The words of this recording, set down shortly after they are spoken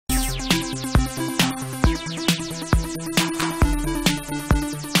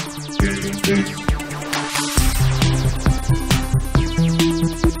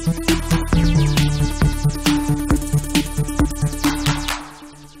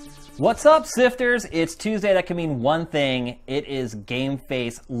What's up, Sifters? It's Tuesday. That can mean one thing. It is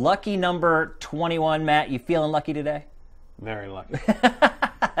GameFace. Lucky number 21, Matt. You feeling lucky today? Very lucky.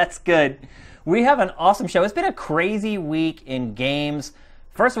 That's good. We have an awesome show. It's been a crazy week in games.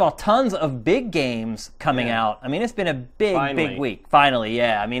 First of all, tons of big games coming out. I mean, it's been a big week. Finally,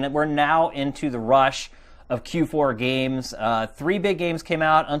 yeah. I mean, we're now into the rush of Q4 games. 3 big games came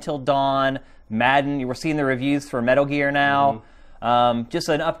out: Until Dawn, Madden. We're seeing the reviews for Metal Gear now. Just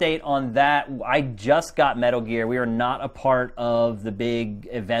an update on that. I just got Metal Gear. We are not a part of the big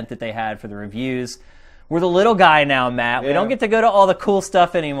event that they had for the reviews. We're the little guy now, Matt. We don't get to go to all the cool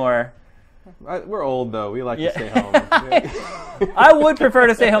stuff anymore. We're old, though. We like to stay home. I would prefer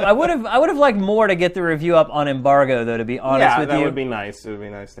to stay home. I would have liked more to get the review up on embargo, though, to be honest with you. Yeah, that would be nice. It would be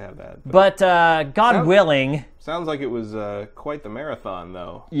nice to have that. But God willing... Sounds like it was quite the marathon,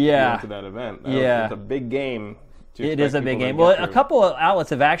 though. Yeah. You went to that event. It's a big game. It is a big game. Well, a couple of outlets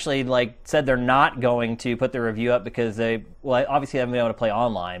have actually said they're not going to put the review up because they obviously haven't been able to play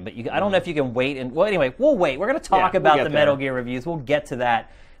online. But I don't know if you can wait. Anyway, we'll wait. We're going to talk about the Metal Gear reviews. We'll get to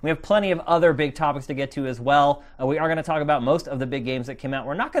that. We have plenty of other big topics to get to as well. We are going to talk about most of the big games that came out.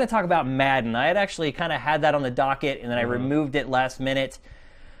 We're not going to talk about Madden. I had actually kind of had that on the docket, and then I removed it last minute.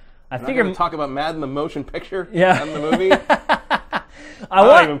 I figured to talk about Madden, the motion picture, and the movie. I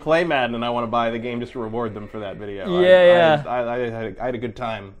don't even play Madden, and I want to buy the game just to reward them for that video. I had a good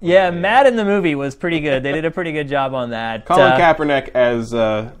time. Yeah, Madden the movie was pretty good. They did a pretty good job on that. Colin Kaepernick as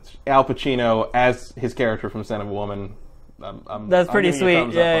Al Pacino as his character from Son of a Woman. That's pretty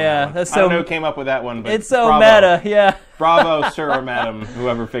sweet. Yeah. That's so, I don't know who came up with that one, but it's so meta. Yeah. Bravo, sir or madam,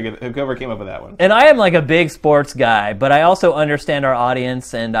 whoever came up with that one. And I am like a big sports guy, but I also understand our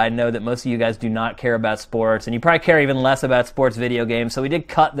audience, and I know that most of you guys do not care about sports, and you probably care even less about sports video games. So we did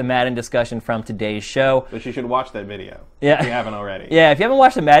cut the Madden discussion from today's show. But you should watch that video. Yeah. If you haven't already. Yeah, if you haven't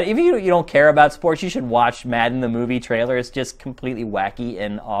watched the Madden, if you don't care about sports, you should watch Madden the movie trailer. It's just completely wacky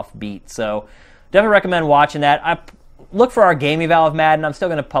and offbeat. So definitely recommend watching that. Look for our game eval of Madden. I'm still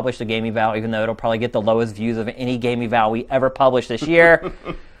going to publish the game eval, even though it'll probably get the lowest views of any game eval we ever published this year.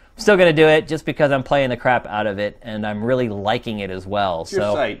 I'm still going to do it just because I'm playing the crap out of it, and I'm really liking it as well. It's your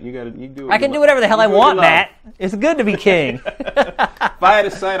site. You do. I can do whatever the hell I want, Matt. It's good to be king. If I had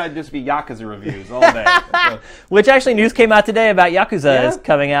a site, I'd just be Yakuza reviews all day. Which actually news came out today about Yakuza is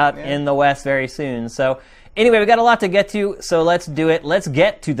coming out in the West very soon. So anyway, we got a lot to get to, so let's do it. Let's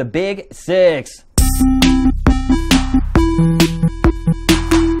get to the Big Six.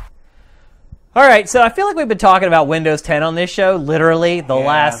 All right, so I feel like we've been talking about Windows 10 on this show literally the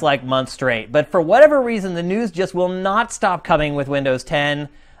last month straight. But for whatever reason, the news just will not stop coming with Windows 10.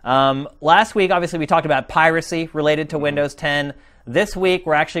 Last week, obviously, we talked about piracy related to Windows 10. This week,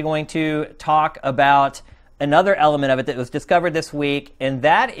 we're actually going to talk about another element of it that was discovered this week, and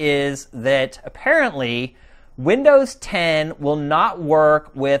that is that apparently Windows 10 will not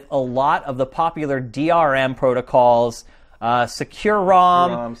work with a lot of the popular DRM protocols. Secure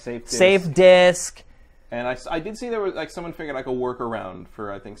ROM, safe disk. And I did see there was someone figured a workaround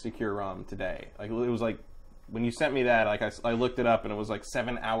for I think secure ROM today. It was when you sent me that, I looked it up and it was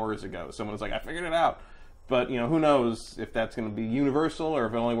 7 hours ago. Someone was I figured it out. But who knows if that's going to be universal or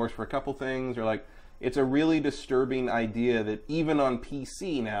if it only works for a couple things or it's a really disturbing idea that even on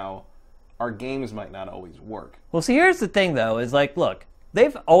PC now our games might not always work. Well, see, here's the thing though, is look,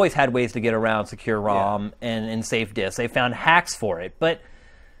 they've always had ways to get around secure ROM and safe disk. They found hacks for it. But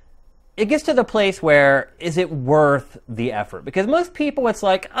it gets to the place where, is it worth the effort? Because most people, it's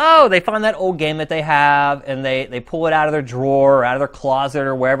they find that old game that they have, and they pull it out of their drawer or out of their closet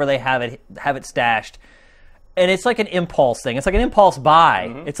or wherever they have it stashed. And it's like an impulse thing. It's like an impulse buy.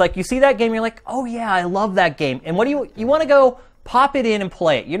 Mm-hmm. It's you see that game, you're like, oh yeah, I love that game. And what do you want to go pop it in and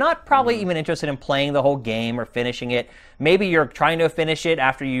play it. You're not probably even interested in playing the whole game or finishing it. Maybe you're trying to finish it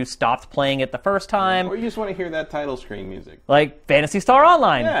after you stopped playing it the first time. Or you just want to hear that title screen music. Like Phantasy Star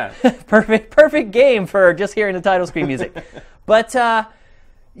Online. Yeah. Perfect game for just hearing the title screen music. But, the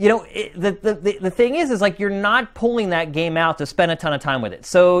thing is you're not pulling that game out to spend a ton of time with it.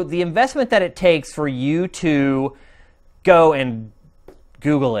 So the investment that it takes for you to go and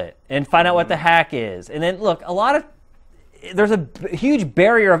Google it and find out what the hack is. And then, look, there's a huge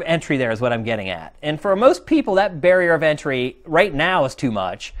barrier of entry there is what I'm getting at. And for most people, that barrier of entry right now is too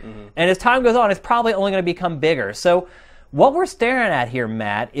much. Mm-hmm. And as time goes on, it's probably only going to become bigger. So what we're staring at here,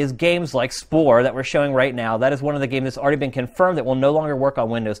 Matt, is games like Spore that we're showing right now. That is one of the games that's already been confirmed that will no longer work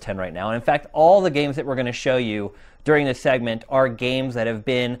on Windows 10 right now. And in fact, all the games that we're going to show you during this segment are games that have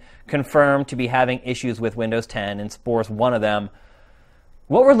been confirmed to be having issues with Windows 10, and Spore is one of them.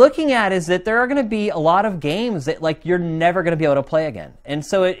 what we're looking at is that there are going to be a lot of games that like you're never going to be able to play again. And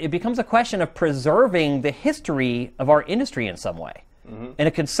so it becomes a question of preserving the history of our industry in some way. And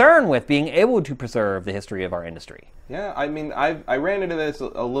a concern with being able to preserve the history of our industry. Yeah, I mean, I ran into this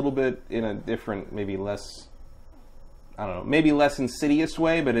a little bit in a different, maybe less, I don't know, maybe less insidious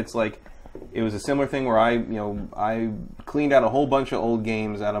way, but it's like, it was a similar thing where I cleaned out a whole bunch of old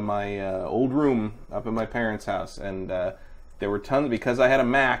games out of my old room up at my parents' house, and there were tons, because I had a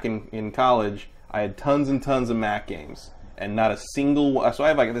Mac in college, I had tons and tons of Mac games, and not a single one, so I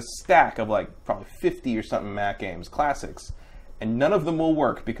have like this stack of like probably 50 or something Mac games, classics, and none of them will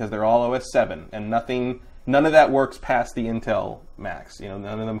work because they're all OS 7, and none of that works past the Intel Macs. None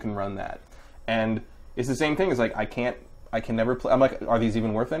of them can run that. And it's the same thing. It's like, I can never play. I'm like, are these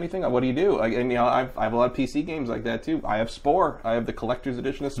even worth anything? What do you do? Like, and I have a lot of PC games like that too. I have Spore. I have the collector's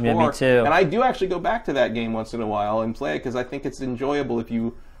edition of Spore. Yeah, me too. And I do actually go back to that game once in a while and play it because I think it's enjoyable if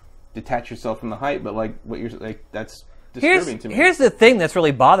you detach yourself from the hype. But like, what you're like, that's disturbing to me. Here's the thing that's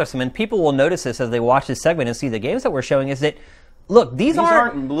really bothersome, and people will notice this as they watch this segment and see the games that we're showing, is that, look, these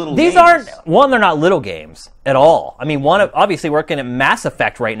aren't little games. They're not little games at all. I mean, obviously working at Mass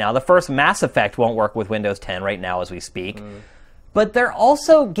Effect right now. The first Mass Effect won't work with Windows 10 right now as we speak. But they're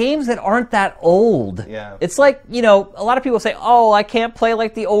also games that aren't that old. Yeah. It's like, a lot of people say, oh, I can't play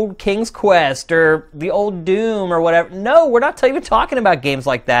like the old King's Quest or the old Doom or whatever. No, we're not even talking about games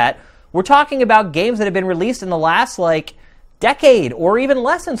like that. We're talking about games that have been released in the last, decade or even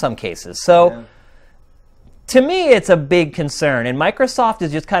less in some cases. So... Yeah. To me, it's a big concern, and Microsoft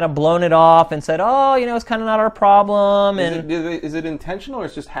has just kind of blown it off and said, "Oh, it's kind of not our problem." And is it intentional, or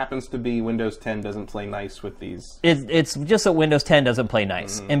it just happens to be Windows 10 doesn't play nice with these? It's just that Windows 10 doesn't play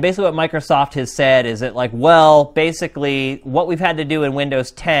nice, and basically what Microsoft has said is that, basically what we've had to do in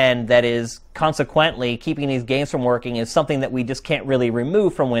Windows 10 that is consequently keeping these games from working is something that we just can't really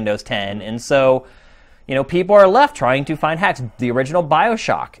remove from Windows 10, and so. People are left trying to find hacks. The original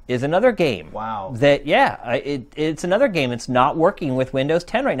BioShock is another game. Wow. It's another game that's not working with Windows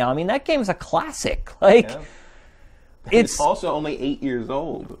 10 right now. I mean, that game is a classic. It's also only 8 years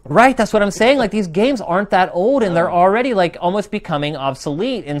old. Right, that's what I'm saying. These games aren't that old, and they're already, almost becoming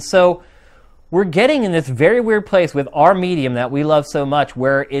obsolete. And so we're getting in this very weird place with our medium that we love so much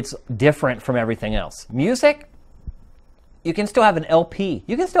where it's different from everything else. Music... You can still have an LP.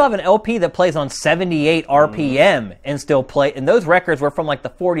 You can still have an LP that plays on 78 RPM and still play. And those records were from the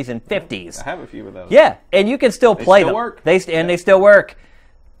 40s and 50s. I have a few of those. Yeah, and you can still play them. They still work.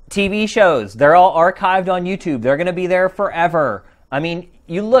 TV shows, they're all archived on YouTube. They're going to be there forever. I mean,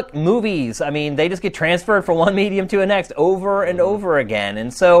 you look, movies, they just get transferred from one medium to the next over and over again.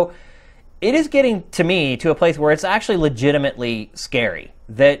 And so it is getting, to me, to a place where it's actually legitimately scary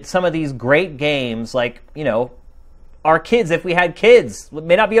that some of these great games, our kids, if we had kids,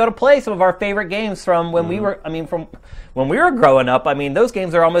 may not be able to play some of our favorite games from when we were, from when we were growing up. Those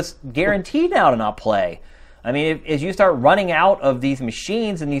games are almost guaranteed now to not play. As you start running out of these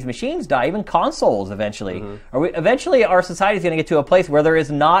machines and these machines die, even consoles eventually. Eventually our society is going to get to a place where there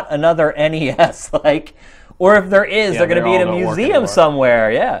is not another NES, or if there is, they're going to be in a museum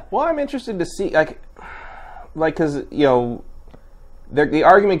somewhere, yeah. Well, I'm interested to see, because, the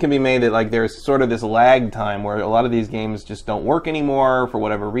argument can be made that there's sort of this lag time where a lot of these games just don't work anymore for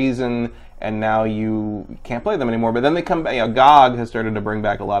whatever reason, and now you can't play them anymore. But then they come back. GOG has started to bring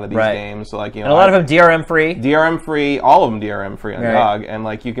back a lot of these games. So and a lot of them DRM free. DRM free, all of them DRM free on GOG, and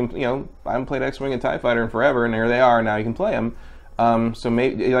you can I haven't played X-Wing and TIE Fighter in forever, and here they are. Now you can play them. So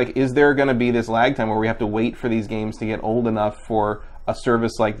maybe is there going to be this lag time where we have to wait for these games to get old enough for a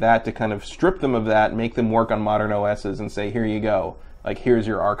service like that to kind of strip them of that, make them work on modern OSs, and say, here you go. Here's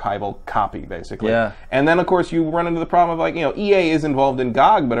your archival copy, basically. Yeah. And then, of course, you run into the problem of, EA is involved in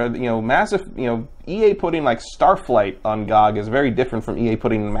GOG, but, EA putting, Starflight on GOG is very different from EA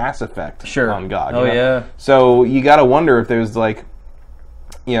putting Mass Effect on GOG. Oh, yeah. So you got to wonder if there's,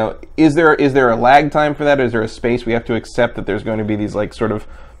 is there a lag time for that? Is there a space we have to accept that there's going to be these, sort of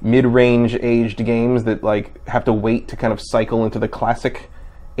mid-range aged games that, have to wait to kind of cycle into the classic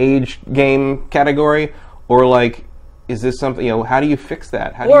age game category? Or, is this something, how do you fix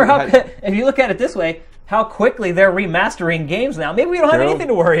that? If you look at it this way, how quickly they're remastering games now. Maybe we don't have anything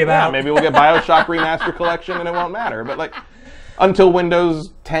to worry about. Yeah, maybe we'll get BioShock Remaster Collection and it won't matter. But until Windows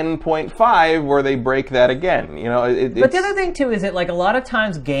 10.5 where they break that again. But the other thing too is that a lot of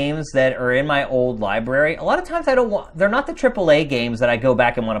times games that are in my old library, a lot of times they're not the AAA games that I go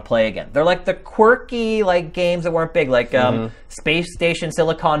back and want to play again. They're the quirky games that weren't big, Space Station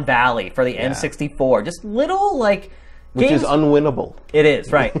Silicon Valley for the N64. Just little which games. Is unwinnable. It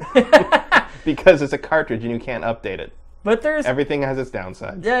is, right. Because it's a cartridge and you can't update it. But there's everything has its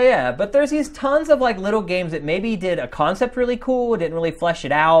downsides. Yeah. But there's these tons of like little games that maybe did a concept really cool, didn't really flesh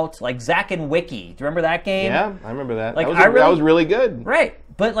it out. Like Zack and Wiki. Do you remember that game? Yeah, I remember that. Like, that was really good. Right.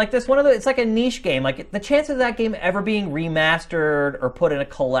 But like this one of the, it's like a niche game. Like the chances of that game ever being remastered or put in a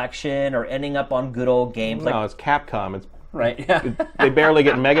collection or ending up on Good Old Games. No, it's Capcom. It's right. Yeah. They barely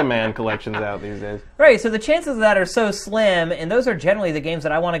get Mega Man collections out these days. Right. So the chances of that are so slim, and those are generally the games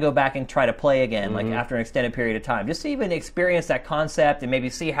that I want to go back and try to play again, like after an extended period of time, just to even experience that concept and maybe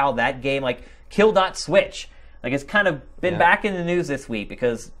see how that game, like Kill.Switch. Like, it's kind of been back in the news this week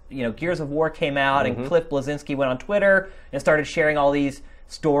because, Gears of War came out and Cliff Bleszinski went on Twitter and started sharing all these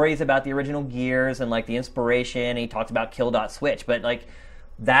stories about the original Gears and, like, the inspiration. And he talked about Kill.Switch. But, like,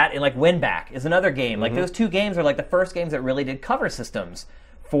 that and, like, Winback is another game. Like, those two games are, like, the first games that really did cover systems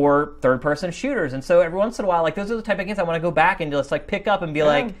for third-person shooters. And so every once in a while, like, those are the type of games I want to go back and just, like, pick up and be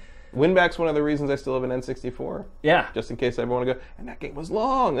like... Winback's one of the reasons I still have an N64. Yeah. Just in case I ever want to go. And that game was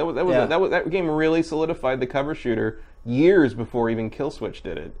long. That game really solidified the cover shooter years before even Killswitch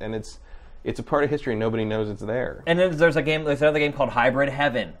did it. And it's a part of history nobody knows it's there. And then there's another game called Hybrid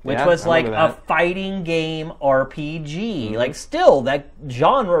Heaven, which was like a fighting game RPG. Like, still, that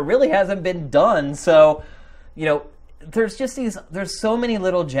genre really hasn't been done. So, there's so many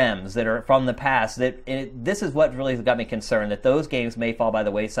little gems that are from the past that this is what really got me concerned, that those games may fall by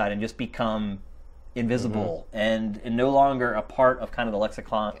the wayside and just become invisible and no longer a part of kind of the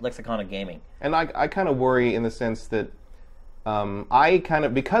lexicon of gaming. And I kind of worry in the sense that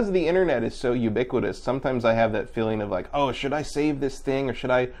because the internet is so ubiquitous, sometimes I have that feeling of like, oh, should I save this thing or should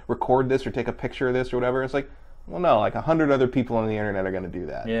I record this or take a picture of this or whatever? It's like, well, no, like 100 other people on the internet are going to do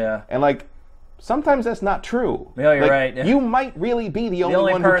that. Yeah. And like, sometimes that's not true. Yeah, you're right. You might really be the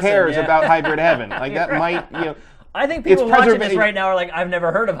only one who cares about Hybrid Heaven. Like that might, I think people watching this right now are like, I've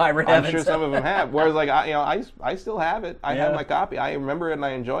never heard of Hybrid Heaven. I'm sure some of them have. Whereas, like, I still have it. I have my copy. I remember it and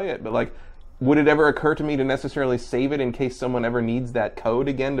I enjoy it. But like, would it ever occur to me to necessarily save it in case someone ever needs that code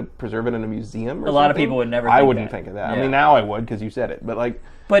again to preserve it in a museum? Or something? Lot of people would never. I wouldn't think of that. Yeah. I mean, now I would because you said it.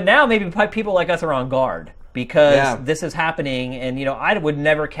 But now maybe people like us are on guard. Because this is happening, and I would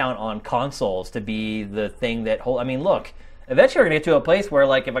never count on consoles to be the thing that hold. I mean, look, eventually we're gonna get to a place where,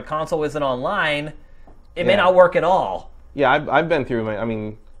 like, if a console isn't online, it may not work at all. Yeah, I've been through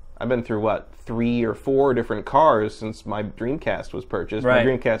I've been through what 3 or 4 different cars since my Dreamcast was purchased. Right.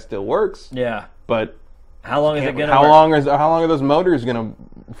 My Dreamcast still works. Yeah, but how long is it gonna? How long are those motors gonna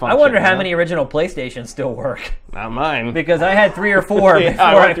function? I wonder how many original PlayStations still work. Not mine, because I had 3 or 4 before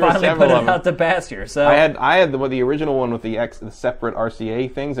I finally put it out to pasture. So I had the original one with the separate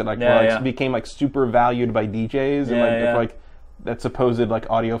RCA things that became like super valued by DJs and like that supposed like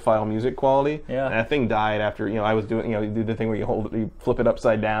audiophile music quality. Yeah, and that thing died after I was doing you do the thing where you flip it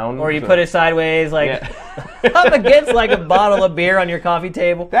upside down or you put it sideways up against like a bottle of beer on your coffee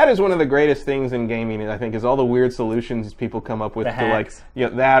table. That is one of the greatest things in gaming, I think, is all the weird solutions people come up with to like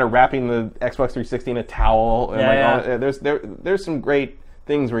that or wrapping the Xbox 360 in a towel. And there's some great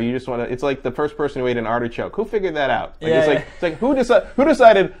things where you just want to. It's like the first person who ate an artichoke. Who figured that out? It's like who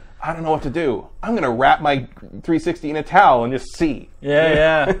decided? I don't know what to do. I'm going to wrap my 360 in a towel and just see.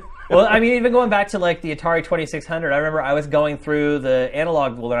 Yeah. Well, I mean, even going back to like the Atari 2600, I remember I was going through the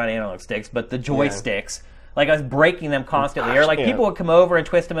analog, well, they're not analog sticks, but the joysticks. Like, I was breaking them constantly. Or like people would come over and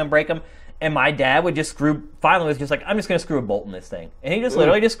twist them and break them. And my dad would just finally was just like, I'm just going to screw a bolt in this thing. And he just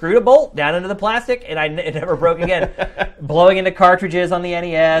literally just screwed a bolt down into the plastic, and it never broke again. Blowing into cartridges on the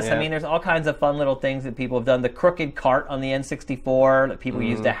NES. I mean, there's all kinds of fun little things that people have done. The crooked cart on the N64 that people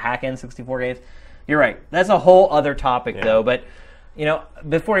use to hack N64 games. You're right. That's a whole other topic, though. But,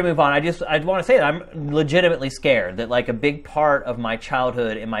 before we move on, I want to say that I'm legitimately scared that, like, a big part of my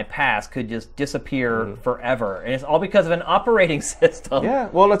childhood and my past could just disappear forever. And it's all because of an operating system. Yeah,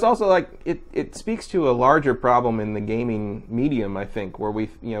 well, it's also, like, it speaks to a larger problem in the gaming medium, I think, where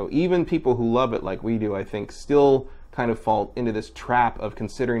even people who love it like we do, I think, still kind of fall into this trap of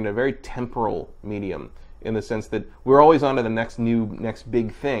considering it a very temporal medium in the sense that we're always on to the next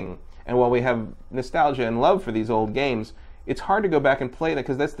big thing. And while we have nostalgia and love for these old games, it's hard to go back and play that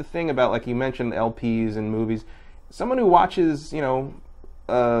because that's the thing about, like you mentioned, LPs and movies. Someone who watches, Bachelor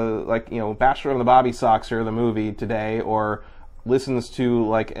of the Bobby Soxer, the movie today, or listens to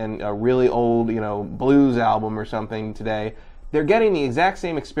like a really old, blues album or something today, they're getting the exact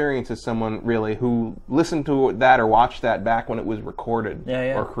same experience as someone really who listened to that or watched that back when it was recorded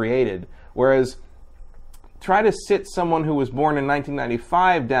or created. Whereas try to sit someone who was born in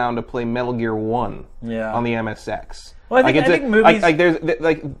 1995 down to play Metal Gear 1 on the MSX. Well, I think movies...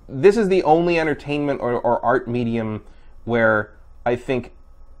 this is the only entertainment or art medium where I think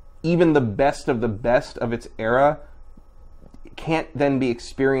even the best of its era can't then be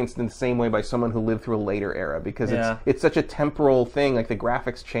experienced in the same way by someone who lived through a later era, because it's such a temporal thing. Like the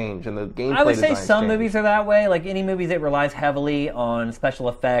graphics change and the gameplay. I would say designs some change. movies are that way. Like any movie that relies heavily on special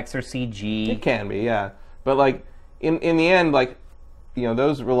effects or CG. It can be, yeah. But like in the end, like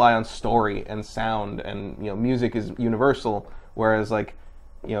those rely on story and sound, and music is universal. Whereas like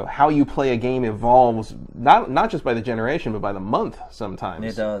how you play a game evolves not just by the generation, but by the month sometimes.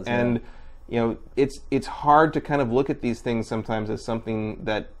 It does, and it's hard to kind of look at these things sometimes as something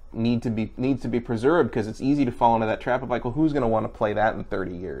that needs to be preserved, because it's easy to fall into that trap of like, well, who's going to want to play that in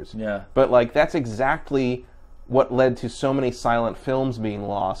 30 years? Yeah. But like that's exactly what led to so many silent films being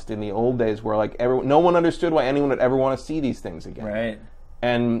lost in the old days, where like no one understood why anyone would ever want to see these things again. Right.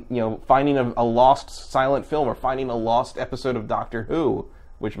 And finding a lost silent film, or finding a lost episode of Doctor Who,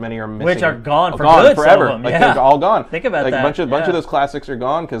 which many are missing, which are gone for good, forever. Some of them. Like yeah. they're all gone. Think about like that. A bunch of those classics are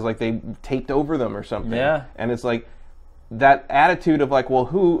gone because like they taped over them or something. Yeah. And it's like that attitude of like, well,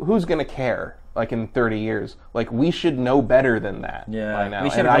 who's gonna care? Like in 30 years, like we should know better than that by now. We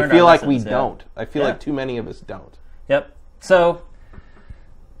and I feel like we don't. I feel like too many of us don't. Yep. So,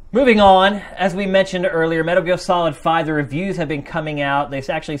 moving on, as we mentioned earlier, Metal Gear Solid 5, the reviews have been coming out. They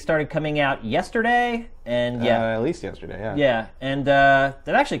actually started coming out yesterday, and at least yesterday, yeah. Yeah, and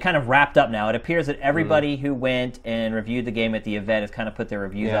they've actually kind of wrapped up now. It appears that everybody who went and reviewed the game at the event has kind of put their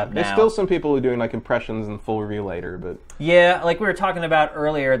reviews up now. There's still some people who are doing like impressions and full review later, but... Yeah, like we were talking about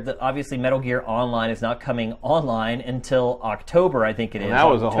earlier, obviously Metal Gear Online is not coming online until October, I think it is. That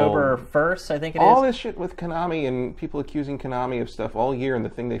was October 1st, I think it is. All this shit with Konami and people accusing Konami of stuff all year, and the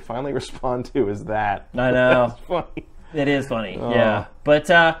thing they finally respond to is that. I know. That's funny. It is funny, yeah. But,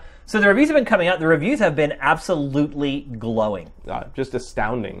 so the reviews have been coming out. The reviews have been absolutely glowing. Just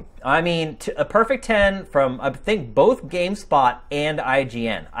astounding. I mean, a perfect 10 from, I think, both GameSpot and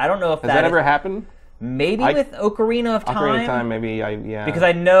IGN. I don't know if that ever happened? Maybe with Ocarina of Time. Ocarina of Time, maybe, yeah. Because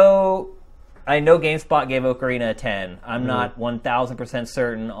I know GameSpot gave Ocarina a 10. I'm not 1,000%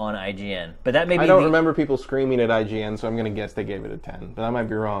 certain on IGN. But that may be I don't remember people screaming at IGN, so I'm going to guess they gave it a 10. But I might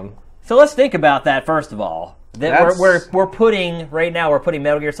be wrong. So let's think about that, first of all. That we're putting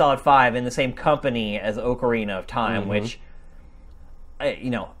Metal Gear Solid 5 in the same company as Ocarina of Time, which,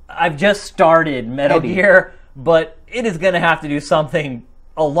 I've just started Metal Gear, but it is going to have to do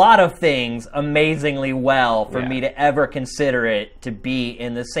a lot of things amazingly well for me to ever consider it to be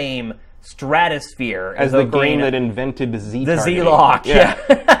in the same stratosphere as the Ocarina. Game that invented the Z The Z-Lock,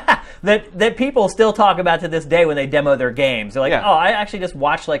 yeah. that people still talk about to this day when they demo their games. They're like, oh, I actually just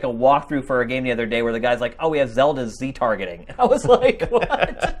watched like a walkthrough for a game the other day where the guy's like, oh, we have Zelda's Z-targeting. I was like,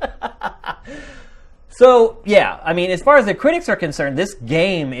 what? So, yeah, I mean, as far as the critics are concerned, this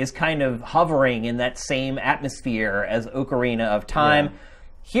game is kind of hovering in that same atmosphere as Ocarina of Time. Yeah.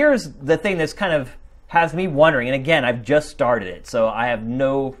 Here's the thing that's kind of has me wondering, and again, I've just started it, so I have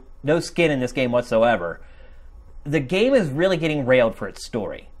no skin in this game whatsoever. The game is really getting railed for its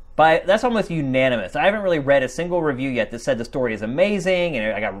story. That's almost unanimous. I haven't really read a single review yet that said the story is amazing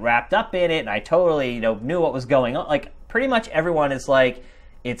and I got wrapped up in it and I totally knew what was going on. Like, pretty much everyone is like,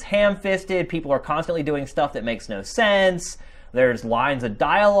 it's ham-fisted, people are constantly doing stuff that makes no sense, there's lines of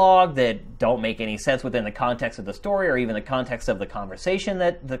dialogue that don't make any sense within the context of the story or even the context of the conversation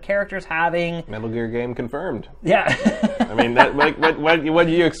that the character's having. Metal Gear game confirmed. Yeah. I mean, what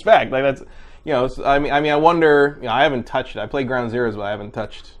do you expect? Like, that's, I mean, I wonder, I haven't touched it. I played Ground Zeroes, but I haven't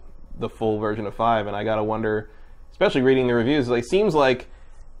touched the full version of 5, and I gotta wonder, especially reading the reviews, it seems like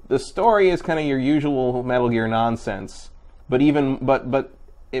the story is kind of your usual Metal Gear nonsense, but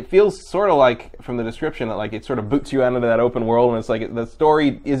it feels sort of like, from the description, that like it sort of boots you out into that open world, and it's like the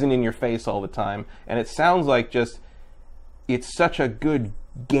story isn't in your face all the time, and it sounds like just it's such a good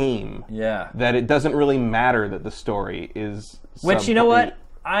game that it doesn't really matter that the story is. Which, you know what,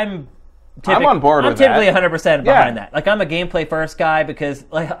 I'm on board with that. I'm typically 100% behind that. Like, I'm a gameplay first guy because,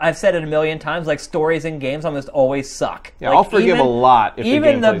 like I've said it a million times, like, stories in games almost always suck. Yeah, like, I'll forgive a lot if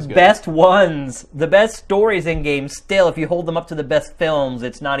even the best ones, the best stories in games, still, if you hold them up to the best films,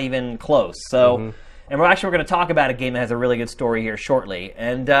 it's not even close. So, and we're going to talk about a game that has a really good story here shortly.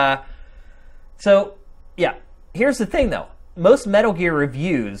 And so, yeah, here's the thing, though. Most Metal Gear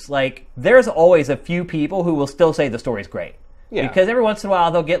reviews, like, there's always a few people who will still say the story's great. Yeah. Because every once in a while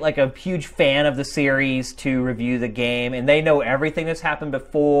they'll get like a huge fan of the series to review the game, and they know everything that's happened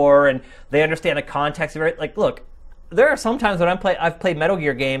before, and they understand the context of it. Like, look, there are some times when I've played Metal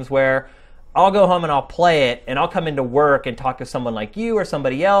Gear games where I'll go home and I'll play it, and I'll come into work and talk to someone like you or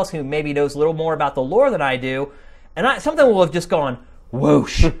somebody else who maybe knows a little more about the lore than I do, and something will have just gone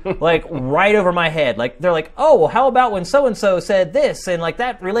whoosh, like right over my head. Like they're like, oh, well, how about when so and so said this, and like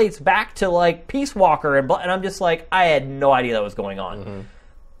that relates back to like Peace Walker, and I'm just like, I had no idea that was going on.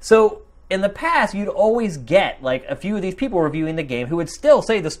 So in the past, you'd always get like a few of these people reviewing the game who would still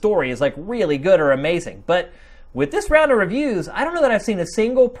say the story is like really good or amazing, but with this round of reviews, I don't know that I've seen a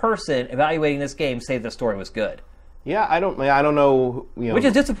single person evaluating this game say the story was good. Yeah, I don't know. Which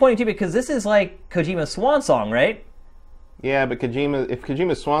is disappointing too, because this is like Kojima's swan song, right? Yeah, but if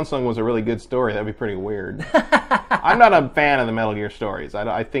Kojima's swan song was a really good story, that'd be pretty weird. I'm not a fan of the Metal Gear stories.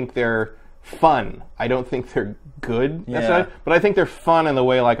 I think they're fun. I don't think they're good, but I think they're fun in the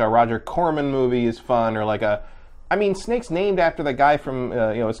way like a Roger Corman movie is fun, or like Snake's named after the guy from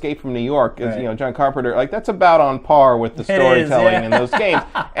Escape from New York, John Carpenter. Like that's about on par with the storytelling in those games,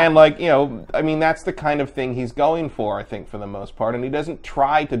 and that's the kind of thing he's going for, I think, for the most part. And he doesn't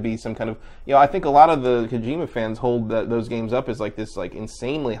try to be some kind of, I think a lot of the Kojima fans hold those games up as like this like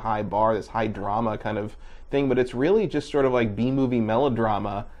insanely high bar, this high drama kind of thing, but it's really just sort of like B-movie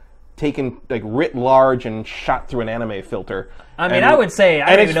melodrama taken like writ large and shot through an anime filter. I would say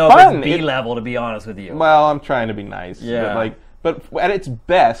I don't even know if it's B level, to be honest with you. Well, I'm trying to be nice. Yeah. But at its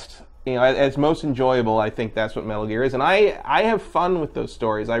best, at its most enjoyable, I think that's what Metal Gear is, and I have fun with those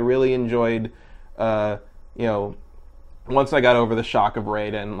stories. I really enjoyed, once I got over the shock of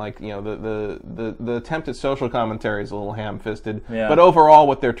Raiden, the attempt at social commentary is a little ham-fisted. Yeah. But overall,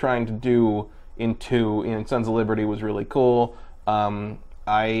 what they're trying to do in Sons of Liberty was really cool.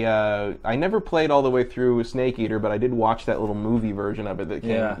 I never played all the way through Snake Eater, but I did watch that little movie version of it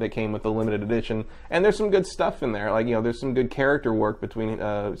that came with the limited edition. And there's some good stuff in there. There's some good character work between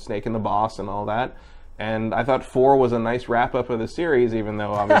Snake and the boss and all that. And I thought 4 was a nice wrap-up of the series, even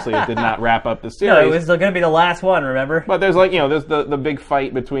though obviously it did not wrap up the series. No, it was going to be the last one, remember? But there's there's the big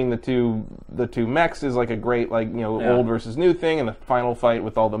fight between the two mechs is like a great old versus new thing, and the final fight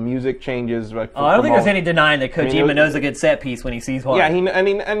with all the music changes. I don't think there's any denying that Kojima knows a good set piece when he sees one. Yeah,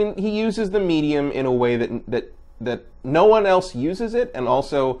 he uses the medium in a way that no one else uses it, and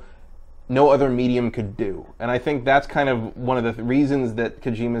also no other medium could do. And I think that's kind of one of the reasons that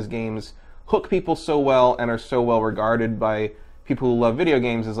Kojima's games hook people so well and are so well regarded by people who love video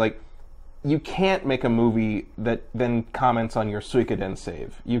games is like, you can't make a movie that then comments on your Suikoden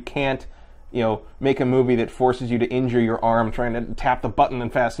save. You can't, make a movie that forces you to injure your arm trying to tap the button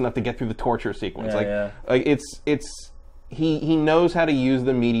and fast enough to get through the torture sequence. He knows how to use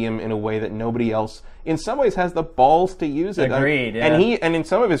the medium in a way that nobody else, in some ways, has the balls to use it. Agreed. And in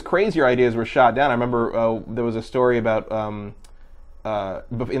some of his crazier ideas were shot down. I remember there was a story about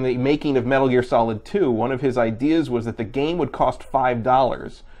in the making of Metal Gear Solid 2, one of his ideas was that the game would cost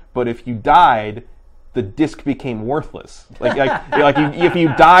 $5, but if you died, the disc became worthless. If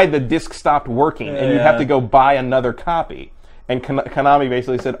you died, the disc stopped working, and you'd have to go buy another copy. And Konami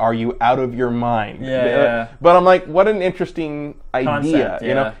basically said, "Are you out of your mind?" But I'm like, what an interesting idea.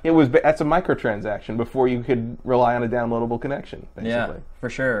 Concept, that's a microtransaction before you could rely on a downloadable connection. Basically. Yeah,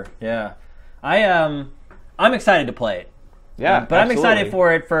 for sure. Yeah, I'm excited to play it. Yeah, but absolutely. I'm excited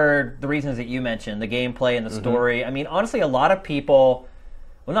for it for the reasons that you mentioned, the gameplay and the story. I mean, honestly, a lot of people,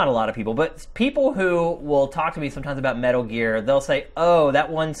 well, not a lot of people, but people who will talk to me sometimes about Metal Gear, they'll say, oh,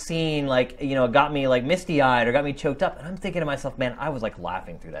 that one scene, got me, misty-eyed or got me choked up. And I'm thinking to myself, man, I was,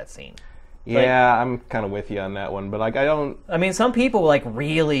 laughing through that scene. Yeah, I'm kind of with you on that one, but I don't... I mean, some people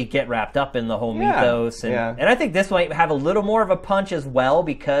really get wrapped up in the whole mythos, and I think this might have a little more of a punch as well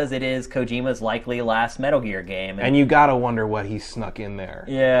because it is Kojima's likely last Metal Gear game. And you gotta wonder what he snuck in there.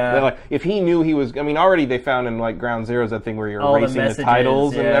 Yeah. If he knew he was... I mean, already they found in, Ground Zeroes that thing where you're erasing the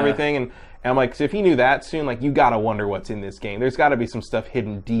titles and everything, and I'm like, so if he knew that soon, you gotta wonder what's in this game. There's gotta be some stuff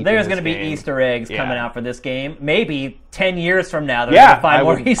hidden deep There's gonna be Easter eggs coming out for this game. Maybe 10 years from now, they're gonna find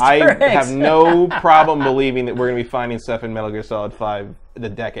more Easter eggs. I have no problem believing that we're gonna be finding stuff in Metal Gear Solid 5 the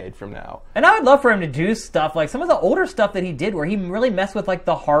decade from now. And I would love for him to do stuff some of the older stuff that he did where he really messed with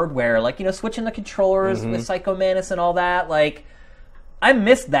the hardware, switching the controllers with Psycho Mantis and all that, I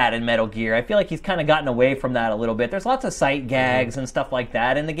missed that in Metal Gear. I feel like he's kind of gotten away from that a little bit. There's lots of sight gags and stuff like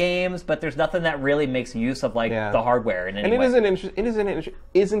that in the games, but there's nothing that really makes use of the hardware in any way.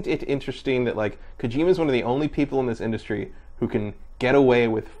 Isn't it interesting that Kojima is one of the only people in this industry who can get away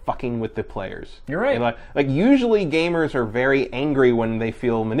with fucking with the players. You're right. And usually gamers are very angry when they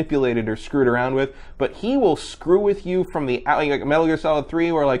feel manipulated or screwed around with, but he will screw with you from the out. Metal Gear Solid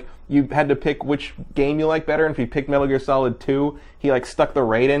 3 where you had to pick which game you like better, and if you picked Metal Gear Solid 2, he stuck the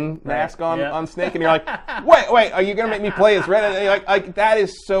Raiden mask on Snake, and you're like, wait, are you gonna make me play as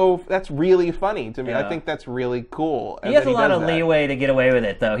Raiden? That's really funny to me. I think that's really cool. He has a lot of leeway to get away with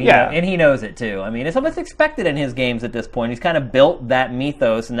it, though. And he knows it too. I mean, it's almost expected in his games at this point. He's kind of built that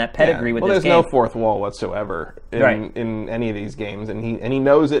mythos and that pedigree with this there's game. no fourth wall whatsoever in any of these games, and he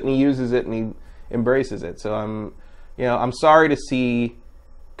knows it and he uses it and he embraces it. So I'm sorry to see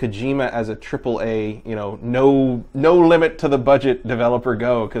Kojima as a AAA, no limit to the budget developer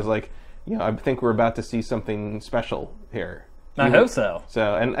go, because I think we're about to see something special here. I hope so.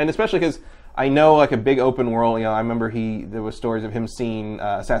 So and especially because I know a big open world. I remember there was stories of him seeing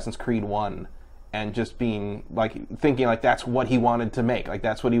Assassin's Creed 1 and just being thinking that's what he wanted to make,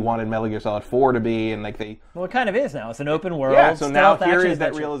 that's what he wanted Metal Gear Solid 4 to be, and Well, it kind of is now. It's an open world. Yeah. So now here action is that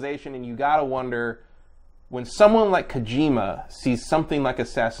adventure. realization, and you gotta wonder, when someone like Kojima sees something like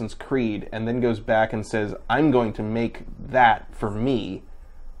Assassin's Creed and then goes back and says, I'm going to make that for me,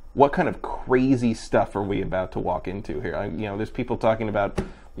 what kind of crazy stuff are we about to walk into here? There's people talking about,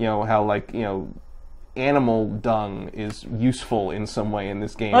 how, animal dung is useful in some way in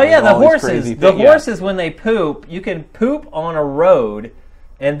this game. Oh, yeah, the horses. The horses, when they poop, you can poop on a road,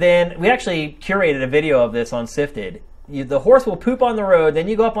 and then we actually curated a video of this on Sifted. The horse will poop on the road, then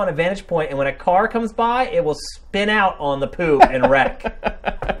you go up on a vantage point, and when a car comes by, it will spin out on the poop and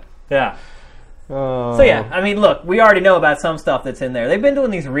wreck. Yeah. So yeah, look, we already know about some stuff that's in there. They've been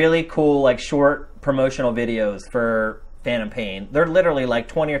doing these really cool, short promotional videos for Phantom Pain. They're literally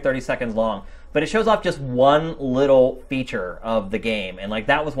 20 or 30 seconds long, but it shows off just one little feature of the game, and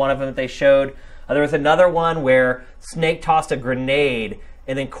that was one of them that they showed. There was another one where Snake tossed a grenade,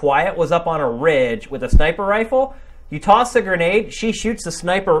 and then Quiet was up on a ridge with a sniper rifle. You toss the grenade, she shoots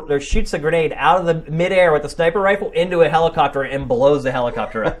the grenade out of the midair with the sniper rifle into a helicopter and blows the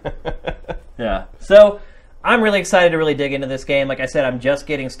helicopter up. Yeah. So I'm really excited to really dig into this game. Like I said, I'm just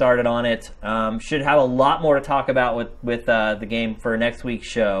getting started on it. Should have a lot more to talk about with the game for next week's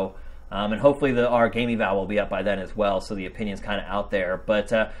show. And hopefully our game eval will be up by then as well, so the opinion's kind of out there. But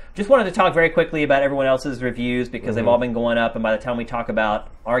just wanted to talk very quickly about everyone else's reviews, because they've all been going up, and by the time we talk about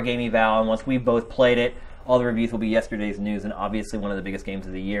our game eval, and once we've both played it, all the reviews will be yesterday's news, and obviously one of the biggest games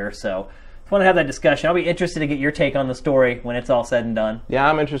of the year. So just want to have that discussion. I'll be interested to get your take on the story when it's all said and done. Yeah,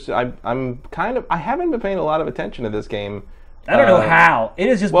 I'm interested. I haven't been paying a lot of attention to this game. I don't know how. It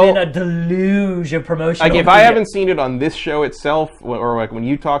has just been a deluge of promotion. If I haven't seen it on this show itself, or when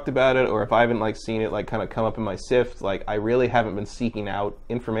you talked about it, or if I haven't seen it kind of come up in my sift, I really haven't been seeking out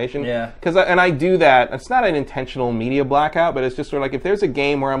information. Yeah. And I do that. It's not an intentional media blackout, but it's just sort of if there's a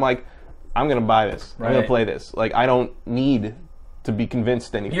game where I'm I'm going to buy this. Right. I'm going to play this. I don't need to be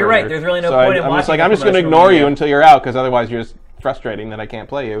convinced any further. You're right. There's really no point in watching. I'm just going to ignore you until you're out, because otherwise you're just frustrating that I can't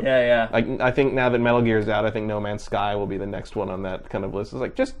play you. Yeah. I think now that Metal Gear's out, I think No Man's Sky will be the next one on that kind of list.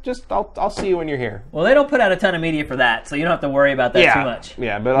 It's I'll see you when you're here. Well, they don't put out a ton of media for that, so you don't have to worry about that too much.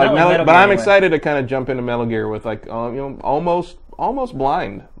 Yeah, but I'm excited to kind of jump into Metal Gear with almost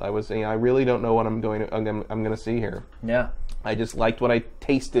blind. I was saying I really don't know what I'm going to see here. Yeah. I just liked what I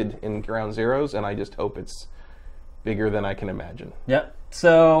tasted in Ground Zeroes, and I just hope it's bigger than I can imagine. Yep.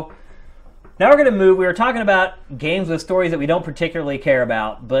 So now we're going to move. We were talking about games with stories that we don't particularly care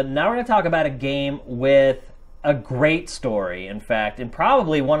about, but now we're going to talk about a game with a great story, in fact, and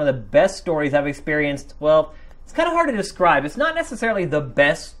probably one of the best stories I've experienced. Well, it's kind of hard to describe. It's not necessarily the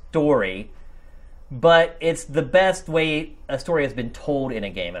best story, but it's the best way a story has been told in a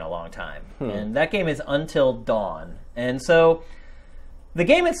game in a long time. And that game is Until Dawn. And so the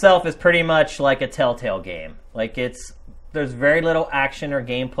game itself is pretty much like a Telltale game. There's very little action or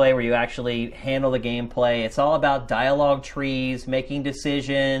gameplay where you actually handle the gameplay. It's all about dialogue trees, making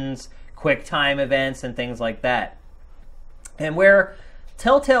decisions, quick time events, and things like that. And where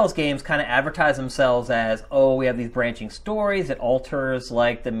Telltale's games kind of advertise themselves as, we have these branching stories, it alters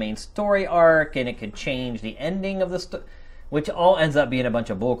the main story arc, and it could change the ending of the story, which all ends up being a bunch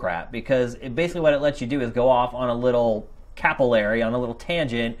of bullcrap, because basically what it lets you do is go off on a little capillary, on a little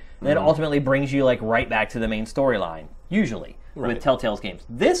tangent, and then it ultimately brings you right back to the main storyline, usually, with Telltale's games.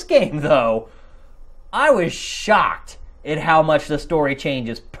 This game, though, I was shocked at how much the story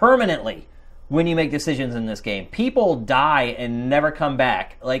changes permanently when you make decisions in this game. People die and never come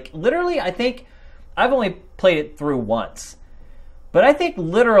back. Literally, I think I've only played it through once, but I think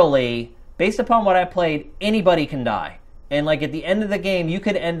literally, based upon what I played, anybody can die. And at the end of the game, you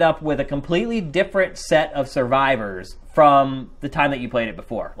could end up with a completely different set of survivors from the time that you played it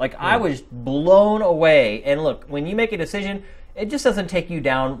before. I was blown away. And look, when you make a decision, it just doesn't take you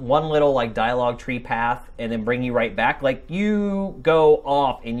down one little dialogue tree path and then bring you right back. You go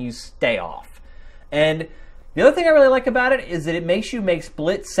off and you stay off. And the other thing I really like about it is that it makes you make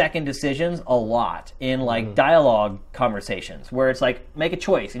split-second decisions a lot in dialogue conversations, where it's make a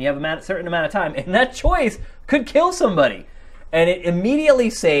choice and you have a certain amount of time, and that choice could kill somebody. And it immediately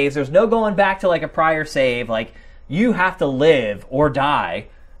saves. There's no going back to a prior save. you have to live or die,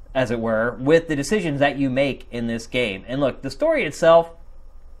 as it were, with the decisions that you make in this game. And look, the story itself,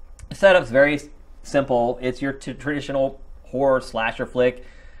 setup's very simple. It's your traditional horror slasher flick.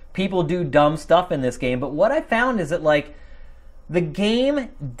 People do dumb stuff in this game, but what I found is that, like, the game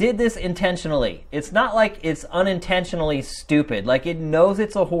did this intentionally. It's not like it's unintentionally stupid. Like, it knows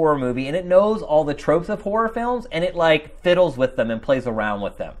it's a horror movie, and it knows all the tropes of horror films, and it, like, fiddles with them and plays around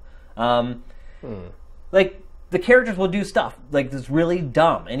with them. Like, the characters will do stuff, like, that's really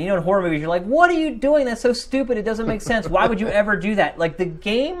dumb. And, in horror movies, you're like, what are you doing? That's so stupid. It doesn't make sense. Why would you ever do that? Like, the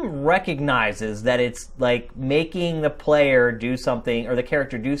game recognizes that it's, like, making the player do something, or the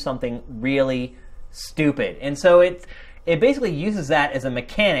character do something really stupid. And so it basically uses that as a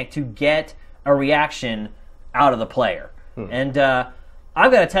mechanic to get a reaction out of the player. And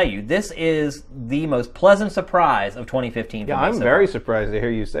I've got to tell you, this is the most pleasant surprise of 2015 for me. Yeah, I'm very surprised to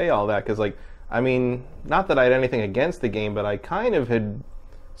hear you say all that, because, like, I mean, not that I had anything against the game, but I kind of had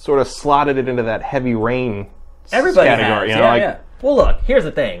sort of slotted it into that Heavy Rain category. Yeah. Well, look, here's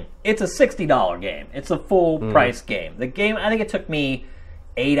the thing. It's a $60 game. It's a full-price game. The game, I think it took me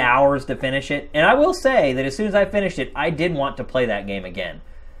 8 hours to finish it. And I will say that as soon as I finished it, I did want to play that game again.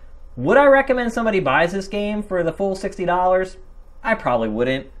 Would I recommend somebody buys this game for the full $60? I probably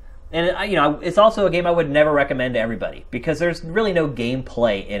wouldn't. And, it's also a game I would never recommend to everybody, because there's really no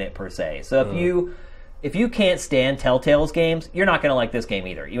gameplay in it per se. So if you can't stand Telltale's games, you're not going to like this game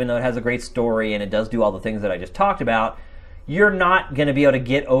either. Even though it has a great story and it does do all the things that I just talked about, you're not going to be able to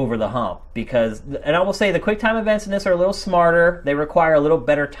get over the hump, because, and I will say, the quick time events in this are a little smarter. They require a little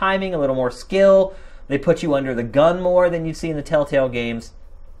better timing, a little more skill. They put you under the gun more than you'd see in the Telltale games.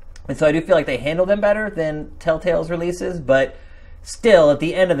 And so I do feel like they handle them better than Telltale's releases, but still, at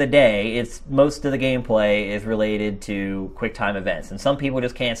the end of the day, it's most of the gameplay is related to quick time events. And some people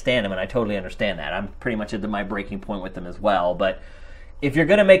just can't stand them, and I totally understand that. I'm pretty much at my breaking point with them as well. But if you're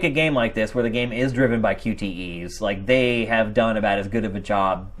going to make a game like this, where the game is driven by QTEs, like, they have done about as good of a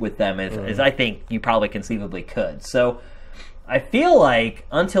job with them as I think you probably conceivably could. So I feel like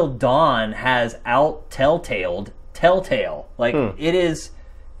Until Dawn has out-Telltaled Telltale. Like, it is...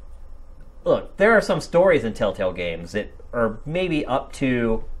 Look, there are some stories in Telltale games that are maybe up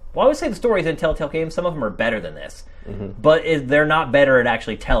to... Well, I would say the stories in Telltale games, some of them are better than this. But they're not better at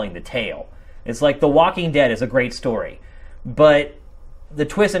actually telling the tale. It's like The Walking Dead is a great story, but the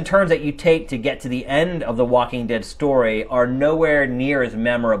twists and turns that you take to get to the end of the Walking Dead story are nowhere near as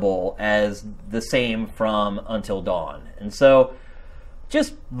memorable as the same from Until Dawn. And so,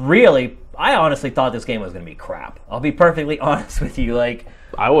 just really, I honestly thought this game was going to be crap. I'll be perfectly honest with you. Like,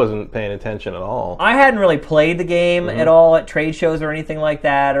 I wasn't paying attention at all. I hadn't really played the game at all at trade shows or anything like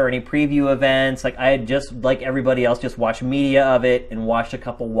that, or any preview events. Like, I had just, like everybody else, just watched media of it and watched a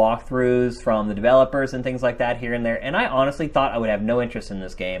couple walkthroughs from the developers and things like that here and there. And I honestly thought I would have no interest in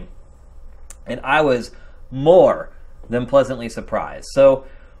this game. And I was more than pleasantly surprised. So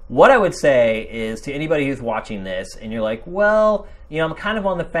what I would say is, to anybody who's watching this and you're like, well, I'm kind of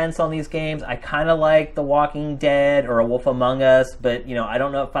on the fence on these games. I kind of like The Walking Dead or A Wolf Among Us, but, I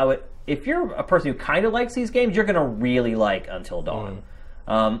don't know if I would... If you're a person who kind of likes these games, you're going to really like Until Dawn.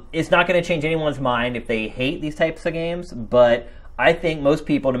 It's not going to change anyone's mind if they hate these types of games, but I think most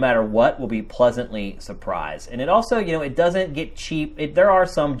people, no matter what, will be pleasantly surprised. And it also, it doesn't get cheap. There are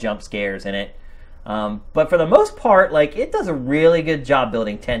some jump scares in it. But for the most part, like, it does a really good job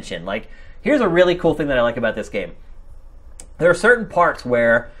building tension. Like, here's a really cool thing that I like about this game. There are certain parts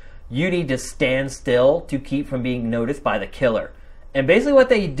where you need to stand still to keep from being noticed by the killer. And basically what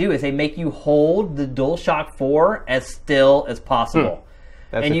they do is they make you hold the DualShock 4 as still as possible.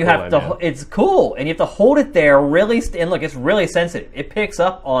 That's and a you cool have to idea. It's cool, and you have to hold it there really and look, it's really sensitive. It picks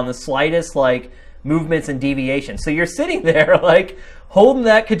up on the slightest, like, movements and deviations. So you're sitting there, like, holding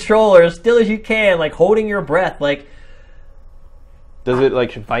that controller as still as you can, like, holding your breath, like... Does it,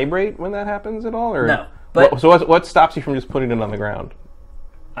 like, vibrate when that happens at all? Or no. But what stops you from just putting it on the ground?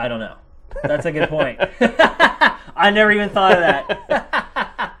 I don't know. That's a good point. I never even thought of that.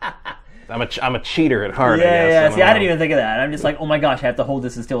 I'm a cheater at heart. Yeah. I guess. See, I didn't even think of that. I'm just like, oh my gosh, I have to hold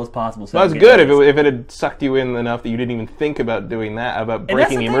this as still as possible. So That's good if it had sucked you in enough that you didn't even think about doing that, about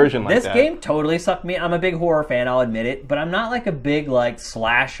breaking the immersion like that. that. This game totally sucked me. I'm a big horror fan, I'll admit it, but I'm not like a big, like,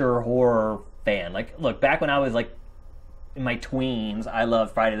 slasher horror fan. Like, look, back when I was, like, in my tweens, I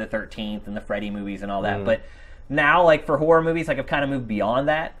loved Friday the 13th and the Freddy movies and all that. But now, like, for horror movies, like, I've kind of moved beyond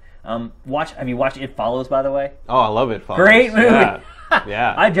that. Have you watched It Follows, by the way? Oh, I love It Follows. Great movie.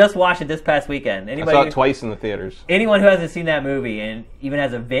 Yeah. I just watched it this past weekend. I saw it twice in the theaters. Anyone who hasn't seen that movie and even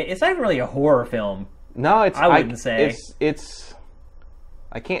has it's not even really a horror film. No, I wouldn't say it's.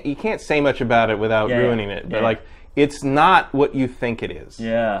 You can't say much about it without ruining it. But like, it's not what you think it is.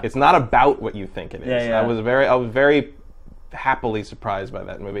 Yeah. It's not about what you think it is. Yeah. I was very happily surprised by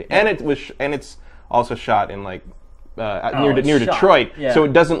that movie, and it's also shot in like near Detroit, so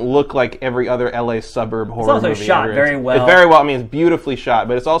it doesn't look like every other LA suburb horror movie. It's also shot very well. It's very well. I mean, it's beautifully shot,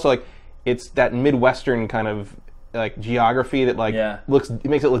 but it's also like it's that Midwestern kind of like geography that like it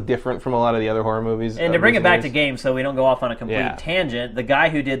makes it look different from a lot of the other horror movies. And to bring it back to games, so we don't go off on a complete tangent, the guy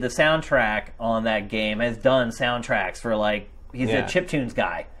who did the soundtrack on that game has done soundtracks for like he's a chiptunes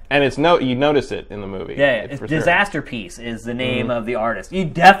guy. And you notice it in the movie. Yeah, it's Disaster Piece is the name of the artist. You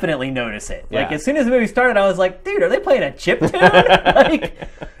definitely notice it. Like as soon as the movie started, I was like, dude, are they playing a chiptune?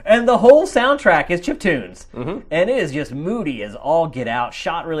 And the whole soundtrack is chiptunes. And it is just moody as all get out,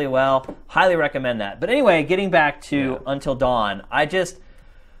 shot really well. Highly recommend that. But anyway, getting back to Until Dawn,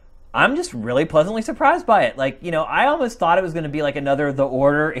 I'm just really pleasantly surprised by it. Like, I almost thought it was going to be like another The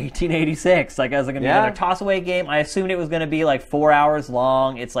Order 1886. Like, it was going to be another toss-away game. I assumed it was going to be like 4 hours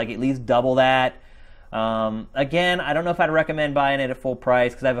long. It's like at least double that. Again, I don't know if I'd recommend buying it at full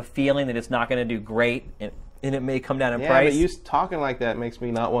price because I have a feeling that it's not going to do great and it may come down in price. Yeah, but you talking like that makes me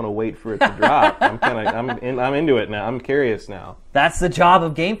not want to wait for it to drop. I'm into it now. I'm curious now. That's the job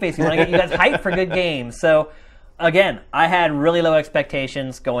of GameFace. We want to get you guys hyped for good games. So, again, I had really low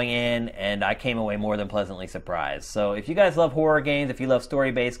expectations going in, and I came away more than pleasantly surprised. So if you guys love horror games, if you love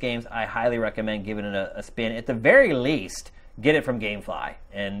story-based games, I highly recommend giving it a spin. At the very least, get it from GameFly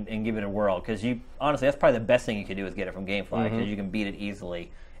and give it a whirl. Because honestly, that's probably the best thing you can do is get it from GameFly, because you can beat it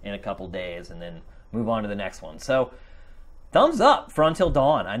easily in a couple days and then move on to the next one. So thumbs up for Until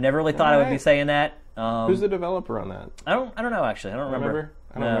Dawn. I never really thought I would be saying that. Who's the developer on that? I don't know, actually. I don't remember.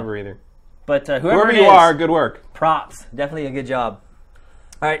 I don't remember either. But whoever you are, good work. Props. Definitely a good job.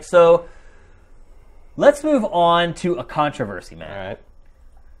 All right, so let's move on to a controversy, Matt. All right.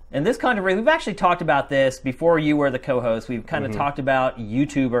 And this controversy, we've actually talked about this before you were the co-host. We've kind of talked about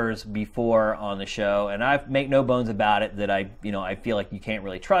YouTubers before on the show, and I make no bones about it that I feel like you can't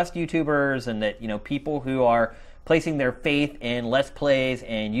really trust YouTubers, and that people who are placing their faith in Let's Plays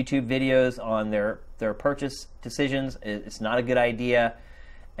and YouTube videos on their purchase decisions, it's not a good idea.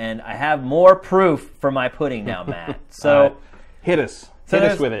 And I have more proof for my pudding now, Matt. So hit us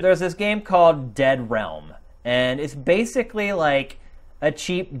with it. There's this game called Dead Realm, and it's basically like a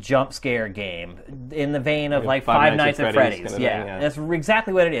cheap jump scare game in the vein of like Five Nights at Freddy's. Kind of thing, that's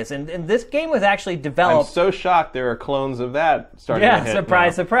exactly what it is. And this game was actually developed. I'm so shocked there are clones of that starting to hit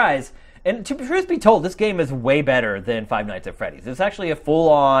surprise, now. Surprise. And to truth be told, this game is way better than Five Nights at Freddy's. It's actually a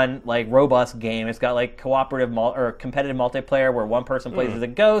full-on, like, robust game. It's got like cooperative or competitive multiplayer where one person plays as a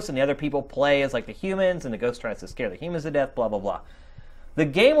ghost and the other people play as like the humans, and the ghost tries to scare the humans to death. Blah blah blah. The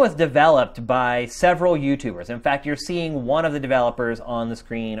game was developed by several YouTubers. In fact, you're seeing one of the developers on the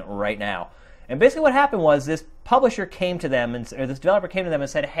screen right now. And basically, what happened was this publisher came to them, or this developer came to them and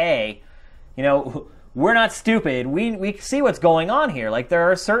said, "Hey, we're not stupid. We see what's going on here. Like, there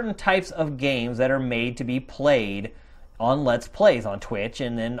are certain types of games that are made to be played on Let's Plays on Twitch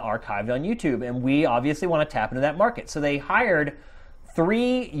and then archived on YouTube, and we obviously want to tap into that market." So they hired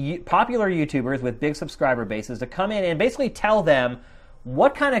 3 popular YouTubers with big subscriber bases to come in and basically tell them,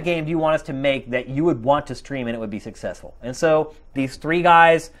 what kind of game do you want us to make that you would want to stream and it would be successful? And so these 3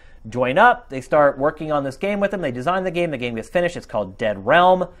 guys join up. They start working on this game with them. They design the game. The game gets finished. It's called Dead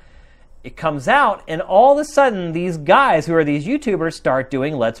Realm. It comes out, and all of a sudden, these guys who are these YouTubers start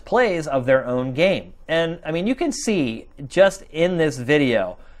doing Let's Plays of their own game. And, I mean, you can see just in this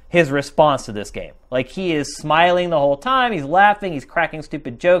video his response to this game. Like, he is smiling the whole time. He's laughing. He's cracking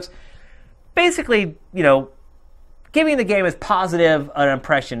stupid jokes. Basically, giving the game as positive an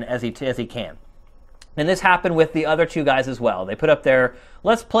impression as he can. And this happened with the other 2 guys as well. They put up their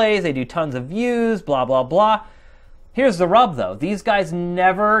Let's Plays. They do tons of views, blah, blah, blah. Here's the rub, though. These guys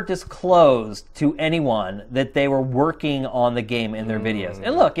never disclosed to anyone that they were working on the game in their videos.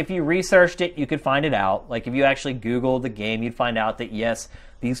 And look, if you researched it, you could find it out. Like, if you actually Googled the game, you'd find out that, yes,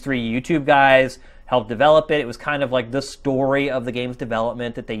 these 3 YouTube guys helped develop it. It was kind of like the story of the game's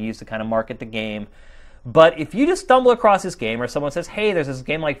development that they used to kind of market the game. But if you just stumble across this game, or someone says, hey, there's this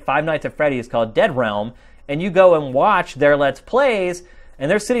game like Five Nights at Freddy's called Dead Realm, and you go and watch their Let's Plays, and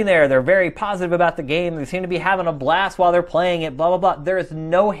they're sitting there, they're very positive about the game, they seem to be having a blast while they're playing it, blah, blah, blah. There is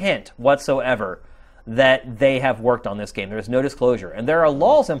no hint whatsoever that they have worked on this game. There is no disclosure. And there are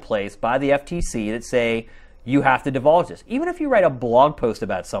laws in place by the FTC that say you have to divulge this. Even if you write a blog post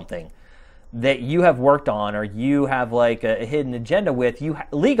about something that you have worked on, or you have like a hidden agenda with,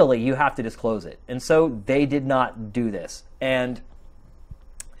 legally you have to disclose it. And so they did not do this. And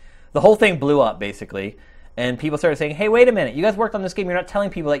the whole thing blew up, basically. And people started saying, hey, wait a minute, you guys worked on this game. You're not telling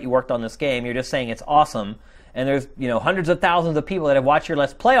people that you worked on this game. You're just saying it's awesome. and there's hundreds of thousands of people that have watched your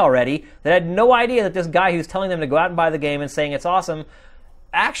Let's Play already that had no idea that this guy who's telling them to go out and buy the game and saying it's awesome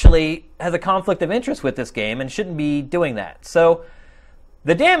actually has a conflict of interest with this game and shouldn't be doing that. So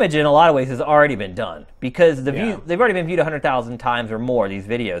the damage in a lot of ways has already been done because they've already been viewed 100,000 times or more, these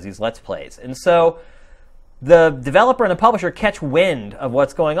videos, these Let's Plays. And so the developer and the publisher catch wind of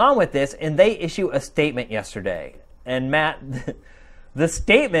what's going on with this, and they issue a statement yesterday. And Matt, the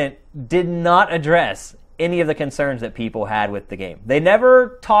statement did not address any of the concerns that people had with the game. They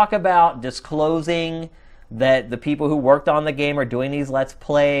never talk about disclosing that the people who worked on the game are doing these Let's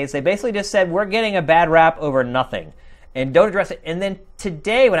Plays. They basically just said, we're getting a bad rap over nothing, and don't address it. And then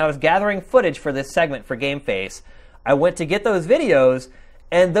today, when I was gathering footage for this segment for GameFace, I went to get those videos,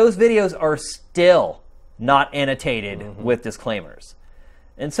 and those videos are still not annotated with disclaimers.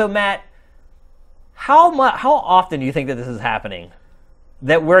 And so, Matt, how often do you think that this is happening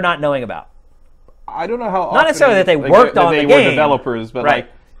that we're not knowing about? I don't know how often. Not necessarily that they worked on the game. They were developers, but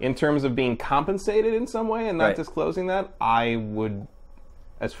right. In terms of being compensated in some way and not disclosing that, I would,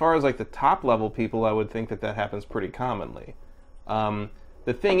 as far as the top level people, I would think that happens pretty commonly.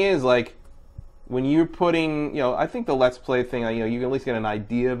 The thing is, when you're putting, I think the Let's Play thing, you can at least get an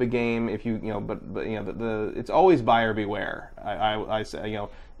idea of a game if you, but it's always buyer beware. I say,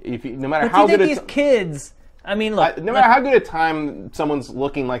 if you, no matter how good these kids, I mean, look, no matter how good a time someone's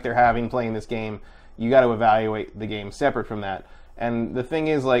looking like they're having playing this game, you got to evaluate the game separate from that. And the thing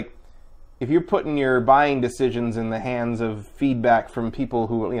is, if you're putting your buying decisions in the hands of feedback from people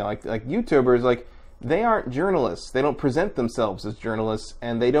who, like YouTubers, they aren't journalists. They don't present themselves as journalists,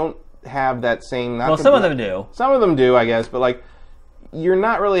 and they don't have that same... some of them do. Some of them do, I guess, but you're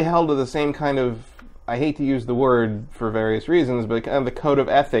not really held to the same kind of, I hate to use the word for various reasons, but kind of the code of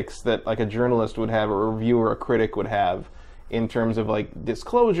ethics that a journalist would have, or a reviewer, a critic would have, in terms of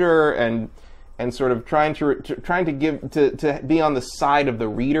disclosure and sort of trying to be on the side of the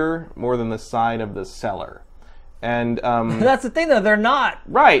reader more than the side of the seller. And that's the thing, though, they're not.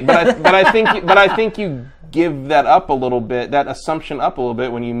 Right, but I think you give that up a little bit, that assumption up a little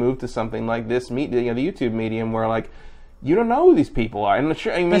bit when you move to something like this the YouTube medium, where you don't know who these people are. And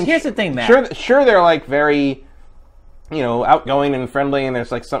but here's the thing, Matt. Sure, they're very, outgoing and friendly, and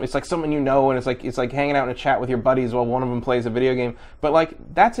there's it's someone and it's like hanging out in a chat with your buddies while one of them plays a video game. But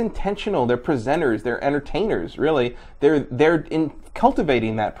that's intentional. They're presenters. They're entertainers. Really, they're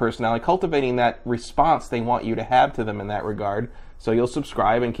cultivating that personality, cultivating that response they want you to have to them in that regard. So you'll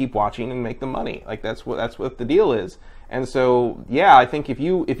subscribe and keep watching and make them money. That's what the deal is. And so I think if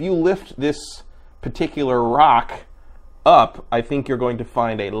you lift this particular rock up, I think you're going to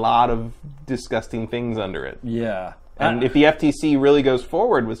find a lot of disgusting things under it. Yeah. And if the FTC really goes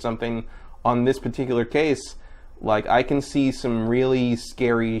forward with something on this particular case, I can see some really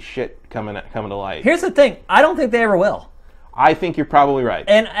scary shit coming to light. Here's the thing. I don't think they ever will. I think you're probably right.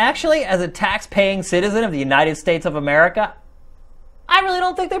 And actually, as a tax-paying citizen of the United States of America, I really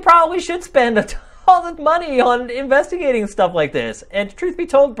don't think they probably should spend all the money on investigating stuff like this. And truth be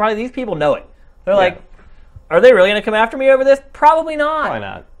told, probably these people know it. They're are they really going to come after me over this? Probably not. Probably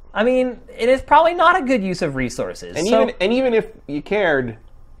not. I mean, it is probably not a good use of resources. And even if you cared,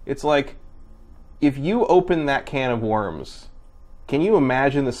 it's if you open that can of worms, can you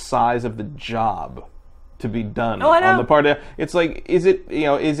imagine the size of the job to be done on the part of... It's is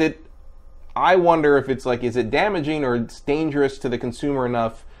it... I wonder if it's is it damaging or it's dangerous to the consumer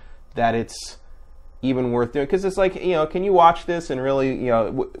enough that it's even worth doing? Because it's can you watch this and really,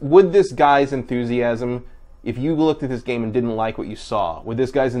 would this guy's enthusiasm... If you looked at this game and didn't like what you saw, would this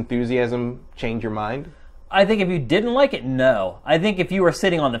guy's enthusiasm change your mind? I think if you didn't like it, no. I think if you were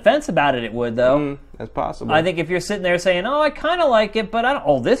sitting on the fence about it, it would, though. That's possible. I think if you're sitting there saying, I kind of like it, but I don't...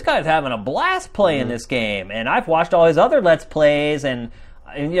 Oh, this guy's having a blast playing this game, and I've watched all his other Let's Plays, and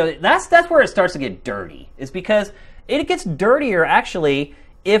that's where it starts to get dirty. Is because it gets dirtier, actually,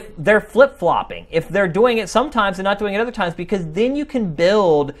 if they're flip-flopping, if they're doing it sometimes and not doing it other times, because then you can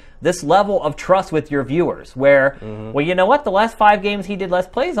build this level of trust with your viewers where, well, you know what? The last 5 games he did Let's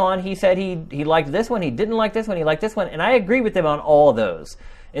Plays on, he said he liked this one, he didn't like this one, he liked this one, and I agree with him on all of those.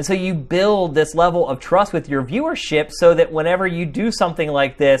 And so you build this level of trust with your viewership so that whenever you do something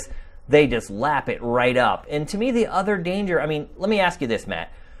like this, they just lap it right up. And to me, the other danger, let me ask you this,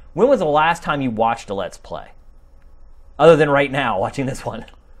 Matt. When was the last time you watched a Let's Play? Other than right now, watching this one.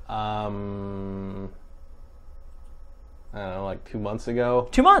 I don't know, 2 months ago.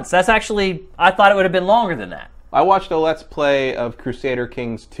 2 months. That's actually, I thought it would have been longer than that. I watched a Let's Play of Crusader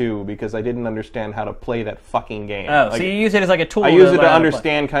Kings 2 because I didn't understand how to play that fucking game. Oh, so you use it as a tool. I use it to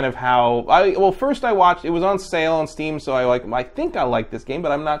understand kind of how... first I watched... It was on sale on Steam, so I think I like this game,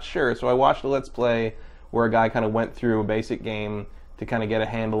 but I'm not sure. So I watched a Let's Play where a guy kind of went through a basic game to kind of get a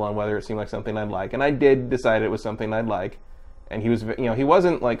handle on whether it seemed like something I'd like. And I did decide it was something I'd like. And he was, he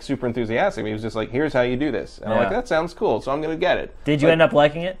wasn't like super enthusiastic. He was just like, here's how you do this. And I'm like, that sounds cool, so I'm going to get it. Did you end up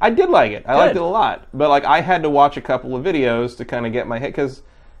liking it? I did like it. I liked it a lot. But like, I had to watch a couple of videos to kind of get my head, because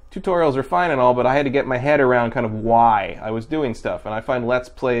tutorials are fine and all, but I had to get my head around kind of why I was doing stuff. And I find Let's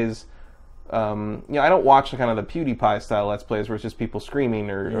Plays, I don't watch the kind of the PewDiePie style Let's Plays where it's just people screaming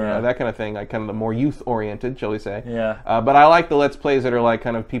or that kind of thing, like kind of the more youth-oriented, shall we say. Yeah. But I like the Let's Plays that are like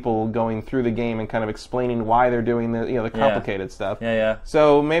kind of people going through the game and kind of explaining why they're doing the complicated stuff. Yeah.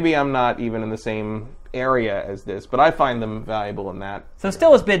 So maybe I'm not even in the same area as this, but I find them valuable in that. So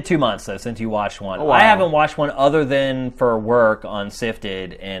still it's been 2 months, though, since you watched one. Oh, wow. I haven't watched one other than for work on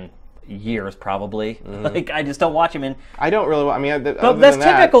Sifted in years, probably. Like, I just don't watch them. I don't really. But that's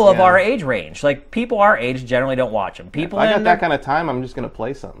typical of our age range. Like, people our age generally don't watch them. People if I got that kind of time, I'm just going to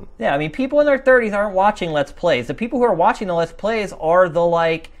play something. Yeah, I mean, people in their 30s aren't watching Let's Plays. The people who are watching the Let's Plays are the,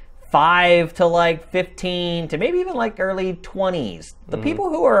 like, 5 to, like, 15 to maybe even, like, early 20s. The people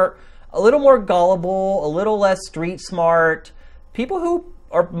who are a little more gullible, a little less street smart, people who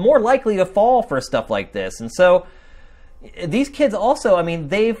are more likely to fall for stuff like this. And so these kids also, I mean,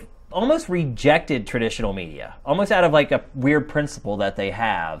 they've almost rejected traditional media, almost out of like a weird principle that they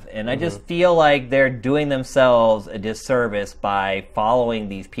have. And I just feel like they're doing themselves a disservice by following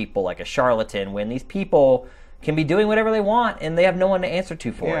these people like a charlatan, when these people can be doing whatever they want and they have no one to answer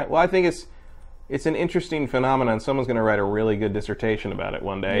to for it. Well, I think it's an interesting phenomenon. Someone's going to write a really good dissertation about it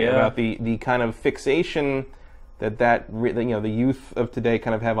one day, about the kind of fixation that the youth of today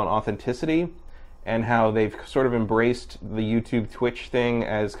kind of have on authenticity, and how they've sort of embraced the YouTube Twitch thing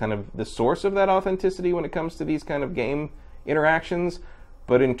as kind of the source of that authenticity when it comes to these kind of game interactions.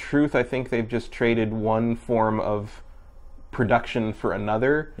 But in truth, I think they've just traded one form of production for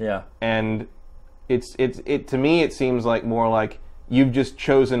another. Yeah. And it to me, it seems like more like you've just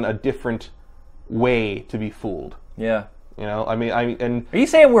chosen a different way to be fooled. Yeah. And are you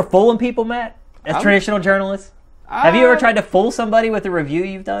saying we're fooling people, Matt, as traditional journalists? Have you ever tried to fool somebody with a review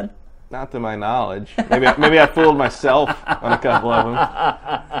you've done? Not to my knowledge. Maybe I fooled myself on a couple of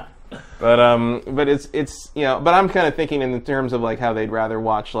them. But it's but I'm kind of thinking in terms of like how they'd rather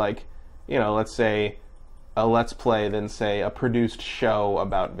watch like, let's say a Let's Play than say a produced show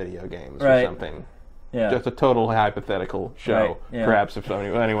about video games or something. Yeah. Just a total hypothetical show. Perhaps if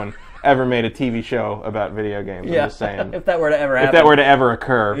anyone ever made a TV show about video games. I'm just saying. If that were to ever happen. If that were to ever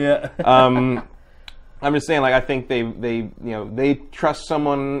occur. Yeah. I'm just saying, like, I think they trust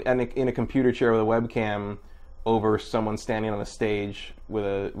someone in a computer chair with a webcam over someone standing on a stage with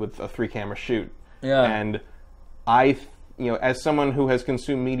a 3-camera shoot. Yeah. And I, as someone who has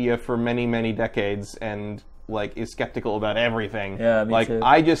consumed media for many, many decades and like is skeptical about everything, me too.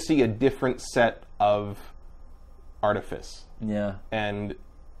 I just see a different set of artifice. Yeah. And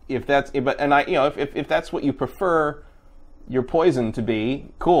if that's if that's what you prefer your poison to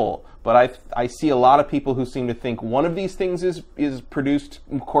be, cool. But I see a lot of people who seem to think one of these things is produced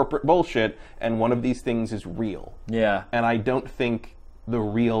corporate bullshit and one of these things is real. Yeah. And I don't think the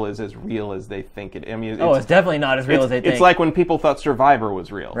real is as real as they think it. I mean, it's definitely not as real as they think. It's like when people thought Survivor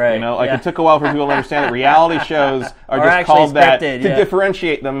was real. Right. It took a while for people to understand that reality shows are just called that to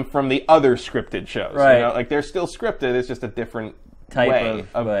differentiate them from the other scripted shows. Right. They're still scripted. It's just a different type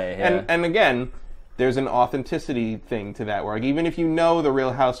of way. Yeah. And again, there's an authenticity thing to that, where like, even if you know the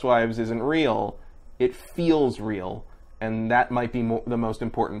Real Housewives isn't real, it feels real, and that might be the most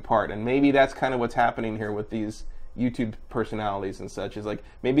important part. And maybe that's kind of what's happening here with these YouTube personalities and such. Is like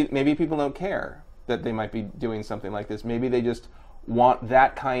maybe people don't care that they might be doing something like this. Maybe they just want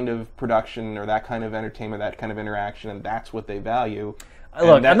that kind of production or that kind of entertainment, that kind of interaction, and that's what they value.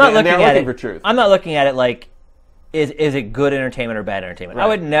 Look, I'm not looking at it for truth. I'm not looking at it like, is it good entertainment or bad entertainment? Right. I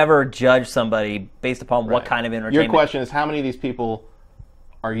would never judge somebody based upon what kind of entertainment. Your question is, how many of these people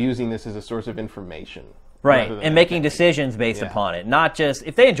are using this as a source of information? Right, and making decisions based upon it. Not just,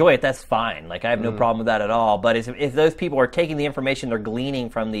 if they enjoy it, that's fine. Like, I have no problem with that at all. But if those people are taking the information they're gleaning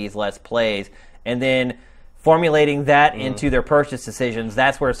from these Let's Plays and then formulating that into their purchase decisions,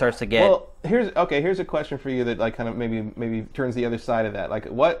 that's where it starts to get... Well, here's a question for you that like kind of maybe turns the other side of that. Like,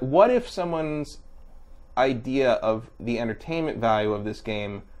 what if someone's idea of the entertainment value of this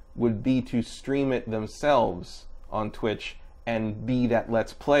game would be to stream it themselves on Twitch and be that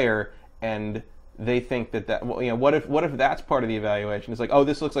Let's Player, and they think that well, what if that's part of the evaluation? It's like, oh,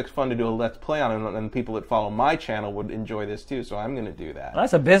 this looks like fun to do a let's play on, and people that follow my channel would enjoy this too, so I'm going to do that. Well,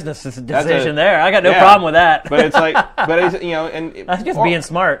 that's a business decision there. I got no problem with that. But it's like, and that's just being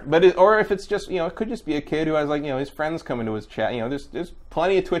smart. But or if it's just, it could just be a kid who has like, his friends come into his chat. There's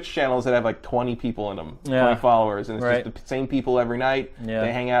plenty of Twitch channels that have like 20 people in them, 20 followers, and it's just the same people every night. Yeah.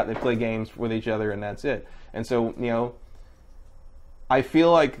 They hang out, they play games with each other, and that's it. And so, I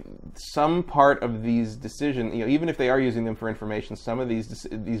feel like some part of these decisions, even if they are using them for information, some of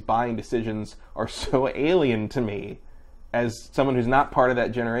these buying decisions are so alien to me as someone who's not part of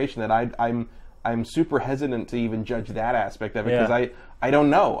that generation that I'm super hesitant to even judge that aspect of it, because I don't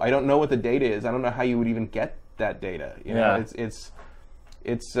know. I don't know what the data is. I don't know how you would even get that data.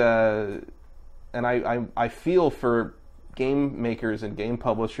 And I feel for game makers and game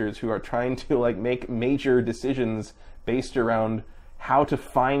publishers who are trying to like make major decisions based around how to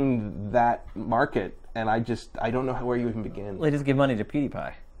find that market, and I don't know where you even begin. Well, they just give money to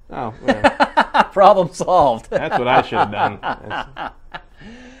PewDiePie. Oh, yeah. Problem solved. That's what I should have done.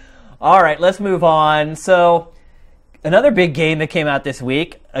 All right, let's move on. So, another big game that came out this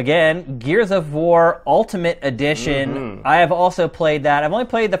week, again, Gears of War Ultimate Edition. Mm-hmm. I have also played that. I've only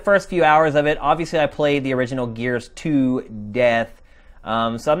played the first few hours of it. Obviously, I played the original Gears to death.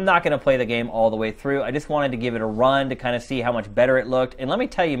 So I'm not going to play the game all the way through. I just wanted to give it a run to kind of see how much better it looked. And let me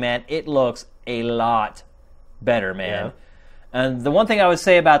tell you, man, it looks a lot better, man. Yeah. And the one thing I would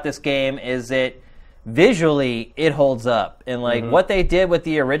say about this game is that visually it holds up. And what they did with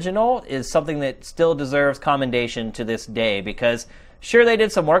the original is something that still deserves commendation to this day, because sure, they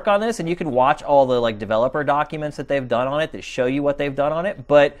did some work on this, and you can watch all the developer documents that they've done on it that show you what they've done on it,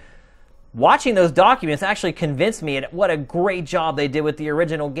 but watching those documents actually convinced me what a great job they did with the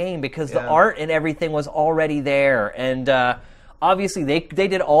original game, because the art and everything was already there. And obviously they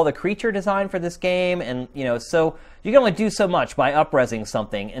did all the creature design for this game, and so you can only do so much by up-resing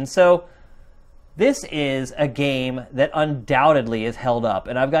something. And so this is a game that undoubtedly is held up.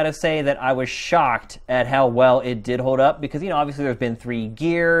 And I've got to say that I was shocked at how well it did hold up, because, obviously there's been 3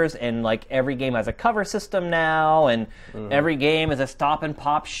 Gears, and every game has a cover system now, and every game is a stop and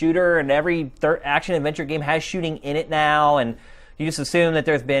pop shooter, and every action adventure game has shooting in it now, and you just assume that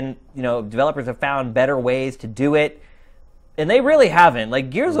there's been, developers have found better ways to do it. And they really haven't.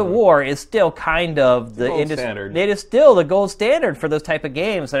 Gears of War is still kind of the gold standard. It is still the gold standard for those type of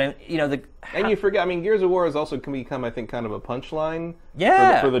games. And and you forget, Gears of War has also become, I think, kind of a punchline.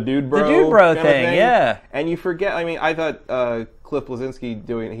 Yeah. For the dude bro. The dude bro thing, yeah. And you forget, I thought Cliff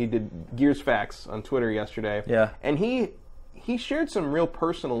Bleszinski he did Gears Facts on Twitter yesterday. Yeah. And he shared some real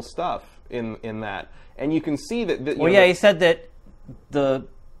personal stuff in that. And you can see that. He said that the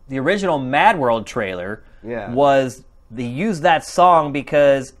original Mad World trailer was. They used that song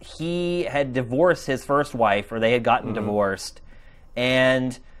because he had divorced his first wife, or they had gotten divorced,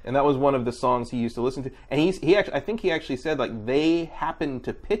 and that was one of the songs he used to listen to. And I think he actually said they happened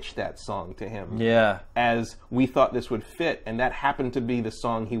to pitch that song to him. Yeah. As we thought this would fit, and that happened to be the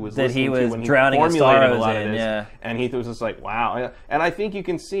song he was listening to when he drowning formulated a lot of this. Yeah. And he was just like, wow. And I think you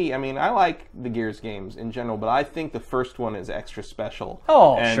can see. I like the Gears games in general, but I think the first one is extra special.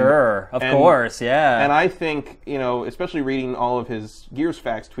 Oh, sure, of course, yeah. And I think especially reading all of his Gears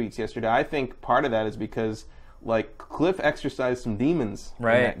Facts tweets yesterday, I think part of that is because Cliff exercised some demons in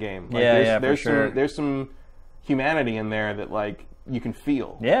that game. There's some humanity in there that you can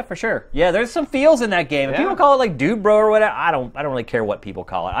feel. Yeah, for sure. Yeah, there's some feels in that game. If people call it dude bro or whatever, I don't really care what people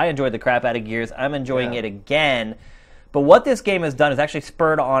call it. I enjoyed the crap out of Gears. I'm enjoying it again. But what this game has done is actually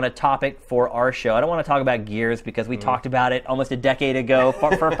spurred on a topic for our show. I don't want to talk about Gears because we talked about it almost a decade ago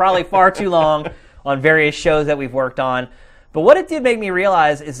for probably far too long on various shows that we've worked on. But what it did make me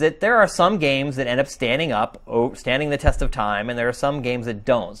realize is that there are some games that end up standing the test of time, and there are some games that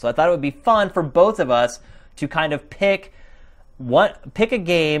don't. So I thought it would be fun for both of us to kind of pick a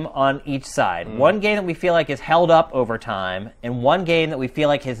game on each side. One game that we feel like is held up over time, and one game that we feel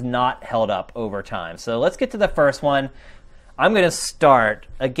like has not held up over time. So let's get to the first one. I'm going to start.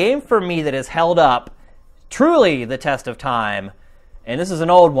 A game for me that has held up truly the test of time, and this is an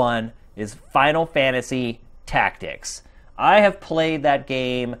old one, is Final Fantasy Tactics. I have played that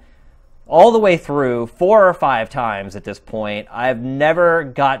game all the way through 4 or 5 times at this point. I've never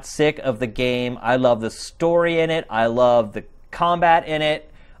got sick of the game. I love the story in it. I love the combat in it.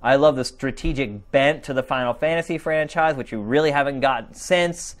 I love the strategic bent to the Final Fantasy franchise, which you really haven't gotten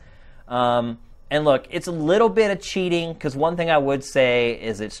since. And look, it's a little bit of cheating, because one thing I would say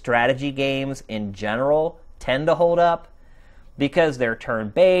is that strategy games in general tend to hold up, because they're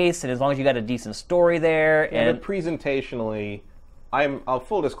turn-based, and as long as you got a decent story there. And presentationally,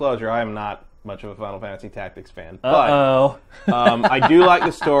 full disclosure, I am not much of a Final Fantasy Tactics fan. Uh-oh. But I do like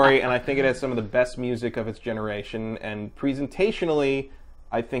the story, and I think it has some of the best music of its generation. And presentationally,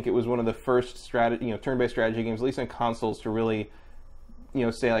 I think it was one of the first turn-based strategy games, at least on consoles, to really,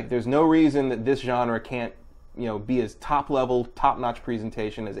 say like, there's no reason that this genre can't, be as top-level, top-notch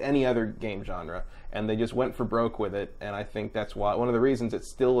presentation as any other game genre. And they just went for broke with it, and I think that's why one of the reasons it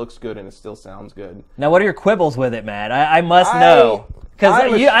still looks good and it still sounds good. Now, what are your quibbles with it, Matt? I must know. Because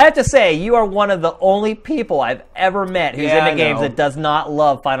I have to say, you are one of the only people I've ever met who's into games that does not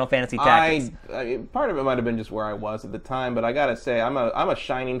love Final Fantasy Tactics. Part of it might have been just where I was at the time, but I gotta say, I'm a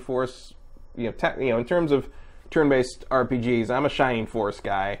shining force. In terms of turn-based RPGs, I'm a shining force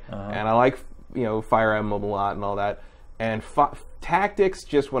guy, and I like Fire Emblem a lot and all that. And Tactics,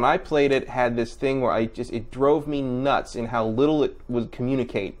 just when I played it, had this thing where it drove me nuts in how little it would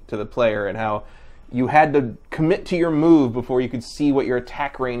communicate to the player, and how you had to commit to your move before you could see what your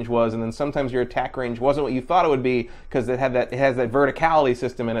attack range was, and then sometimes your attack range wasn't what you thought it would be because it has that verticality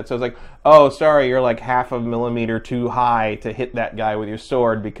system in it. So it's like, oh, sorry, you're like half a millimeter too high to hit that guy with your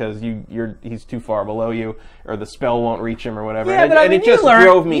sword because he's too far below you, or the spell won't reach him, or whatever. Yeah, and it just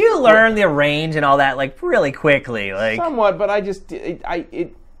drove me. You learn the range and all that like really quickly, like somewhat, but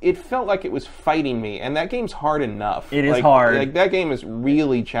it felt like it was fighting me, and that game's hard enough. It is hard. Like that game is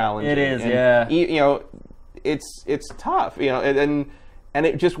really challenging. It is, and, yeah. It's tough, and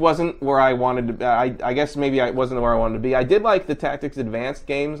it just wasn't where I wanted to be. I guess maybe I wasn't where I wanted to be. I did like the Tactics Advanced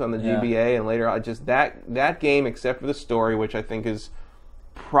games on the GBA, and later just that game, except for the story, which I think is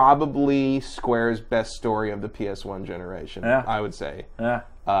probably Square's best story of the PS1 generation. Yeah. I would say. Yeah.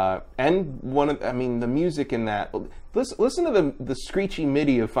 And the music in that. Listen to the screechy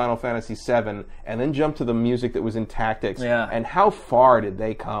MIDI of Final Fantasy VII, and then jump to the music that was in Tactics. Yeah. And how far did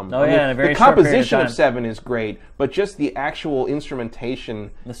they come? Oh, in a very the short period composition of of 7 is great, but just the actual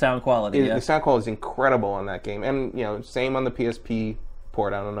instrumentation, the sound quality. the sound quality is incredible on that game. And same on the PSP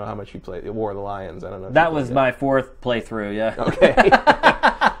port. I don't know how much you played War of the Lions. I don't know. That was my fourth playthrough. Yeah. Okay.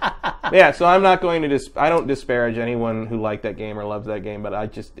 Yeah, so I'm not going to I don't disparage anyone who liked that game or loves that game, but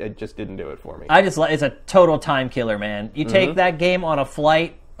it just didn't do it for me. It's a total time killer, man. You take that game on a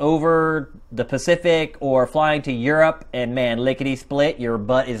flight over the Pacific or flying to Europe, and man, lickety split, your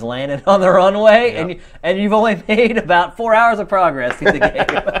butt is landing on the runway, Yep. and you've only made about 4 hours of progress through the game.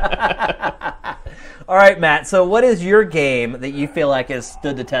 All right, Matt. So, what is your game that you feel like has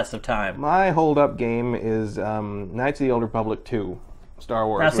stood the test of time? My hold-up game is Knights of the Old Republic 2. Star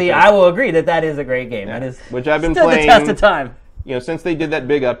Wars. Now, see, I will agree that is a great game. Yeah. That is which I've been stood playing. the test of time. Since they did that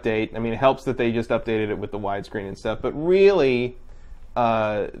big update. I mean, it helps that they just updated it with the widescreen and stuff. But really,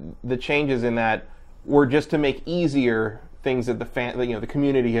 the changes in that were just to make easier things that the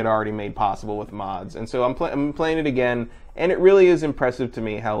community had already made possible with mods. And so I'm playing it again, and it really is impressive to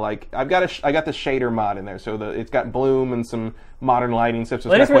me how I got the shader mod in there, so it's got bloom and some modern lighting stuff. So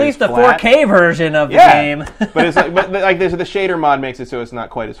They it's just not quite released as the flat. 4K version of the game. but it's like there's the shader mod makes it so it's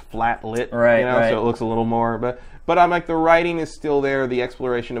not quite as flat lit, right? So it looks a little more. But I'm like, the writing is still there. The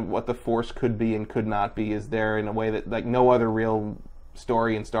exploration of what the Force could be and could not be is there in a way that like no other real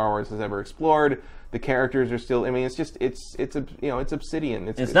story in Star Wars has ever explored. The characters are still. I mean, it's Obsidian.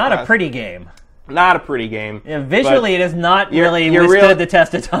 It's not a pretty game. Not a pretty game. Yeah, visually, it has not really you're withstood the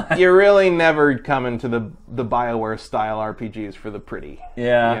test of time. You're really never coming to the BioWare style RPGs for the pretty.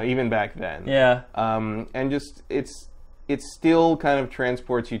 Yeah. Even back then. Yeah. And just it still kind of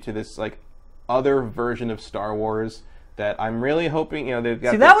transports you to this like other version of Star Wars that I'm really hoping, they've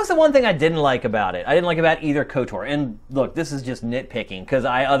got. See, that was the one thing I didn't like about it. I didn't like about either KOTOR. And look, this is just nitpicking because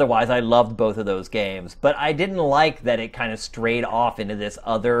otherwise I loved both of those games. But I didn't like that it kind of strayed off into this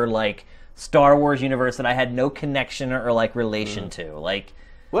other like Star Wars universe that I had no connection or like relation to. Like,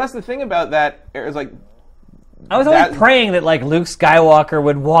 well, that's the thing about that. Is like I was always praying that like Luke Skywalker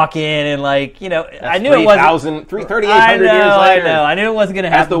would walk in and like I knew it wasn't 3,800 years later. I knew it wasn't going to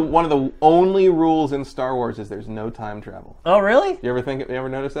happen. One of the only rules in Star Wars is there's no time travel. Oh, really? You ever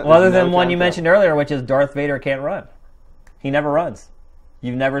notice that? Well, other than one you mentioned earlier, which is Darth Vader can't run. He never runs.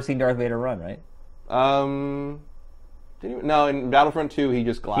 You've never seen Darth Vader run, right? No, in Battlefront 2, he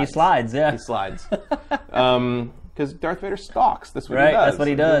just glides. He slides, yeah. He slides. Because Darth Vader stalks. That's what he does. That's what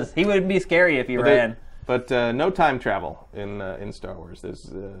he does. He wouldn't be scary if he ran. But no time travel in Star Wars.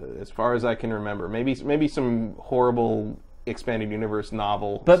 There's, as far as I can remember, maybe some horrible expanded universe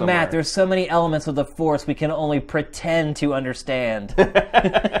novel. But somewhere. Matt, there's so many elements of the Force we can only pretend to understand.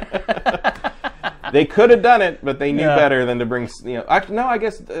 They could have done it, but they knew better than to bring. I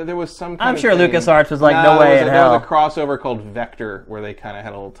guess there was some. I'm sure LucasArts was like, no way in hell. There was a crossover called Vector where they kind of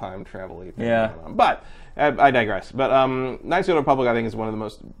had a little time travel-y thing yeah. going on. But I digress. But Knights of the Old Republic, I think, is one of the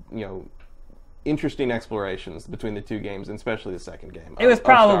most interesting explorations between the two games, and especially the second game. It was of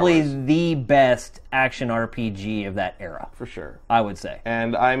Star probably Wars. the best action RPG of that era, For sure. I would say.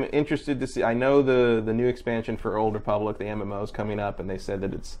 And I'm interested to see. I know the new expansion for Old Republic, the MMO, is coming up, and they said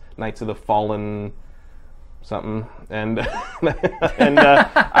that it's Knights of the Fallen something, and and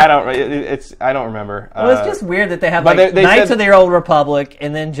I don't remember. Well, it's just weird that they have but like they Knights said- of the Old Republic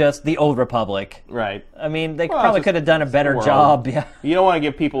and then just the Old Republic. Right. I mean, they Well, probably it's could have done a it's better the world. job. Yeah. You don't want to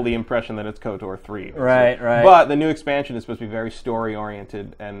give people the impression that it's KOTOR 3. Right. But the new expansion is supposed to be very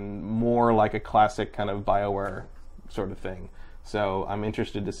story-oriented and more like a classic kind of BioWare sort of thing. So I'm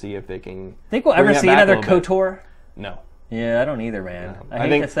interested to see if they can... Think we'll bring ever that see back a another little bit. KOTOR? No. Yeah, I don't either, man. I hate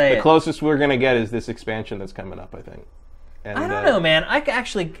think to say the it. closest we're going to get is this expansion that's coming up, I think. And, I don't know, man. I could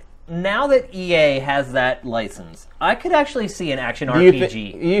actually, now that EA has that license, I could actually see an action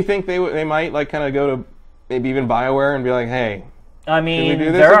RPG. You think they might like kind of go to maybe even BioWare and be like, hey, I mean, do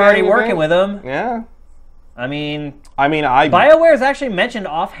this they're again, already you working think? with them. yeah? I mean, BioWare BioWare's actually mentioned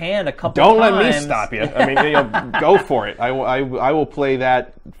offhand a couple don't times. let me stop you. I mean, go for it. I will play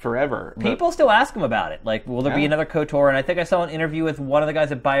that forever. But People still ask him about it. Like, will there be Yeah. another KOTOR? And I think I saw an interview with one of the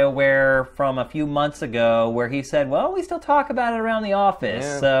guys at BioWare from a few months ago where he said, well, we still talk about it around the office.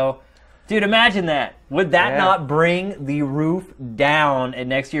 Yeah. So, dude, imagine that. Would that Yeah. not bring the roof down at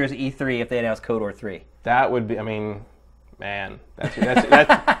next year's E3 if they announced KOTOR 3? that would be. I mean, man, that's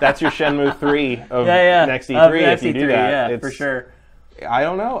your Shenmue 3 of next E3 Of if next you do E3, that. yeah, It's- for sure. I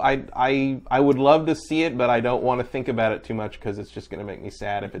don't know. I would love to see it, but I don't want to think about it too much because it's just going to make me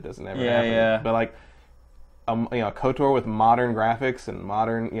sad if it doesn't ever Yeah, happen. yeah. But like, KOTOR with modern graphics and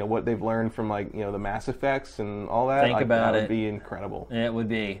modern, what they've learned from like, the Mass Effects and all that. Think about that it. would be incredible. It would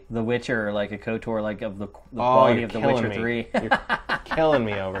be The Witcher, like a KOTOR, like of the Oh, quality you're of The killing Witcher me. 3. You're killing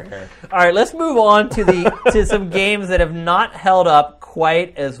me over here. All right, let's move on to to some games that have not held up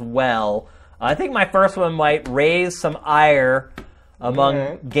quite as well. I think my first one might raise some ire among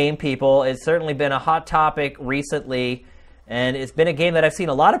Alright. game people. It's certainly been a hot topic recently, and it's been a game that I've seen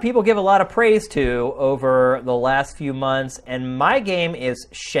a lot of people give a lot of praise to over the last few months, and my game is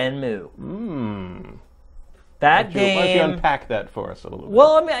Shenmue. That Why don't game... you unpack that for us a little bit?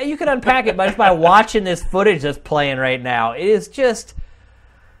 Well, I mean, you can unpack it just by watching this footage that's playing right now. It is just...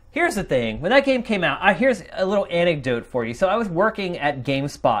 Here's the thing. When that game came out, here's a little anecdote for you. So I was working at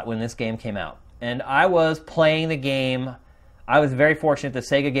GameSpot when this game came out, and I was playing the game. I was very fortunate that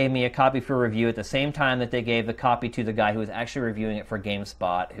Sega gave me a copy for review at the same time that they gave the copy to the guy who was actually reviewing it for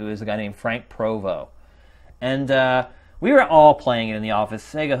GameSpot, who is a guy named Frank Provo. And we were all playing it in the office.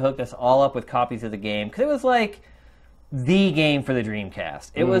 Sega hooked us all up with copies of the game because it was like the game for the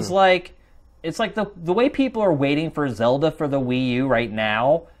Dreamcast. It was like, it's like the way people are waiting for Zelda for the Wii U right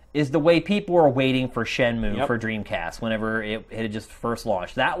now is the way people are waiting for Shenmue for Dreamcast whenever it had just first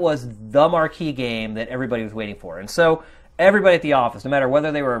launched. That was the marquee game that everybody was waiting for. And so everybody at the office, no matter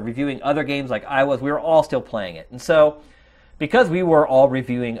whether they were reviewing other games like I was, we were all still playing it. And so because we were all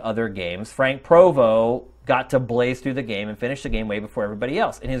reviewing other games, Frank Provo got to blaze through the game and finish the game way before everybody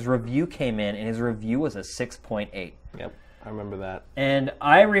else. And his review came in, and his review was a 6.8. Yep, I remember that. And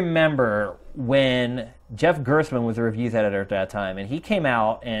I remember when Jeff Gerstmann was the reviews editor at that time, and he came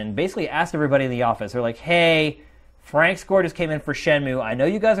out and basically asked everybody in the office, they're like, hey, Frank's score just came in for Shenmue. I know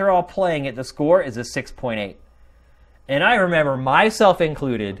you guys are all playing it. The score is a 6.8. And I remember, myself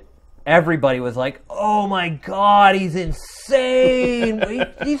included, everybody was like, oh my God, he's insane.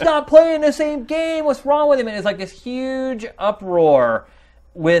 He's not playing the same game. What's wrong with him? And it's like this huge uproar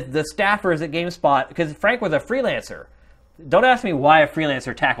with the staffers at GameSpot, because Frank was a freelancer. Don't ask me why a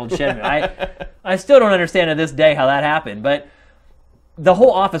freelancer tackled Shenmue. I still don't understand to this day how that happened, but the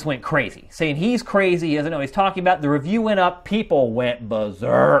whole office went crazy, saying he's crazy, he doesn't know what he's talking about. The review went up, people went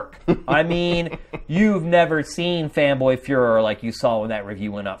berserk. I mean, you've never seen fanboy furor like you saw when that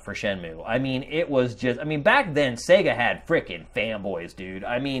review went up for Shenmue. I mean, it was just, back then, Sega had frickin' fanboys, dude.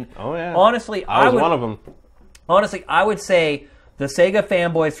 I mean, Oh, yeah. honestly, I was one of them. Honestly, I would say the Sega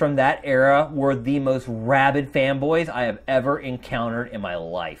fanboys from that era were the most rabid fanboys I have ever encountered in my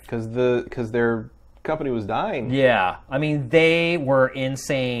life. Because their company was dying. Yeah, they were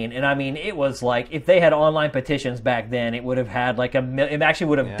insane, and it was like if they had online petitions back then, it would have had like it actually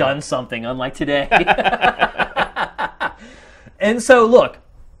would have done something, unlike today. And so, look,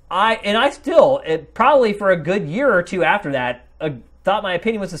 I still probably for a good year or two after that thought my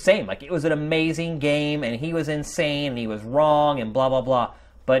opinion was the same. Like, it was an amazing game, and he was insane, and he was wrong, and blah blah blah.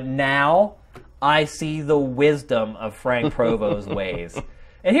 But now I see the wisdom of Frank Provo's ways.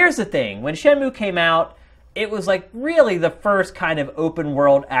 And here's the thing. When Shenmue came out, it was like really the first kind of open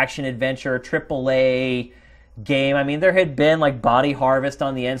world action adventure, AAA game. I mean, there had been like Body Harvest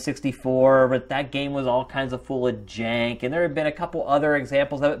on the N64, but that game was all kinds of full of jank, and there had been a couple other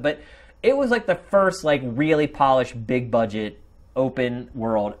examples of it, but it was like the first like really polished, big budget, open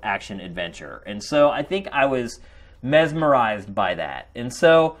world action adventure. And so I think I was mesmerized by that. And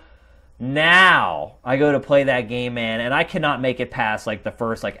so now I go to play that game, man, and I cannot make it past like the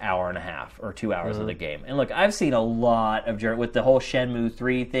first like hour and a half or 2 hours of the game. And look, I've seen a lot of with the whole Shenmue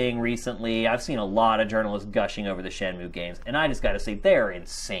 3 thing recently. I've seen a lot of journalists gushing over the Shenmue games, and I just got to say they're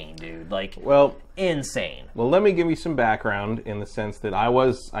insane, dude. Like, insane. Well, let me give you some background in the sense that I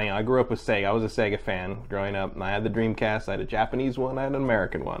grew up with Sega. I was a Sega fan growing up, and I had the Dreamcast. I had a Japanese one, I had an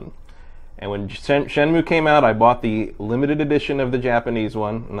American one. And when Shenmue came out, I bought the limited edition of the Japanese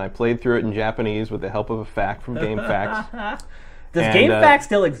one, and I played through it in Japanese with the help of a fact from GameFax. Does GameFax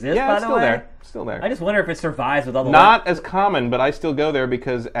still exist, by the way? Yeah, it's still there. I just wonder if it survives with all the... Not as common, but I still go there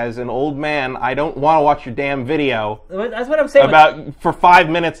because as an old man, I don't want to watch your damn video. That's what I'm saying. For 5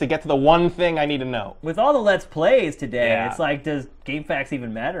 minutes to get to the one thing I need to know. With all the Let's Plays today, it's like, does GameFAQs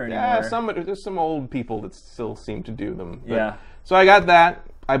even matter anymore? Yeah, there's some old people that still seem to do them. But, yeah. So I got that.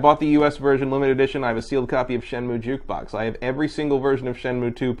 I bought the US version, limited edition. I have a sealed copy of Shenmue Jukebox. I have every single version of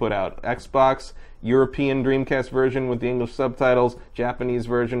Shenmue 2 put out. Xbox, European Dreamcast version with the English subtitles, Japanese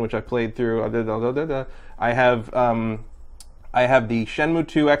version, which I played through. I have the Shenmue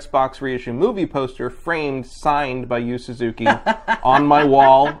 2 Xbox reissue movie poster framed, signed by Yu Suzuki on my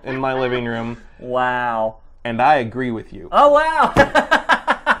wall in my living room. Wow. And I agree with you. Oh, wow.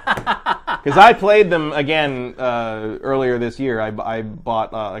 Because I played them again earlier this year. I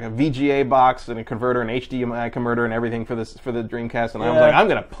bought like a VGA box and a converter, an HDMI converter, and everything for the Dreamcast. And I was like, I'm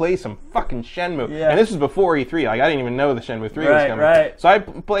gonna play some fucking Shenmue. Yeah. And this was before E3. Like I didn't even know the Shenmue 3 was coming. Right. So I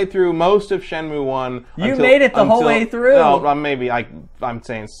played through most of Shenmue 1. You made it the whole way through. No, maybe I'm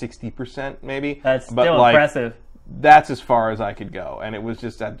saying 60% maybe. That's still impressive. That's as far as I could go, and it was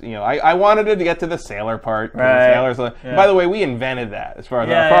just that I wanted to get to the sailor part. Right. Sailors. Yeah. By the way, we invented that as far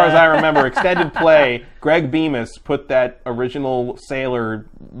as I remember. Extended play. Greg Bemis put that original sailor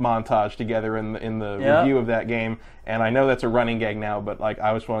montage together in the review of that game, and I know that's a running gag now, but like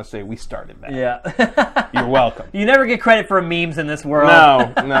I just want to say we started that. Yeah, you're welcome. You never get credit for memes in this world.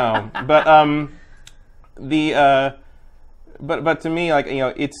 No, but but to me, like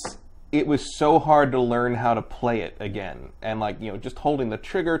it was so hard to learn how to play it again. And like, just holding the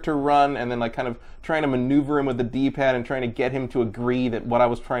trigger to run and then like kind of trying to maneuver him with the D-pad and trying to get him to agree that what I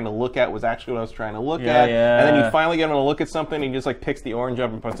was trying to look at was actually what I was trying to look at. Yeah. And then you finally get him to look at something and he just like picks the orange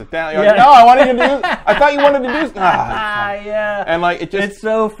up and puts it down. You're like, no, I wanted you to do this. I thought you wanted to do this. Yeah. And like, it's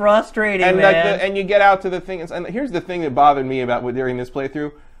so frustrating, and man. Like and you get out to the thing, and here's the thing that bothered me about during this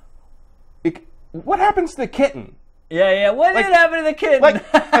playthrough. What happens to the kitten? Yeah. What did happen to the kitten? Like,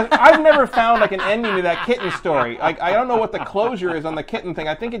 I've never found like an ending to that kitten story. Like, I don't know what the closure is on the kitten thing.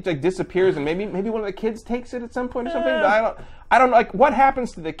 I think it like disappears, and maybe one of the kids takes it at some point or something. But I don't know. Like, what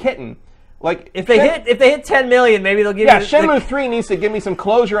happens to the kitten? Like, if they hit 10 million, maybe they'll give you. Yeah, Shenmue 3 needs to give me some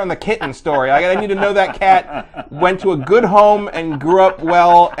closure on the kitten story. I need to know that cat went to a good home and grew up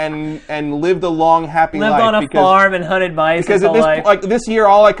well and lived a long, happy life. Lived on a farm and hunted mice. Because this year,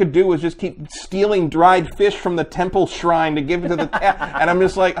 all I could do was just keep stealing dried fish from the temple shrine to give to the cat, and I'm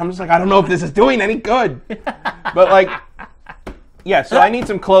just like, I don't know if this is doing any good. But like. Yeah, so I need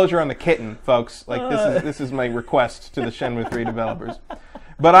some closure on the kitten, folks. Like this is my request to the Shenmue 3 developers.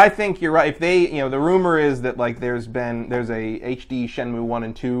 But I think you're right. If they, the rumor is that like there's a HD Shenmue 1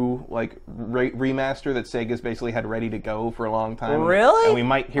 and 2 like remaster that Sega's basically had ready to go for a long time. Really? And we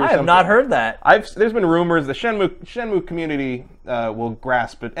might hear. I have not heard that. There's been rumors the Shenmue community will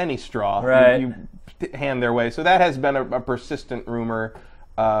grasp at any straw you hand their way. So that has been a persistent rumor.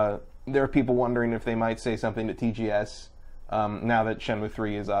 There are people wondering if they might say something to TGS. Now that Shenmue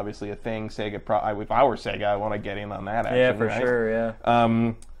 3 is obviously a thing, Sega. If I were Sega, I want to get in on that action. Yeah, for right? sure.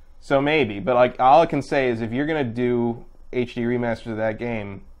 Yeah. So maybe, but like all I can say is, if you're gonna do HD remasters of that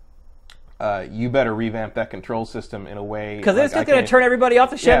game, you better revamp that control system in a way because it's just gonna turn everybody off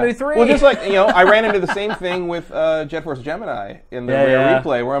the Shenmue 3. Well, just like I ran into the same thing with Jet Force Gemini in the rare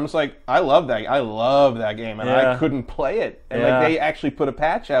replay, where I'm just like, I love that game, and I couldn't play it, and like they actually put a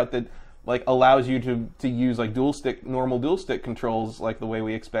patch out that. Like allows you to use like normal dual stick controls like the way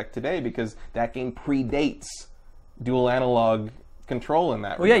we expect today, because that game predates dual analog control in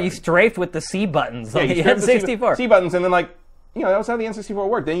that. Well, regard. You strafed with the C buttons on the N64. C buttons, and then like that was how the N64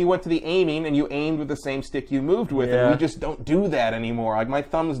 worked. Then you went to the aiming, and you aimed with the same stick you moved with, and we just don't do that anymore. Like my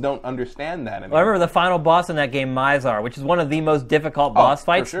thumbs don't understand that anymore. Well, I remember the final boss in that game, Mizar, which is one of the most difficult boss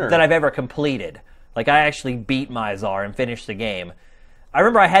fights that I've ever completed. Like I actually beat Mizar and finished the game. I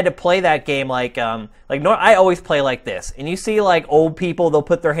remember I had to play that game I always play like this. And you see like old people, they'll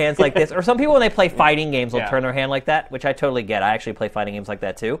put their hands like this. Or some people when they play fighting games, they'll turn their hand like that, which I totally get. I actually play fighting games like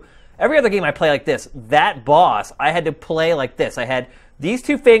that too. Every other game I play like this. That boss, I had to play like this. I had these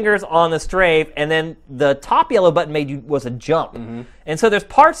two fingers on the strafe, and then the top yellow button was a jump. Mm-hmm. And so there's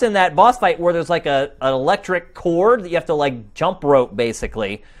parts in that boss fight where there's like an electric cord that you have to like jump rope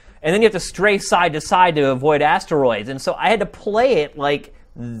basically. And then you have to strafe side to side to avoid asteroids. And so I had to play it like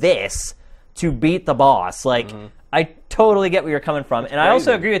this to beat the boss. Like, I totally get where you're coming from. And I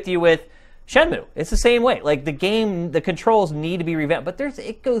also agree with you with Shenmue. It's the same way. Like, the game, the controls need to be revamped. But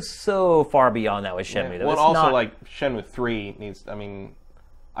it goes so far beyond that with Shenmue. Yeah. Well, also, like, Shenmue 3 needs, I mean,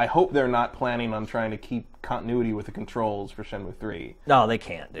 I hope they're not planning on trying to keep continuity with the controls for Shenmue 3. No, they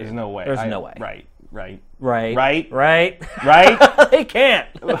can't, dude. There's no way. There's no way. Right. They can't.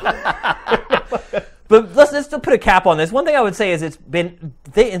 But let's put a cap on this. One thing I would say is it's been,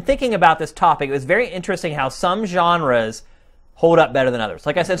 in thinking about this topic, it was very interesting how some genres hold up better than others.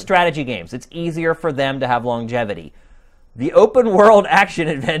 Like I said, strategy games. It's easier for them to have longevity. The open world action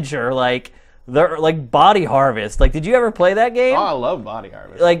adventure, like Body Harvest. Like, did you ever play that game? Oh, I love Body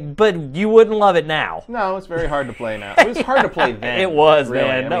Harvest. Like, but you wouldn't love it now. No, it's very hard to play now. It was hard to play then. It was, really.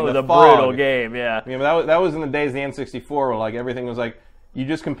 man. That was a brutal game, yeah. I mean, that was in the days of the N64 where, like, everything was, like, you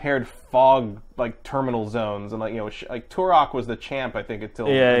just compared fog, like, terminal zones. And, like, you know, like, Turok was the champ, I think, until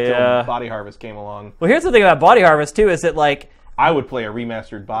Body Harvest came along. Well, here's the thing about Body Harvest, too, is that, like... I would play a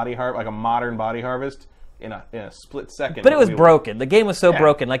remastered Body Harvest, like a modern Body Harvest, in a split second. But it was broken. The game was so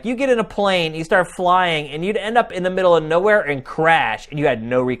broken. Like, you get in a plane, you start flying, and you'd end up in the middle of nowhere and crash, and you had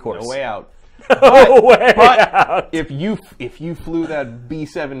no recourse. No way out. But if you flew that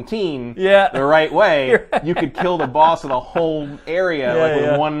B-17 the right way, you could kill the boss of the whole area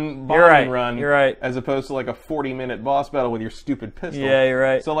with one bombing run. You're right. As opposed to like a 40-minute boss battle with your stupid pistol. Yeah, you're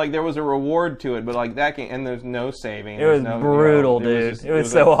right. So like there was a reward to it, but like that game, and there's no saving. It was brutal, dude. It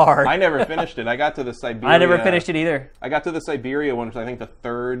was so hard. I never finished it. I got to the Siberia. I never finished it either. I got to the Siberia one, which I think the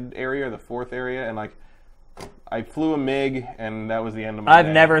third area or the fourth area, and like. I flew a MiG, and that was the end of my I've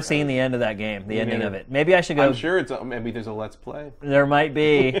day. never seen the end of that game, the ending of it. Maybe I should go... I'm sure maybe there's a Let's Play. There might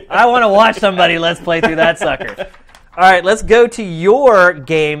be. I want to watch somebody Let's Play through that sucker. All right, let's go to your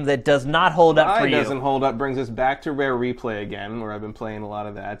game that does not hold up for you. Doesn't hold up. Brings us back to Rare Replay again, where I've been playing a lot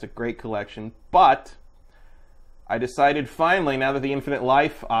of that. It's a great collection. But I decided finally, now that the Infinite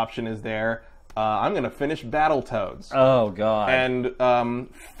Life option is there, I'm going to finish Battletoads. Oh, God. And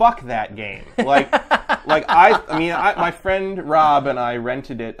fuck that game. My friend Rob and I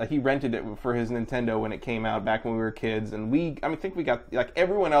rented it. He rented it for his Nintendo when it came out back when we were kids. And I think we got, like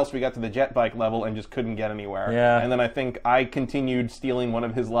everyone else, we got to the jet bike level and just couldn't get anywhere. Yeah. And then I think I continued stealing one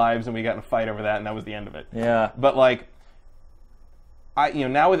of his lives and we got in a fight over that and that was the end of it. Yeah. But like,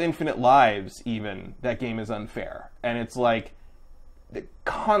 now with Infinite Lives even, that game is unfair. And it's like,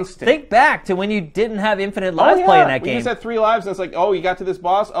 constant. Think back to when you didn't have infinite lives playing that game. We just had 3 lives, and it's like, oh, you got to this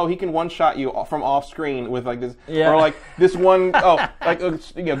boss. Oh, he can one-shot you from off-screen with like this, or like this one.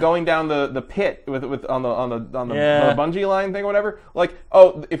 Going down the pit with on the bungee line thing or whatever. Like,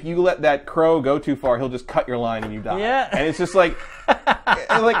 oh, if you let that crow go too far, he'll just cut your line and you die. Yeah. And it's just like,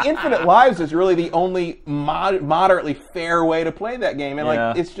 like Infinite Lives is really the only moderately fair way to play that game, and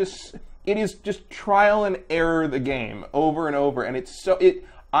like it's just. It is just trial and error the game over and over, and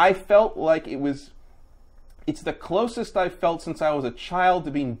I felt like it's the closest I've felt since I was a child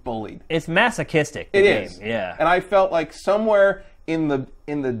to being bullied. It's masochistic. It is, yeah. And I felt like somewhere in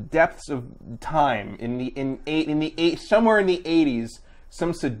the depths of time, somewhere in the 80s,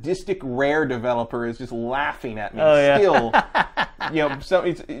 some sadistic Rare developer is just laughing at me still.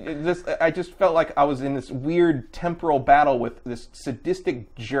 I just felt like I was in this weird temporal battle with this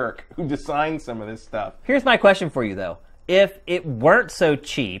sadistic jerk who designed some of this stuff. Here's my question for you, though. If it weren't so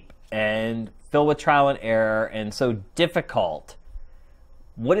cheap and filled with trial and error and so difficult,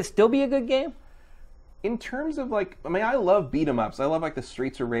 would it still be a good game? In terms of I love beat 'em ups. I love like the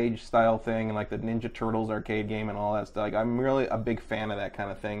Streets of Rage style thing and like the Ninja Turtles arcade game and all that stuff. Like I'm really a big fan of that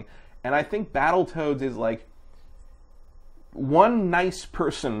kind of thing. And I think Battletoads is like one nice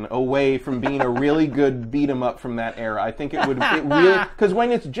person away from being a really good beat 'em up from that era. I think it really, because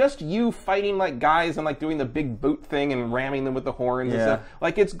when it's just you fighting like guys and like doing the big boot thing and ramming them with the horns and stuff,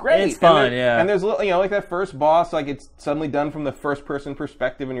 like it's great. It's fun, And there's like that first boss, like it's suddenly done from the first person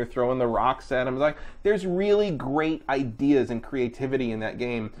perspective and you're throwing the rocks at him. Like there's really great ideas and creativity in that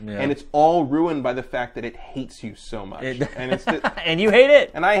game, and it's all ruined by the fact that it hates you so much. And it's and you hate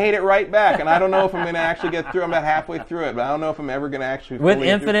it, and I hate it right back. And I don't know if I'm going to actually get through. I'm about halfway through it, but I don't know if I'm ever going to actually with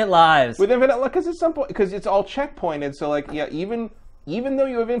infinite lives. With infinite, because it's all checkpointed. So like, even even though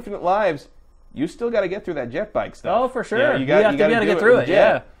you have infinite lives, you still got to get through that jet bike stuff. Oh, for sure. You have to be able to get through it.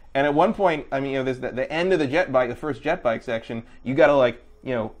 Yeah. And at one point, I mean, there's the end of the jet bike, the first jet bike section. You got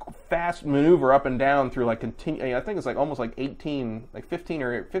to fast maneuver up and down through I think it's almost 18, 15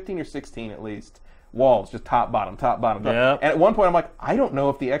 or 16 at least walls, just top, bottom. Yep. And at one point, I'm like, I don't know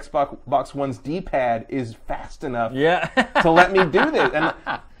if the Xbox One's D-pad is fast enough to let me do this.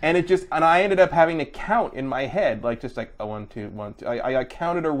 And I ended up having to count in my head, just 1, 2, 1, 2. I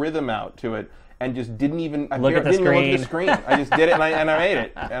counted a rhythm out to it and just didn't even look at the screen. I just did it and I made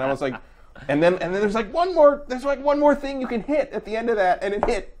it. And I was like, and then there's one more thing you can hit at the end of that, and it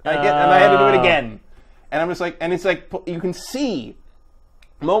hit. And I had to do it again. And I'm just like, and it's like you can see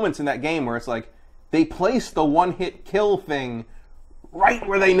moments in that game where it's like, they place the one-hit kill thing right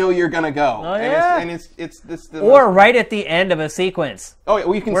where they know you're gonna go. Oh, yeah. And it's this. Or right at the end of a sequence. Oh, yeah,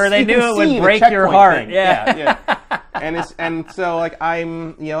 well, you can where they you knew can it would see break the your heart. thing. Yeah. And so I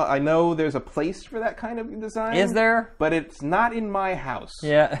know there's a place for that kind of design. Is there? But it's not in my house.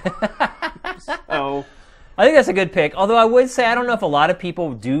 Yeah. So I think that's a good pick. Although I would say I don't know if a lot of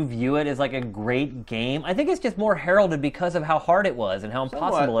people do view it as a great game. I think it's just more heralded because of how hard it was and how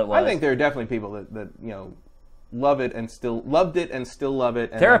impossible it was. I think there are definitely people that loved it and still love it.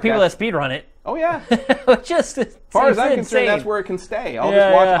 And there are people that speedrun it. Oh yeah. Just as far as I'm concerned, that's where it can stay.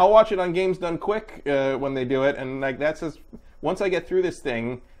 I'll watch it on Games Done Quick when they do it, and once I get through this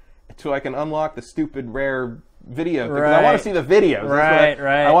thing, I can unlock the stupid rare video because I want to see the videos. Right.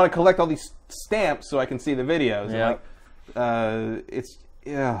 I want to collect all these stamps so I can see the videos.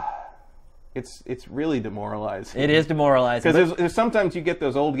 Yeah. It's really demoralizing. It is demoralizing because there's sometimes you get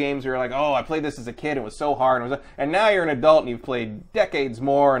those old games where you're like, oh, I played this as a kid, it was so hard, and now you're an adult and you've played decades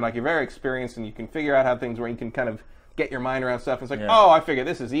more, and you're very experienced and you can figure out how things work. You can kind of get your mind around stuff. And it's like, oh, I figure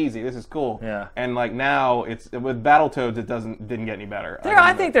this is easy, this is cool. Yeah. And now it's with Battletoads, it didn't get any better.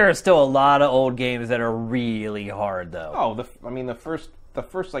 I think there are still a lot of old games that are really hard though. Oh, the first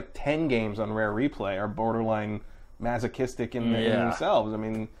 10 games on Rare Replay are borderline masochistic in themselves. I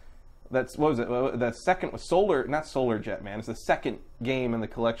mean, that's what was it? The second was not Solar Jet, man. It's the second game in the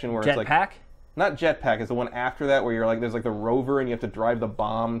collection where it's like Jetpack. Not Jetpack. It's the one after that where you're there's the rover and you have to drive the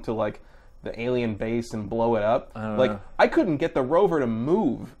bomb to the alien base and blow it up. I couldn't get the rover to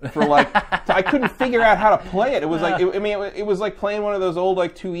move for I couldn't figure out how to play it. It was it was like playing one of those old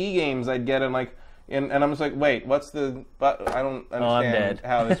 2E games I'd get and I'm just like, wait, what's the? But I don't understand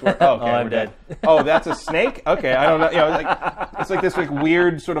how this works. Oh, okay, I'm dead. Oh, that's a snake. Okay, I don't know. It's this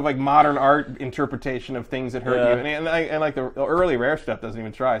weird sort of modern art interpretation of things that hurt you, and the early Rare stuff doesn't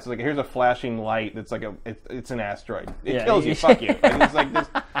even try. So here's a flashing light that's it's an asteroid. It kills you. Fuck you. And it's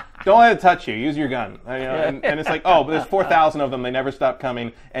just don't let it touch you. Use your gun. And it's but there's 4,000 of them. They never stop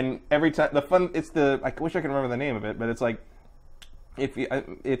coming. And every time I wish I could remember the name of it, but it's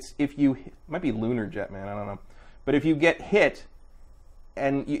if you might be Lunar Jet, man, I don't know, but if you get hit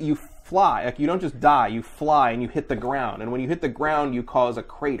and you fly, you don't just die, you fly and you hit the ground, and when you hit the ground you cause a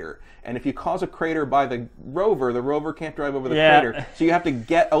crater, and if you cause a crater by the rover can't drive over the crater, so you have to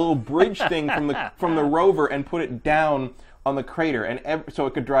get a little bridge thing from the rover and put it down on the crater, and so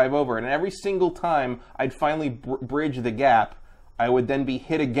it could drive over, and every single time I'd finally bridge the gap, I would then be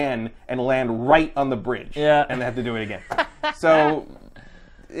hit again and land right on the bridge, and have to do it again. So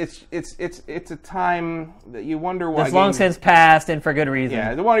it's a time that you wonder why. It's long since passed, and for good reason.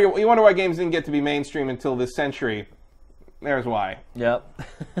 Yeah, you wonder why games didn't get to be mainstream until this century. There's why. Yep.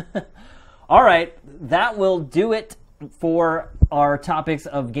 All right, that will do it for our topics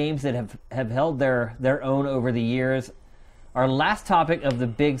of games that have held their own over the years. Our last topic of the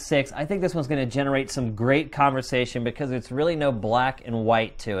Big Six, I think this one's going to generate some great conversation because it's really no black and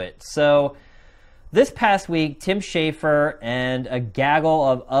white to it. So this past week, Tim Schafer and a gaggle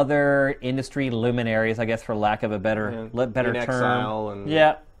of other industry luminaries, I guess for lack of a better term. Exile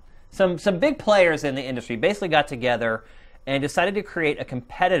and some big players in the industry basically got together and decided to create a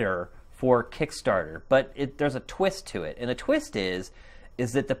competitor for Kickstarter. But there's a twist to it, and the twist is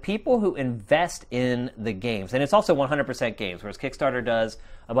that the people who invest in the games, and it's also 100% games, whereas Kickstarter does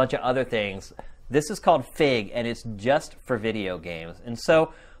a bunch of other things. This is called FIG, and it's just for video games. And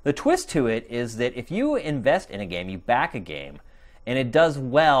so the twist to it is that if you invest in a game, you back a game, and it does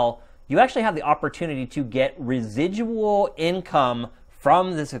well, you actually have the opportunity to get residual income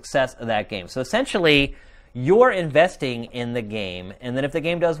from the success of that game. So essentially, you're investing in the game, and then if the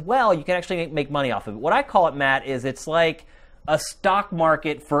game does well, you can actually make money off of it. What I call it, Matt, is it's like a stock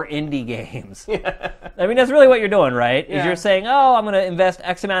market for indie games. I mean, that's really what you're doing, right? Is you're saying, oh, I'm going to invest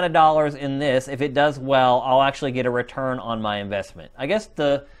X amount of dollars in this. If it does well, I'll actually get a return on my investment. I guess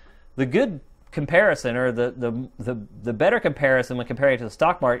the good comparison, or the better comparison when comparing it to the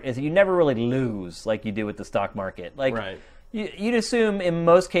stock market, is that you never really lose like you do with the stock market. Like, Right. you'd assume in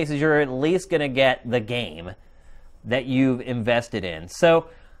most cases you're at least going to get the game that you've invested in. So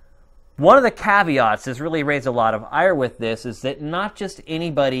one of the caveats that's really raised a lot of ire with this is that not just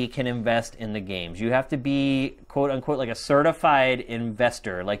anybody can invest in the games. You have to be, quote unquote, like a certified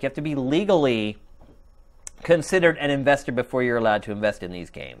investor. Like, you have to be legally considered an investor before you're allowed to invest in these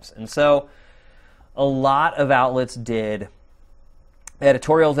games. And so a lot of outlets did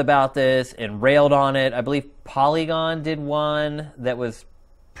editorials about this and railed on it. I believe Polygon did one that was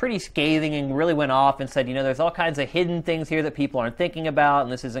pretty scathing and really went off and said, there's all kinds of hidden things here that people aren't thinking about,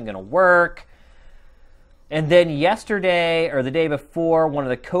 and this isn't going to work. And then yesterday, or the day before, one of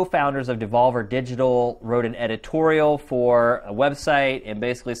the co-founders of Devolver Digital wrote an editorial for a website and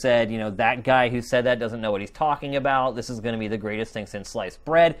basically said, that guy who said that doesn't know what he's talking about. This is going to be the greatest thing since sliced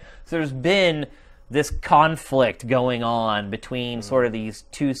bread. So there's been this conflict going on between sort of these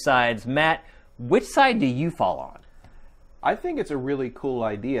two sides. Matt, which side do you fall on? I think it's a really cool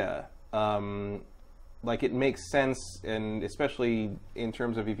idea. Like, it makes sense, and especially in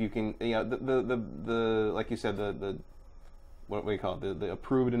terms of if you can, the like you said, the what do you call it, the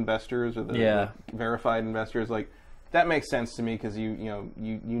approved investors, or the verified investors. Like, that makes sense to me, because you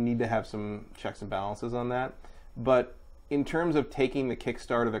need to have some checks and balances on that. But in terms of taking the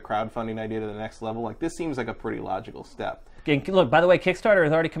Kickstarter, the crowdfunding idea to the next level, like, this seems like a pretty logical step. And look, by the way, Kickstarter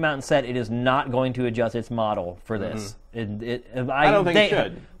has already come out and said it is not going to adjust its model for this. I don't think it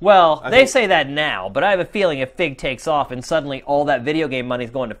should. Well, they say that now, but I have a feeling if Fig takes off and suddenly all that video game money is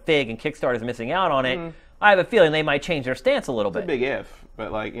going to Fig and Kickstarter is missing out on it, I have a feeling they might change their stance a little bit. It's a big if,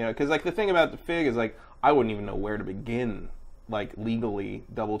 but because the thing about the Fig is, like, I wouldn't even know where to begin, like, legally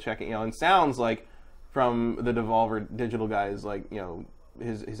double checking. And it sounds like from the Devolver Digital guys, like,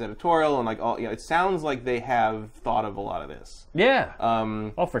 his editorial and, like, all, it sounds like they have thought of a lot of this. Yeah.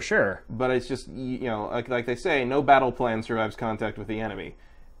 Oh, for sure. But it's just, like they say, no battle plan survives contact with the enemy.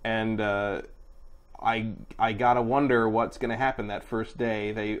 And I gotta wonder what's going to happen that first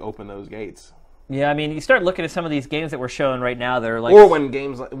day they open those gates. Yeah, I mean, you start looking at some of these games that we're showing right now, they're like... Or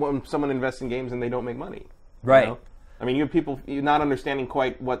when someone invests in games and they don't make money. Right. I mean, you have people not understanding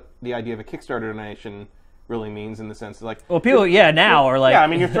quite what the idea of a Kickstarter donation really means, in the sense of, like... Well, people, now are like... Yeah, I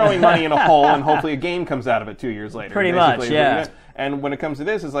mean, you're throwing money in a hole, and hopefully a game comes out of it 2 years later. Pretty much, yeah. And when it comes to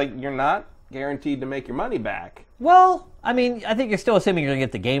this, it's like, you're not guaranteed to make your money back. Well, I mean, I think you're still assuming you're going to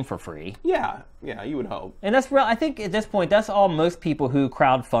get the game for free. Yeah, you would hope. And that's real. I think at this point, that's all most people who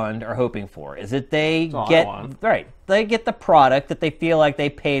crowdfund are hoping for, is that they get the product that they feel like they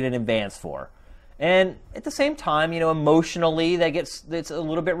paid in advance for. And at the same time, emotionally, it's a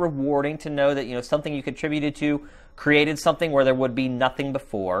little bit rewarding to know that, something you contributed to created something where there would be nothing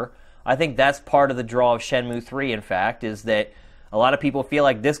before. I think that's part of the draw of Shenmue 3, in fact, is that a lot of people feel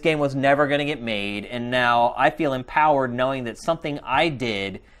like this game was never going to get made, and now I feel empowered knowing that something I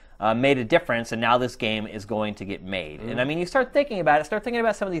did made a difference, and now this game is going to get made. And I mean, you start thinking about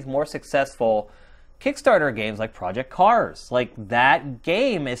some of these more successful Kickstarter games like Project Cars. Like, that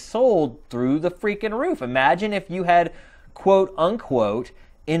game is sold through the freaking roof. Imagine if you had, quote unquote,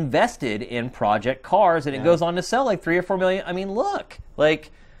 invested in Project Cars and it goes on to sell like 3 or 4 million. I mean, look,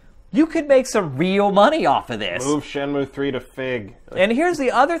 like, you could make some real money off of this. Move Shenmue 3 to Fig. And here's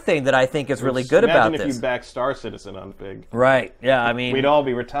the other thing that I think is really good about this. Imagine if you backed Star Citizen on Fig. Right, yeah, I mean... We'd all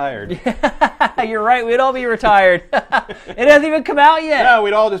be retired. You're right, we'd all be retired. It hasn't even come out yet. No,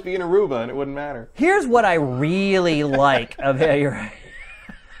 we'd all just be in Aruba and it wouldn't matter. Here's what I really like of... Yeah, you're right.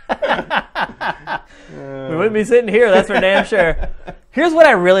 We wouldn't be sitting here, that's for damn sure. Here's what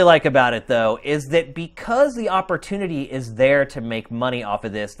I really like about it, though, is that because the opportunity is there to make money off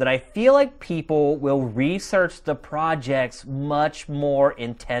of this, that I feel like people will research the projects much more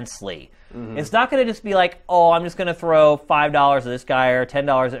intensely. Mm-hmm. It's not going to just be like, oh, I'm just going to throw $5 at this guy or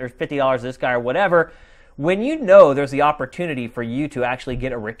 $10 or $50 at this guy or whatever. When you know there's the opportunity for you to actually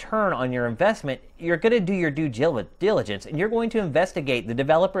get a return on your investment, you're going to do your due diligence, and you're going to investigate the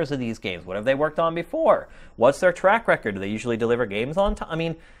developers of these games. What have they worked on before? What's their track record? Do they usually deliver games on time? I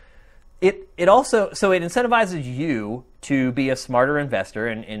mean, it also incentivizes you to be a smarter investor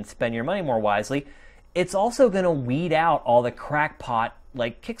and spend your money more wisely. It's also going to weed out all the crackpot,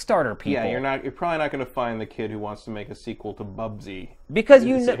 like, Kickstarter people. Yeah, you're probably not going to find the kid who wants to make a sequel to Bubsy. Because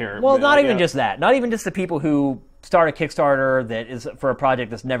not even just that. Not even just the people who start a Kickstarter that is for a project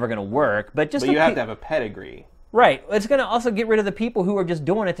that's never going to work, but just... But you have to have a pedigree. Right. It's going to also get rid of the people who are just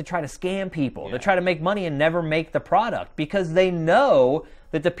doing it to try to scam people, to try to make money and never make the product, because they know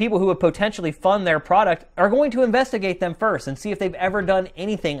that the people who would potentially fund their product are going to investigate them first and see if they've ever done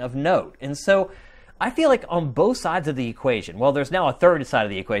anything of note. And so I feel like on both sides of the equation, well, there's now a third side of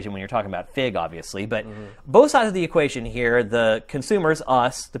the equation when you're talking about Fig, obviously, but both sides of the equation here, the consumers,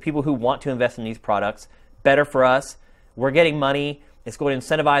 us, the people who want to invest in these products, better for us, we're getting money. It's going to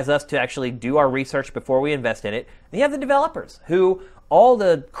incentivize us to actually do our research before we invest in it. And you have the developers, who all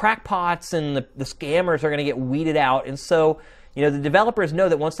the crackpots and the scammers are going to get weeded out. And so, the developers know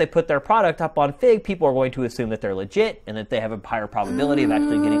that once they put their product up on Fig, people are going to assume that they're legit and that they have a higher probability of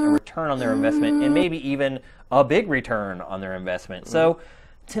actually getting a return on their investment, and maybe even a big return on their investment. So,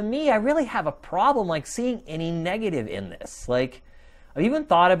 to me, I really have a problem seeing any negative in this. I've even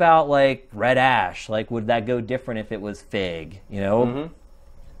thought about Red Ash. Would that go different if it was Fig? I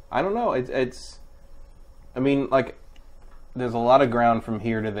don't know. It's. I mean, there's a lot of ground from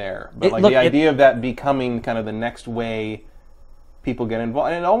here to there, but the idea of that becoming kind of the next way people get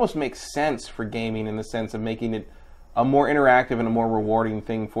involved, and it almost makes sense for gaming in the sense of making it a more interactive and a more rewarding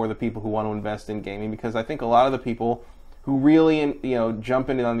thing for the people who want to invest in gaming. Because I think a lot of the people who really, jump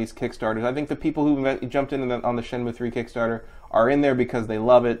in on these Kickstarters, I think the people who jumped in on the Shenmue 3 Kickstarter are in there because they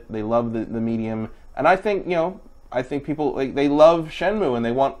love it, they love the medium, and I think people they love Shenmue and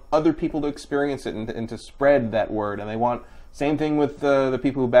they want other people to experience it and to spread that word, and they want same thing with the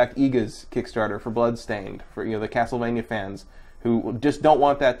people who backed Iga's Kickstarter for Bloodstained, for the Castlevania fans who just don't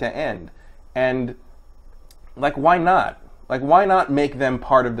want that to end, and why not? Why not make them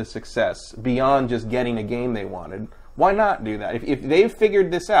part of the success beyond just getting a game they wanted? Why not do that? If they've figured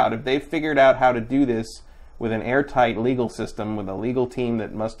this out, if they've figured out how to do this with an airtight legal system, with a legal team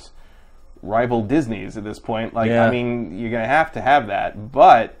that must rival Disney's at this point, I mean, you're going to have that.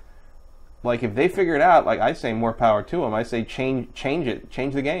 But, if they figure it out, I say more power to them. I say change it,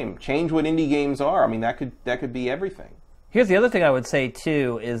 change the game, change what indie games are. I mean, that could be everything. Here's the other thing I would say,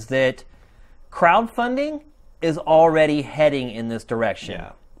 too, is that crowdfunding is already heading in this direction.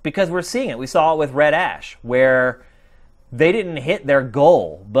 Yeah. Because we're seeing it. We saw it with Red Ash, where they didn't hit their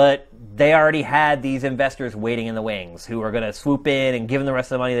goal, but they already had these investors waiting in the wings who are going to swoop in and give them the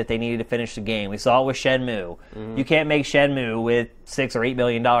rest of the money that they needed to finish the game. We saw it with Shenmue. You can't make Shenmue with $6 or $8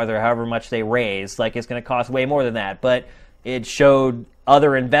 million or however much they raised. It's going to cost way more than that. But it showed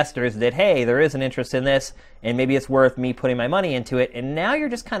other investors that, hey, there is an interest in this, and maybe it's worth me putting my money into it. And now you're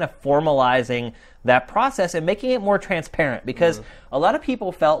just kind of formalizing that process and making it more transparent, because a lot of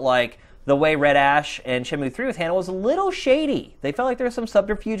people felt like the way Red Ash and Shenmue 3 was handled was a little shady. They felt like there was some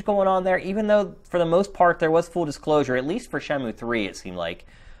subterfuge going on there, even though for the most part there was full disclosure, at least for Shenmue 3 it seemed like.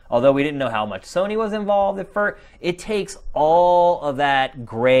 Although we didn't know how much Sony was involved at first, it takes all of that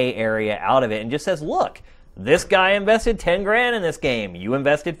gray area out of it and just says, look, this guy invested $10,000 in this game. You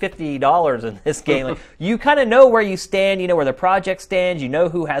invested $50 in this game. You kind of know where you stand. You know where the project stands. You know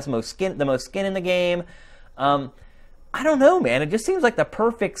who has the most skin in the game. I don't know, man. It just seems like the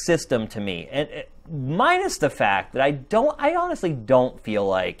perfect system to me. And minus the fact that I honestly don't feel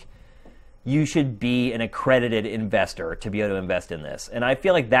like you should be an accredited investor to be able to invest in this. And I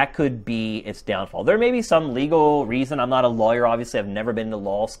feel like that could be its downfall. There may be some legal reason. I'm not a lawyer, obviously. I've never been to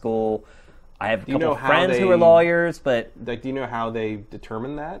law school. I have a couple of friends who are lawyers, but... do you know how they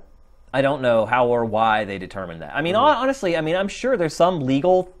determine that? I don't know how or why they determine that. I mean, honestly, I'm sure there's some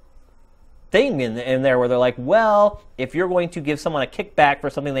legal thing in there where they're like, well, if you're going to give someone a kickback for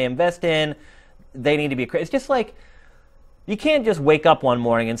something they invest in, they need to be... It's just like, you can't just wake up one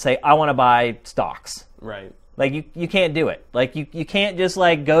morning and say, I want to buy stocks. Right. You can't do it. You can't just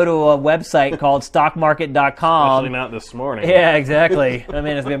go to a website called stockmarket.com. Especially not this morning. Yeah, exactly. I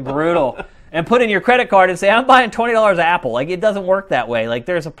mean, it's been brutal. And put in your credit card and say, I'm buying $20 of Apple. It doesn't work that way.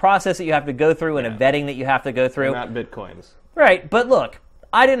 There's a process that you have to go through and a vetting that you have to go through. Not Bitcoins. Right, but look,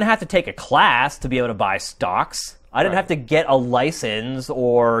 I didn't have to take a class to be able to buy stocks. I didn't have to get a license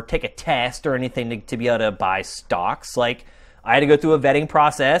or take a test or anything to be able to buy stocks. I had to go through a vetting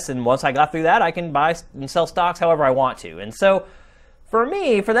process, and once I got through that, I can buy and sell stocks however I want to. And so, for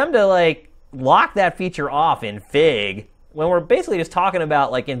me, for them to, lock that feature off in Fig, when we're basically just talking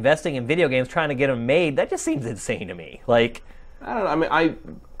about, investing in video games, trying to get them made, that just seems insane to me. I don't know. I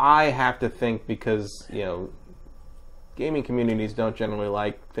mean, I have to think because, gaming communities don't generally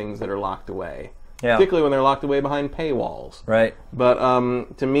like things that are locked away. Yeah. Particularly when they're locked away behind paywalls. Right. But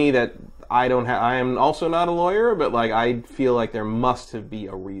to me, that I am also not a lawyer, but I feel like there must be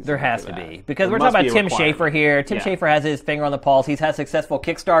a reason. There has to be, because we're talking about Tim Schafer here. Tim Schafer has his finger on the pulse. He's had successful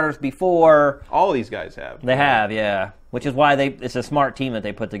Kickstarters before. All these guys have. They have, yeah. Which is why it's a smart team that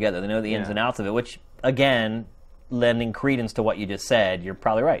they put together. They know the ins and outs of it. Which again, lending credence to what you just said, you're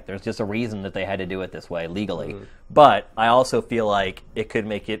probably right. There's just a reason that they had to do it this way legally. But I also feel like it could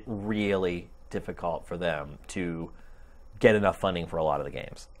make it really difficult for them to get enough funding for a lot of the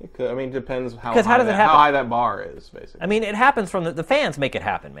games. It could. I mean, it depends how Because how does it happen? how high that bar is, basically. I mean, it happens from the fans make it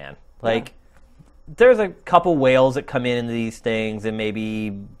happen, man. Like, there's a couple whales that come into these things and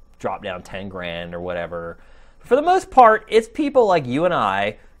maybe drop down 10 grand or whatever. For the most part, it's people like you and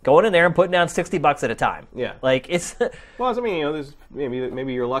I going in there and putting down $60 at a time. Yeah. Like, it's... Well, I mean, you know, there's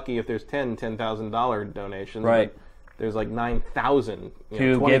maybe you're lucky if there's $10,000 donations. Right. There's like 9,000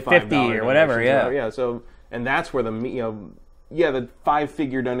 to give 50 or whatever, yeah. Yeah, so, and that's where the, the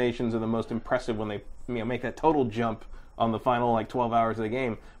 5-figure donations are the most impressive when they, make that total jump on the final, like, 12 hours of the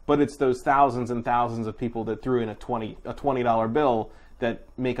game. But it's those thousands and thousands of people that threw in a $20 bill that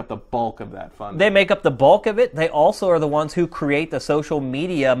make up the bulk of that fund. They make up the bulk of it. They also are the ones who create the social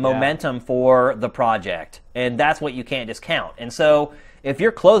media momentum for the project. And that's what you can't discount. And so if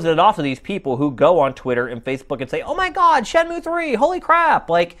you're closing it off to these people who go on Twitter and Facebook and say, oh my God, Shenmue 3, holy crap.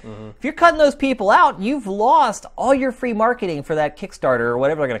 Like, if you're cutting those people out, you've lost all your free marketing for that Kickstarter or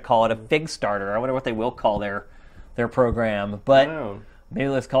whatever they're going to call it, a Fig Starter. I wonder what they will call their program. But maybe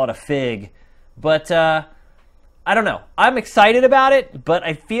let's call it a Fig. But, I don't know. I'm excited about it, but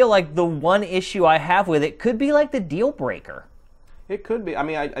I feel like the one issue I have with it could be like the deal breaker. It could be. I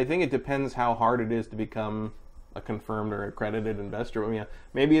mean, I think it depends how hard it is to become a confirmed or accredited investor. I mean,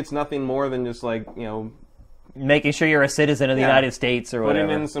 maybe it's nothing more than just like, making sure you're a citizen of the United States or whatever.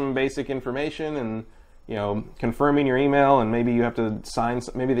 Putting in some basic information and, confirming your email, and maybe you have to sign,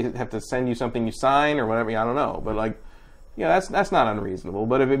 maybe they have to send you something you sign or whatever. I don't know. But like, that's not unreasonable.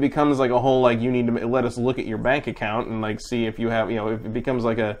 But if it becomes like a whole, like, you need to let us look at your bank account and like see if you have, if it becomes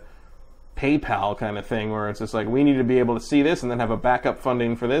like a PayPal kind of thing where it's just like, we need to be able to see this and then have a backup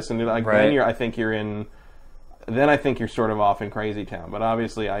funding for this, and like then I think you're sort of off in crazy town. But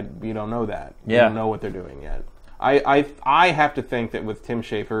obviously, you don't know that. You don't know what they're doing yet. I have to think that with Tim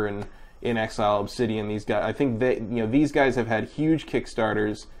Schafer and In Exile, Obsidian, these guys, I think these guys have had huge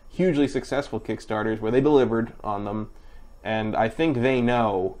Kickstarters, hugely successful Kickstarters where they delivered on them. And I think they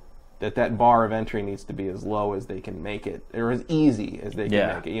know that bar of entry needs to be as low as they can make it, or as easy as they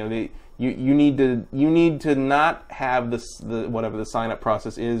can make it. You need to not have whatever the sign up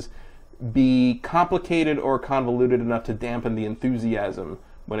process is be complicated or convoluted enough to dampen the enthusiasm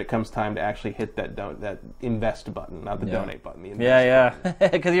when it comes time to actually hit that invest button, not the donate button. The invest button.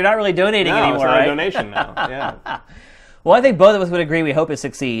 Because you're not really donating anymore, it's not right? a donation now. Yeah. Well, I think both of us would agree we hope it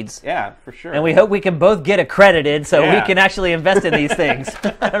succeeds. Yeah, for sure. And we hope we can both get accredited so we can actually invest in these things.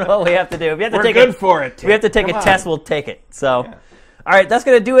 I don't know what we have to do. If we have to We're good for it, Tim. If we have to take a test, we'll take it. So, all right, that's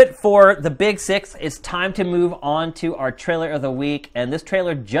going to do it for the Big Six. It's time to move on to our trailer of the week. And this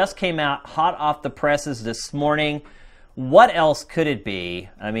trailer just came out hot off the presses this morning. What else could it be?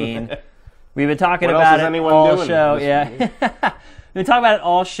 I mean, we've been talking about it all show. We've been talking about it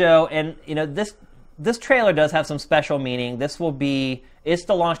all show. And, this trailer does have some special meaning. It's the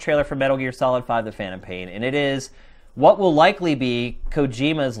launch trailer for Metal Gear Solid 5: The Phantom Pain, and it is what will likely be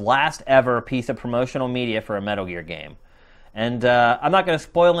Kojima's last ever piece of promotional media for a Metal Gear game. And I'm not going to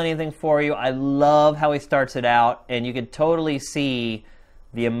spoil anything for you. I love how he starts it out, and you can totally see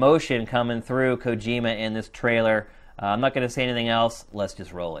the emotion coming through Kojima in this trailer. I'm not going to say anything else. Let's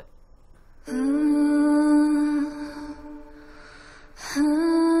just roll it.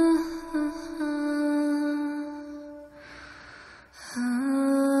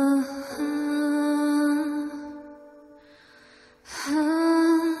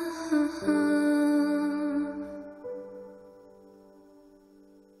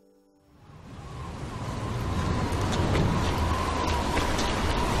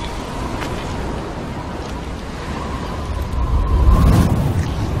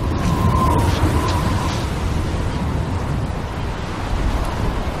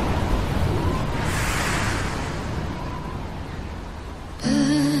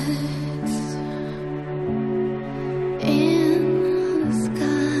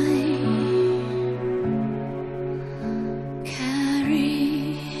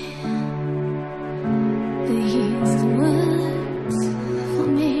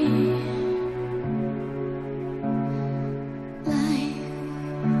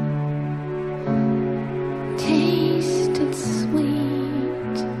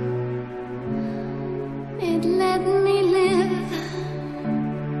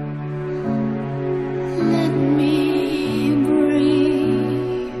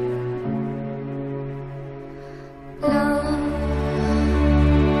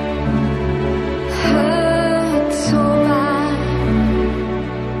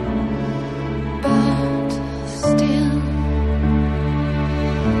 Stay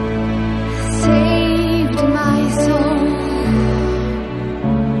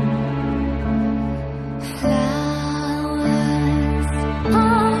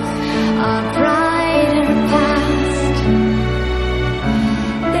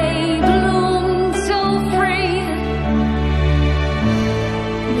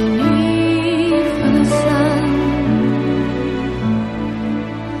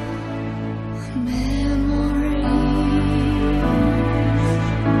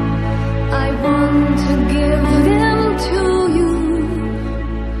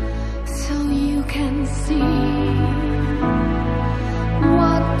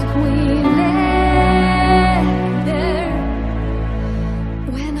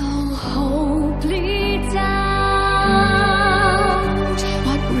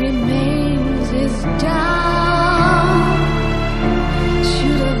is down.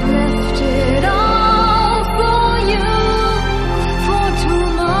 Should have left it all for you, for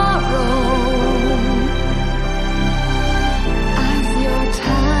tomorrow. As your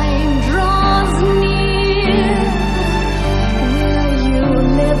time draws near, will you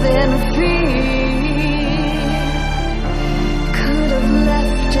live in fear? Could have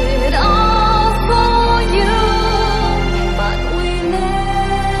left it all for you, but we let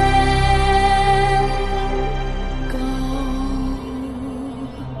go.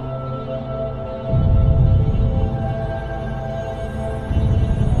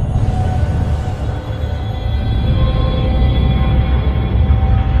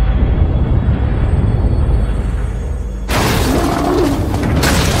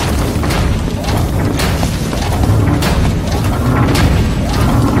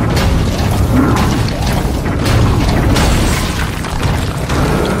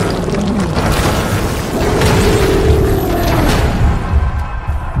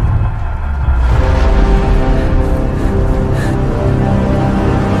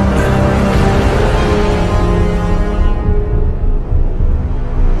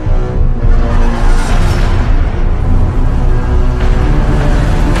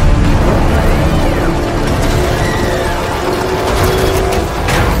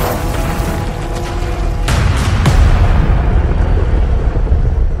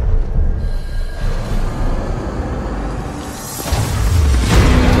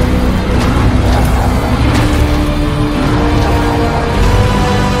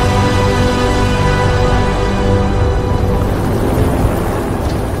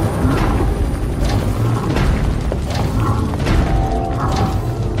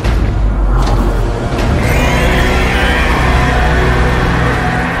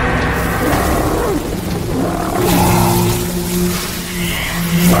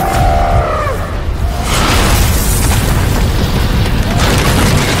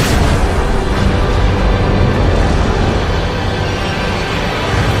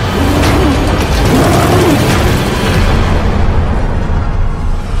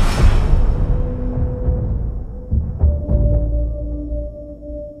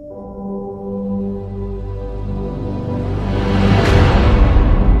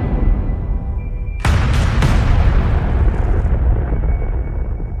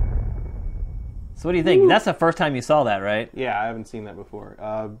 So what do you think? That's the first time you saw that, right? Yeah, I haven't seen that before.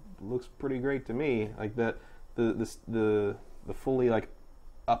 Looks pretty great to me. Like the fully like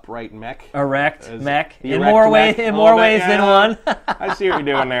upright mech. Erect mech. The In erect more mech ways, a little bit, than yeah. one. I see what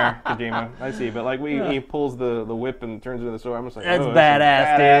you're doing there, Kojima. I see, but like he pulls the whip and turns into the sword. I'm just like, That's oh,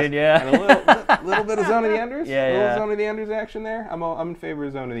 badass, dude. Yeah. And a little bit of Zone of the Enders. Yeah, a little yeah. Zone of the Enders action there. I'm in favor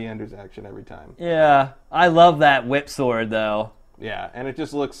of Zone of the Enders action every time. Yeah, I love that whip sword though. Yeah, and it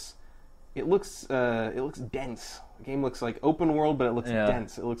just looks. It looks dense. The game looks like open world, but it looks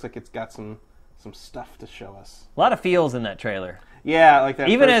dense. It looks like it's got some stuff to show us. A lot of feels in that trailer. Yeah, like that.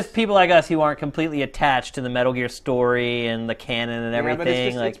 Even as people like us who aren't completely attached to the Metal Gear story and the canon and everything, but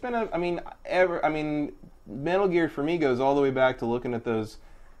it's like it's been a. I mean, Metal Gear for me goes all the way back to looking at those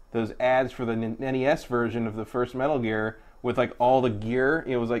ads for the NES version of the first Metal Gear with like all the gear.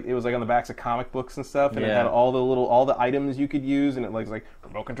 It was like on the backs of comic books and stuff, and it had all the items you could use, and it was like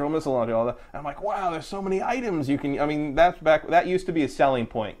remote control missile launcher, all that. And I'm like, wow, there's so many items you can. I mean, that used to be a selling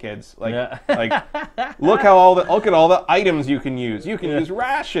point, kids. Like look at all the items you can use. You can use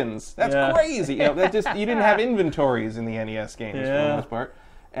rations. That's crazy. You didn't have inventories in the NES games for the most part.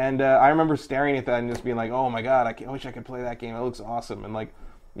 And I remember staring at that and just being like, oh my god, I wish I could play that game. It looks awesome. And like.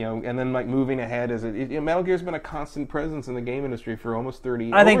 And then like moving ahead as Metal Gear's been a constant presence in the game industry for almost 30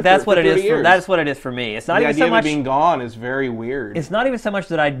 years. I think that's what it is. That's what it is for me. It's not even so much. The idea of it being gone is very weird. It's not even so much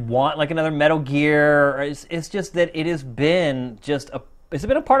that I want like another Metal Gear. It's just that it has been it's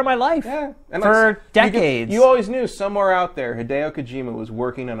been a part of my life for decades. You always knew somewhere out there Hideo Kojima was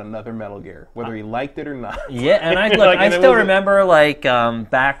working on another Metal Gear, whether he liked it or not. Yeah, and I still remember like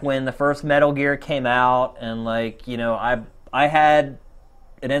back when the first Metal Gear came out, and like I had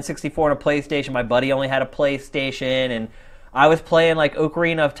an N64 and a PlayStation. My buddy only had a PlayStation, and I was playing like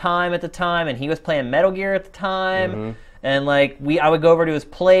Ocarina of Time at the time, and he was playing Metal Gear at the time. Mm-hmm. And like I would go over to his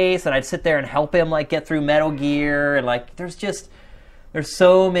place, and I'd sit there and help him like get through Metal Gear, and like there's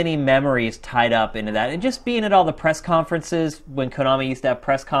so many memories tied up into that, and just being at all the press conferences when Konami used to have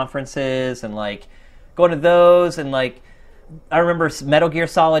press conferences, and like going to those, and like. I remember Metal Gear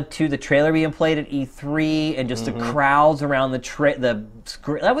Solid 2, the trailer being played at E3, and just the crowds around the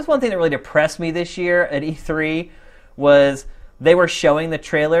screen. That was one thing that really depressed me this year at E3, was they were showing the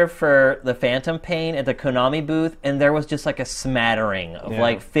trailer for the Phantom Pain at the Konami booth, and there was just like a smattering of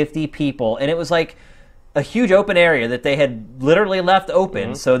like 50 people, and it was like a huge open area that they had literally left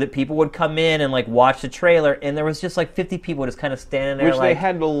open so that people would come in and like watch the trailer, and there was just like 50 people just kind of standing there, Which like, they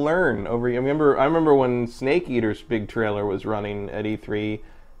had to learn over. I remember when Snake Eater's big trailer was running at E3,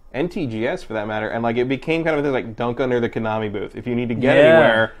 NTGS for that matter, and like it became kind of a thing like dunk under the Konami booth. If you need to get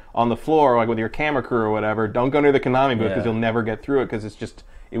anywhere on the floor, like with your camera crew or whatever, dunk under the Konami booth because you'll never get through it because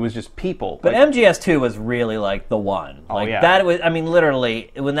it was just people. But like, MGS2 was really like the one. Oh, Like yeah. that was, I mean,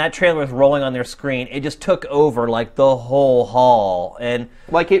 literally, when that trailer was rolling on their screen, it just took over like the whole hall. And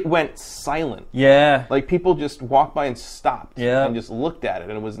like it went silent. yeah. Like people just walked by and stopped Yeah. and just looked at it,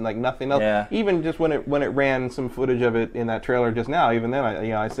 and it was like nothing else. Yeah. Even just when it ran some footage of it in that trailer just now, even then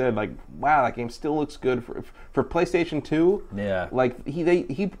I said like, wow, that game still looks good for PlayStation 2. Yeah. Like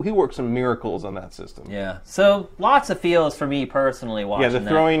he worked some miracles on that system. Yeah. So lots of feels for me personally watching Yeah, the that.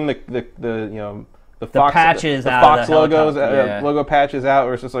 throwing the the Fox patches the out Fox of the logos helicopter, logo patches out,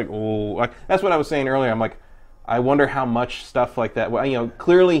 where it's just like, oh, like that's what I was saying earlier. I'm like, I wonder how much stuff like that. Well,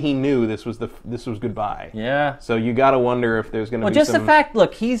 clearly he knew this was goodbye. Yeah. So you got to wonder if there's going to Well, be just some... the fact,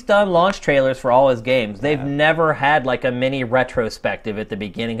 look, he's done launch trailers for all his games. They've never had like a mini retrospective at the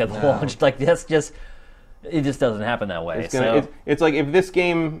beginning of the launch. Like that's just, it just doesn't happen that way. It's like if this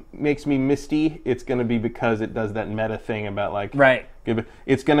game makes me misty, it's going to be because it does that meta thing about like... Right.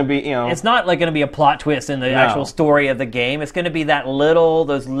 It's going to be, It's not like going to be a plot twist in the actual story of the game. It's going to be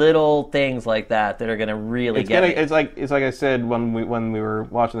those little things like that are going to really get me. It's like I said when we were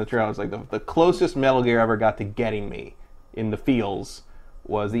watching the trailer. It's like the closest Metal Gear ever got to getting me in the feels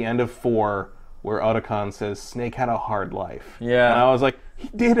was the end of 4, where Otacon says Snake had a hard life. Yeah. And I was like, he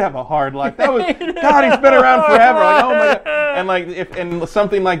did have a hard life. That was God. He's been around forever. Like, oh my God. And like and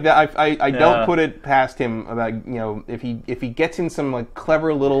something like that, I don't put it past him about if he gets in some like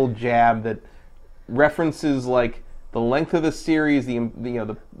clever little jab that references like the length of the series,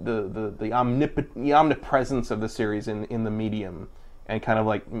 the omnipresence of the series in the medium, and kind of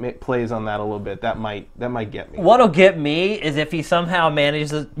like plays on that a little bit. That might get me. What'll get me is if he somehow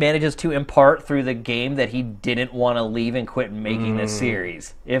manages to impart through the game that he didn't want to leave and quit making this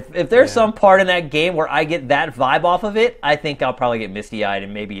series. If there's some part in that game where I get that vibe off of it, I think I'll probably get misty-eyed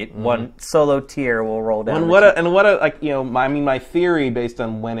and maybe one solo tear will roll down. My theory based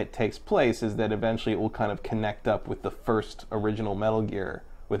on when it takes place is that eventually it will kind of connect up with the first original Metal Gear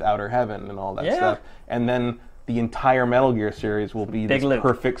with Outer Heaven and all that stuff, and then the entire Metal Gear series will be this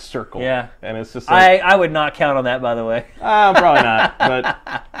perfect circle. Yeah. And it's just like... I would not count on that, by the way. Probably not,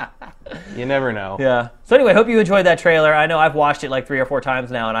 but you never know. Yeah. So anyway, hope you enjoyed that trailer. I know I've watched it like 3 or 4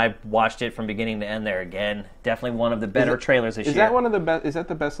 times now, and I've watched it from beginning to end there again. Definitely one of the better trailers this year. Is that one of the best? Is that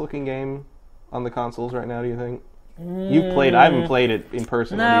the best looking game on the consoles right now, do you think? You've played... I haven't played it in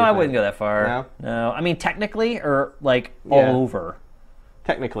person. No, I wouldn't go that far. No? I mean, technically, or like all over.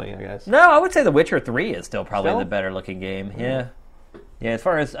 Technically, I guess. No, I would say The Witcher 3 is still probably the better looking game. Yeah. Yeah, as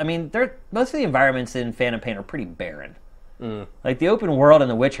far as, I mean, most of the environments in Phantom Pain are pretty barren. Like, the open world in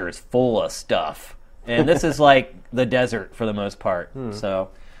The Witcher is full of stuff. And this is like the desert for the most part.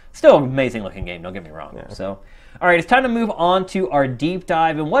 So, still an amazing looking game, don't get me wrong. Yeah. So, all right, it's time to move on to our deep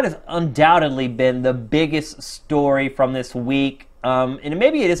dive and what has undoubtedly been the biggest story from this week. And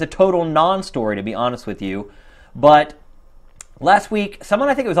maybe it is a total non-story, to be honest with you. But last week, someone,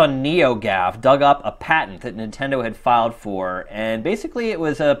 I think it was on NeoGAF, dug up a patent that Nintendo had filed for, and basically it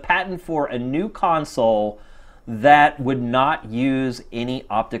was a patent for a new console that would not use any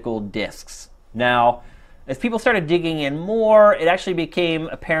optical discs. Now, as people started digging in more, it actually became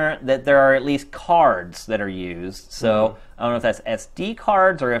apparent that there are at least cards that are used. So, I don't know if that's SD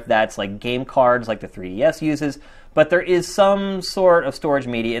cards or if that's like game cards like the 3DS uses, but there is some sort of storage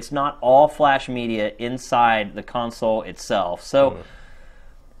media. It's not all flash media inside the console itself. So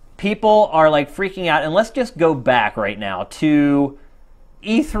people are like freaking out. And let's just go back right now to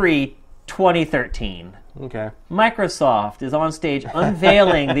E3 2013. Okay. Microsoft is on stage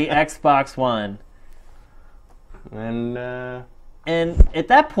unveiling the Xbox One. And at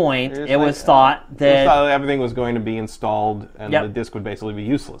that point, it was thought that everything was going to be installed and the disc would basically be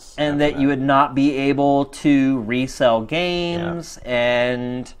useless. And that you would not be able to resell games.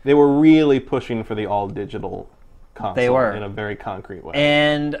 And they were really pushing for the all-digital console they were. In a very concrete way.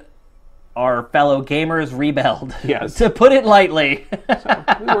 And our fellow gamers rebelled, yes. to put it lightly.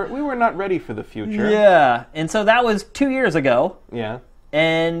 So we were not ready for the future. Yeah, and so that was 2 years ago. Yeah.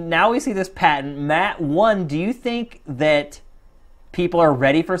 And now we see this patent. Matt, one, do you think that people are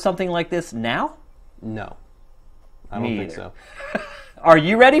ready for something like this now? No. I don't think so. Are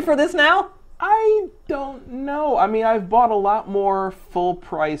you ready for this now? I don't know. I mean, I've bought a lot more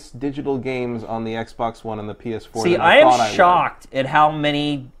full-price digital games on the Xbox One and the PS4 See, than I thought I am would. shocked at how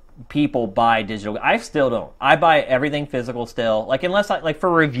many people buy digital. I still don't. I buy everything physical still. Like, unless like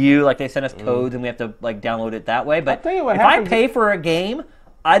for review, like they send us codes and we have to like download it that way. But I'll tell you what if happens- I pay for a game,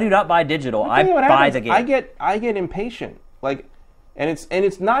 I do not buy digital. I Tell you what buy happens, the game. I get impatient. Like, and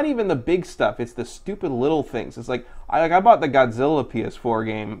it's not even the big stuff. It's the stupid little things. It's like I bought the Godzilla PS4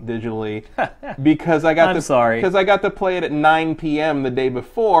 game digitally because I got because I got to play it at 9 p.m. the day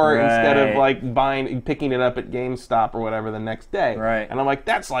before instead of like picking it up at GameStop or whatever the next day. Right. And I'm like,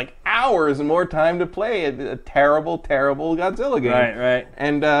 that's like hours and more time to play a terrible, terrible Godzilla game. Right.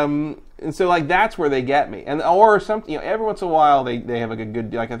 And so like that's where they get me. And or something, every once in a while they have like a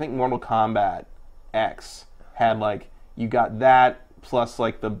good, like I think Mortal Kombat X had like you got that plus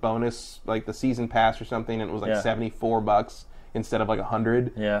like the bonus, like the season pass or something, and it was like $74 instead of like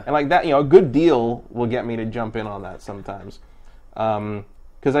 $100. Yeah. And like that, a good deal will get me to jump in on that sometimes.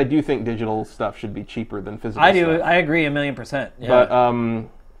 Because I do think digital stuff should be cheaper than physical I do. stuff. I agree 1,000,000%. Yeah. But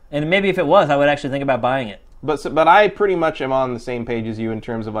and maybe if it was, I would actually think about buying it. But I pretty much am on the same page as you in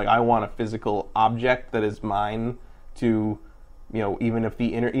terms of like I want a physical object that is mine to, even if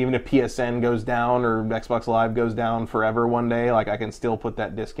PSN goes down or Xbox Live goes down forever one day, like I can still put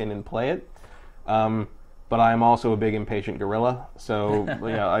that disc in and play it. But I am also a big impatient gorilla, so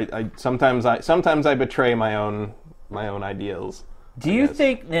I sometimes I betray my own ideals. Do you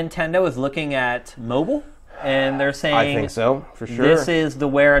think Nintendo is looking at mobile and they're saying I think so, for sure. This is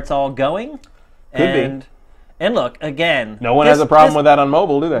where it's all going? Could be. And look, again... No one has a problem with that on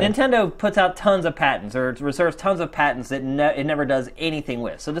mobile, do they? Nintendo puts out tons of patents, or reserves tons of patents that it never does anything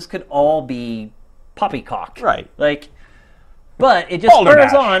with. So this could all be poppycock. Right. But it just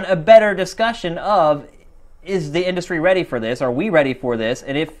Balderdash. spurs on a better discussion of, is the industry ready for this? Are we ready for this?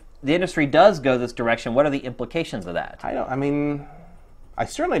 And if the industry does go this direction, what are the implications of that? I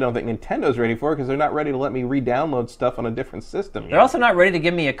certainly don't think Nintendo's ready for it because they're not ready to let me re-download stuff on a different system. They're also not ready to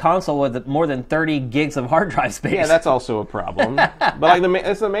give me a console with more than 30 gigs of hard drive space. Yeah, that's also a problem. But like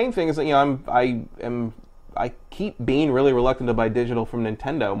that's the main thing is that I keep being really reluctant to buy digital from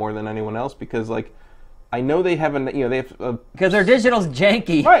Nintendo more than anyone else because like I know they have because their digital's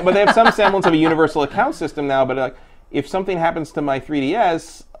janky. Right, but they have some semblance of a universal account system now. But like if something happens to my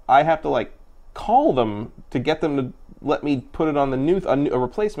 3DS, I have to like call them to get them to let me put it on a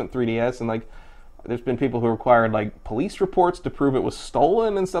replacement 3DS, and like there's been people who required like police reports to prove it was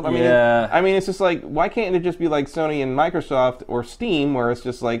stolen and stuff. I mean, it's just like, why can't it just be like Sony and Microsoft or Steam, where it's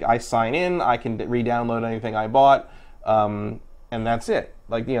just like I sign in, I can re-download anything I bought, and that's it.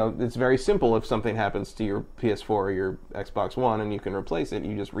 Like it's very simple. If something happens to your PS4 or your Xbox One and you can replace it,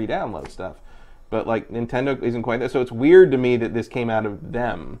 you just re-download stuff. But like Nintendo isn't quite there, so it's weird to me that this came out of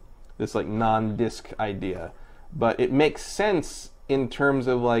them, this like non-disc idea. But it makes sense in terms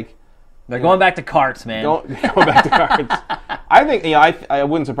of like they're going back to carts, man. Going back to carts. I think I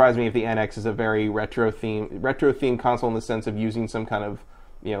wouldn't surprise me if the NX is a very retro themed console in the sense of using some kind of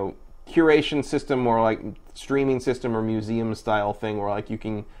curation system or like streaming system or museum style thing where like you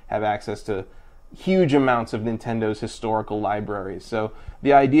can have access to huge amounts of Nintendo's historical libraries. So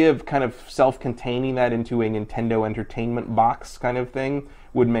the idea of kind of self-containing that into a Nintendo Entertainment box kind of thing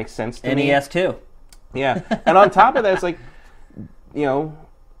would make sense to me. NES too. Yeah, and on top of that, it's like,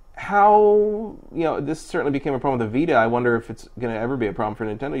 how, this certainly became a problem with the Vita. I wonder if it's going to ever be a problem for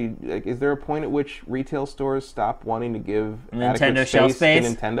Nintendo. Is there a point at which retail stores stop wanting to give Nintendo shelf space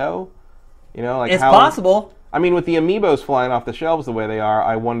to Nintendo? It's possible. I mean, with the Amiibos flying off the shelves the way they are,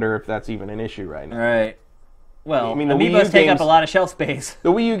 I wonder if that's even an issue right now. Right. Well, I mean, the Amiibos take up a lot of shelf space.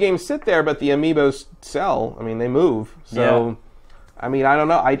 The Wii U games sit there, but the Amiibos sell. I mean, they move. So... Yeah. I mean, I don't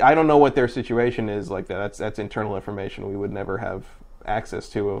know. I don't know what their situation is like that. That's internal information we would never have access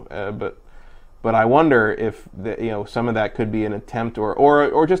to. But I wonder if some of that could be an attempt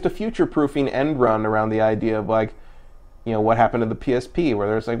or just a future proofing end run around the idea of like, what happened to the PSP, where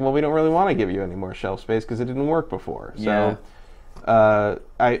there's like, well, we don't really want to give you any more shelf space because it didn't work before. Yeah. So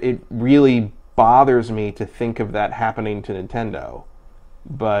it really bothers me to think of that happening to Nintendo,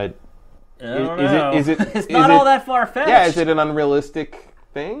 but. It's not all that far-fetched. Yeah, is it an unrealistic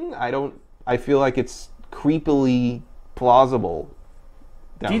thing? I feel like it's creepily plausible.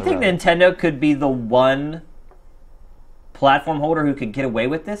 Do you think Nintendo could be the one platform holder who could get away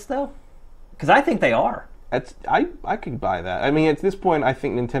with this, though? Because I think they are. I could buy that. I mean, at this point, I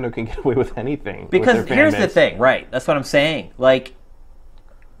think Nintendo can get away with anything. Because here's the thing, right? That's what I'm saying. Like,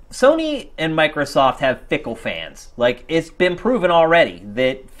 Sony and Microsoft have fickle fans. Like, it's been proven already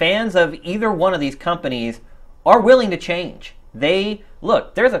that fans of either one of these companies are willing to change. They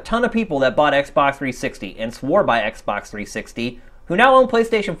look, there's a ton of people that bought Xbox 360 and swore by Xbox 360 who now own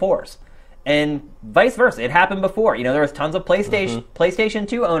PlayStation 4s. And vice versa. It happened before. You know, there was tons of PlayStation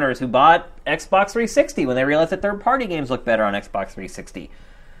 2 owners who bought Xbox 360 when they realized that third-party games look better on Xbox 360.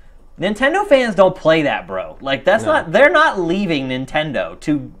 Nintendo fans don't play that, bro. Like, they're not leaving Nintendo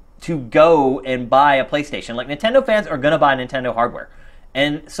to go and buy a PlayStation. Like, Nintendo fans are going to buy Nintendo hardware.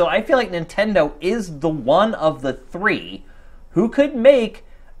 And so I feel like Nintendo is the one of the three who could make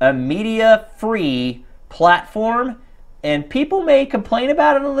a media-free platform, and people may complain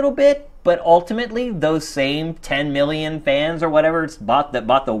about it a little bit, but ultimately, those same 10 million fans or whatever that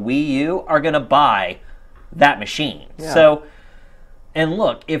bought the Wii U are going to buy that machine. Yeah. So, and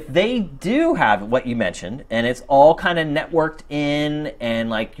look, if they do have what you mentioned, and it's all kind of networked in, and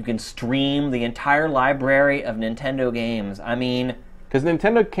like you can stream the entire library of Nintendo games, I mean... Because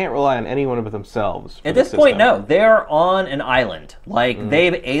Nintendo can't rely on anyone but themselves. At this point, no. They're on an island. Like,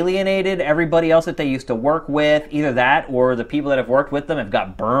 they've alienated everybody else that they used to work with. Either that or the people that have worked with them have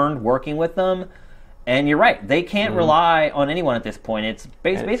got burned working with them. And you're right. They can't rely on anyone at this point. It's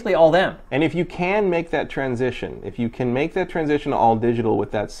basically all them. And if you can make that transition, to all digital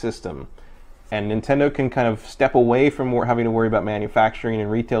with that system, and Nintendo can kind of step away from having to worry about manufacturing and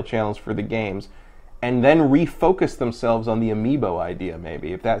retail channels for the games, and then refocus themselves on the amiibo idea,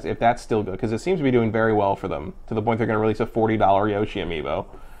 maybe, if that's still good, because it seems to be doing very well for them, to the point they're going to release a $40 Yoshi amiibo.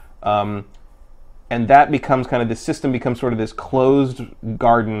 And that becomes the system becomes sort of this closed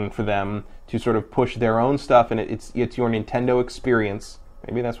garden for them to sort of push their own stuff, and it's your Nintendo experience.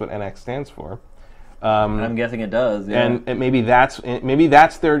 Maybe that's what NX stands for. I'm guessing it does, yeah. And maybe that's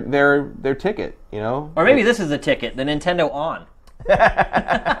their ticket, you know? Or maybe this is the ticket, the Nintendo On.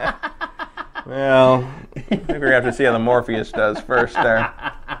 Well, I think we're going to have to see how the Morpheus does first there.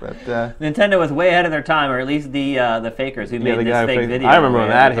 But Nintendo was way ahead of their time, or at least the fakers who made this fake video. I remember when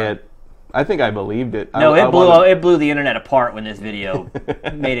that hit. I think I believed it. No, it blew the internet apart when this video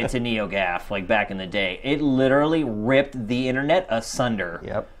made it to NeoGAF, like back in the day. It literally ripped the internet asunder.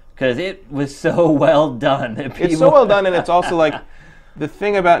 Yep. Because it was so well done. That people... It's so well done, and it's also like... The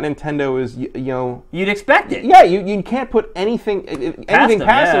thing about Nintendo is, you know... You'd expect it. Yeah, you can't put anything past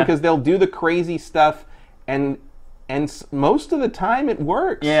them because they'll do the crazy stuff, and most of the time it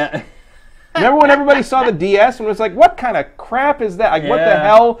works. Yeah. Remember when everybody saw the DS and was like, "What kind of crap is that? Like, what the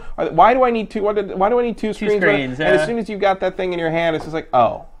hell? Why do I need two? Why do I need two screens?" Yeah. And as soon as you got that thing in your hand, it's just like,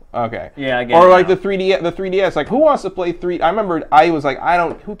 "Oh, okay." Yeah, I get it. Or like the 3DS. Like, who wants to play 3D? I remember I was like,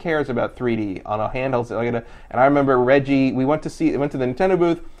 who cares about 3D on a handheld? And I remember Reggie. We went to the Nintendo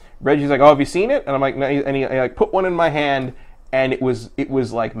booth. Reggie's like, "Oh, have you seen it?" And I'm like, "No." And he like put one in my hand. And it was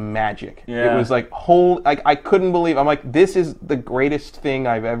like magic. Yeah. It was like I couldn't believe. I'm like, this is the greatest thing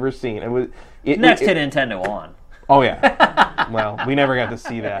I've ever seen. It was next to Nintendo On. Oh yeah. Well, we never got to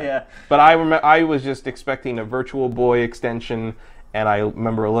see that. Yeah. But I was just expecting a Virtual Boy extension, and I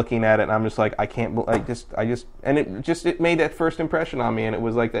remember looking at it, and I'm just like, I can't. And it made that first impression on me, and it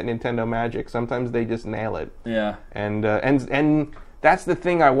was like that Nintendo magic. Sometimes they just nail it. Yeah. And that's the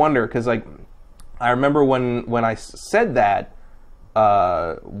thing I wonder, because like I remember when I said that.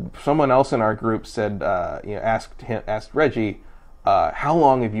 Someone else in our group said, asked Reggie, how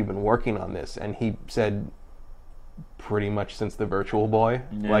long have you been working on this? And he said, pretty much since the Virtual Boy.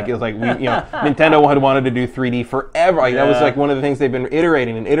 Yeah. Like it was like Nintendo had wanted to do 3D forever. Like, that was like one of the things they've been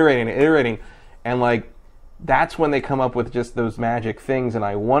iterating, and like that's when they come up with just those magic things. And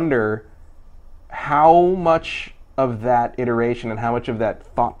I wonder how much of that iteration and how much of that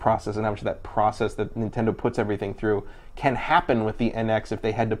thought process and how much of that process that Nintendo puts everything through can happen with the NX if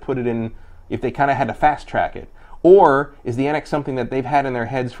they had to put it in, if they kind of had to fast track it. Or is the NX something that they've had in their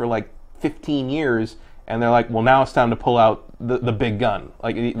heads for like 15 years and they're like, well, now it's time to pull out the big gun.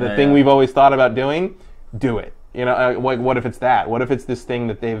 Like the thing we've always thought about doing, do it. You know, like what if it's that? What if it's this thing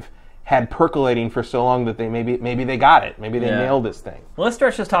that they've had percolating for so long that they maybe they got it. Maybe they nailed this thing. Well, let's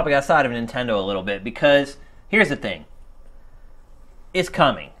stretch this topic outside of Nintendo a little bit, because here's the thing. It's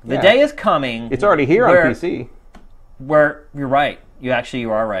coming. The day is coming. It's already here on PC. Where you're right. You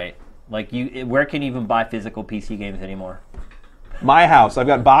are right. Like where can you even buy physical PC games anymore? My house. I've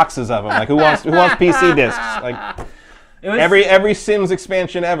got boxes of them. Like who wants PC discs? Like every Sims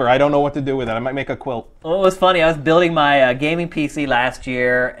expansion ever. I don't know what to do with it. I might make a quilt. Well, it was funny. I was building my gaming PC last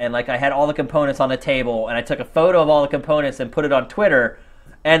year, and like I had all the components on the table, and I took a photo of all the components and put it on Twitter.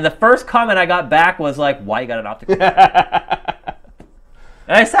 And the first comment I got back was like, "Why you got an optical?"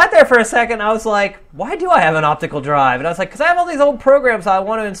 And I sat there for a second, and I was like, why do I have an optical drive? And I was like, because I have all these old programs I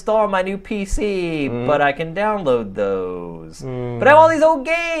want to install on my new PC, but I can download those. But I have all these old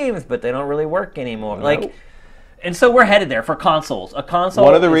games, but they don't really work anymore. Nope. Like, And so we're headed there for consoles. A console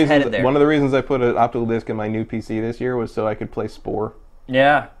One of the is reasons headed there. one of the reasons I put an optical disc in my new PC this year was so I could play Spore.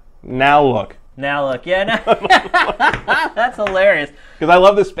 Yeah. Now look. Yeah, that's hilarious. Because I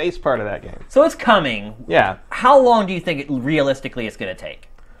love the space part of that game. So it's coming. Yeah. How long do you think realistically it's going to take?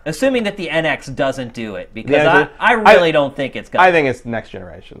 Assuming that the NX doesn't do it, because Yeah, I really don't think it's going to. I think it's next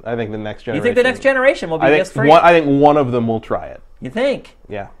generation. I think the next generation. You think the next generation will be I think this free? I think one of them will try it. You think?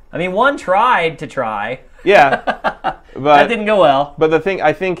 Yeah. I mean, one tried to try. Yeah. That But didn't go well. But the thing,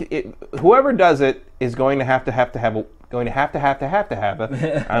 I think whoever does it is going to have to have a.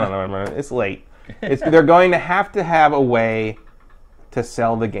 I don't know. It's late. They're going to have a way to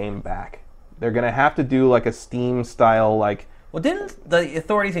sell the game back. They're going to have to do like a Steam style like. Well, didn't the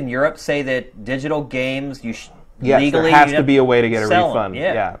authorities in Europe say that digital games Yes, legally there has to be a way to get a sell refund. them,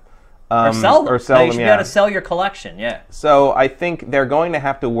 yeah. Yeah. Or sell them. Or sell you them, should yeah. be able to sell your collection, yeah. So I think they're going to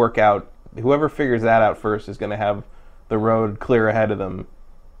have to work out. Whoever figures that out first is going to have the road clear ahead of them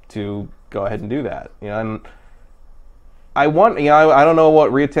to go ahead and do that. And I don't know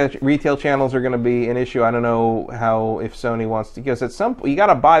what retail channels are going to be an issue. I don't know if Sony wants to, because at some point you got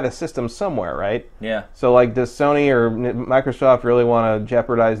to buy the system somewhere, right? Yeah. So like, does Sony or Microsoft really want to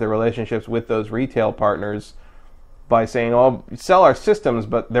jeopardize their relationships with those retail partners by saying, "Oh, sell our systems,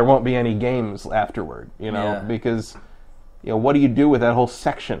 but there won't be any games afterward"? Yeah. Because what do you do with that whole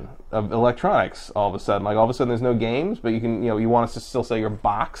section of electronics all of a sudden? Like, all of a sudden there's no games, but you can, you want us to still sell your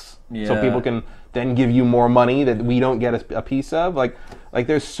box so Yeah. people can then give you more money that we don't get a piece of. Like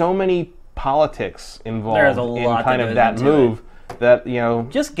there's so many politics involved There's a in lot kind that of goes that into move that,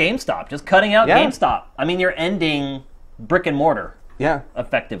 Just GameStop, just cutting out Yeah. GameStop. I mean, you're ending brick and mortar, yeah.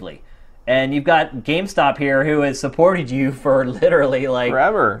 effectively. And you've got GameStop here who has supported you for literally like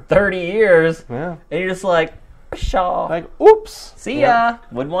Forever. 30 years. Yeah. And you're just like, pshaw. Like, oops. See Yeah. ya.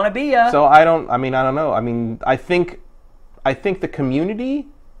 Wouldn't want to be ya. So I don't know. I think the community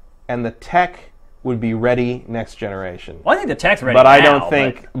and the tech would be ready next generation. Well, I think the tech's ready But now.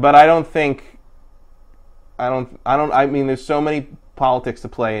 I mean, there's so many politics to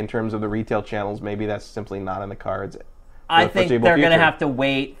play in terms of the retail channels. Maybe that's simply not in the cards. I think they're going to future. have to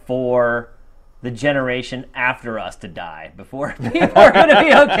wait for the generation after us to die before people are going to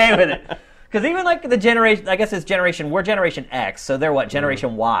be okay with it. Because even like the generation, I guess it's we're Generation X, so they're what?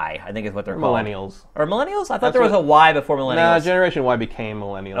 Generation Y, I think is what they're called. Millennials. Or Millennials? I thought there was a Y before Millennials. No, Generation Y became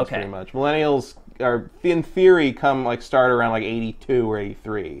Millennials Okay. pretty much. Millennials are, in theory, start around like 82 or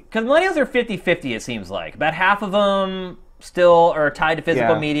 83. Because Millennials are 50-50, it seems like. About half of them still are tied to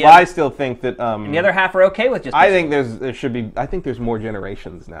physical media. Well, I still think that. And the other half are okay with just. I think I think there's more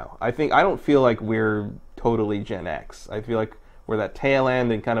generations now. I don't feel like we're totally Gen X. I feel like we're that tail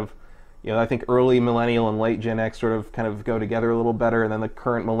end and kind of. I think early millennial and late Gen X sort of kind of go together a little better, and then the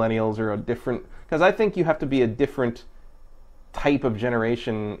current millennials are a different. Because I think you have to be a different type of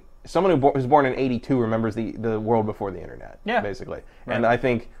generation. Someone who was born in '82 remembers the world before the internet, basically. Right. And I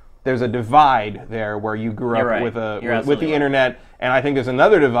think there's a divide there where you grew up with the internet, and I think there's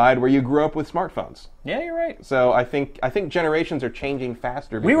another divide where you grew up with smartphones. Yeah, you're right. So I think generations are changing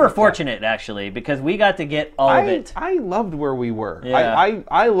faster. We were fortunate actually because we got to get all of it. I loved where we were. Yeah.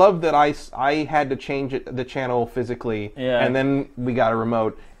 I loved that I had to change the channel physically, and then we got a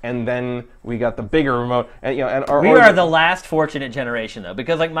remote, and then we got the bigger remote, and we are the last fortunate generation though,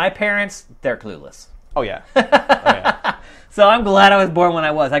 because like my parents, they're clueless. Oh yeah. Oh, yeah. So I'm glad I was born when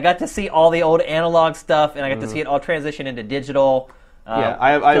I was. I got to see all the old analog stuff, and I got to see it all transition into digital.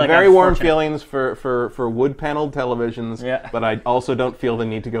 I have very warm feelings for wood-paneled televisions, but I also don't feel the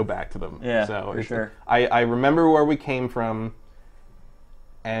need to go back to them. Yeah, so for sure. I remember where we came from,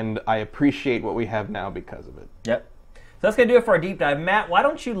 and I appreciate what we have now because of it. Yep. So that's going to do it for our deep dive. Matt, why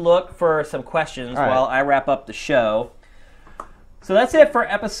don't you look for some questions while I wrap up the show? So that's it for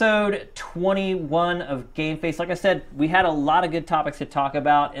episode 21 of GameFace. Like I said, we had a lot of good topics to talk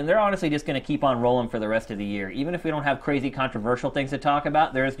about, and they're honestly just going to keep on rolling for the rest of the year. Even if we don't have crazy controversial things to talk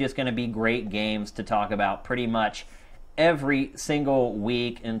about, there's just going to be great games to talk about pretty much every single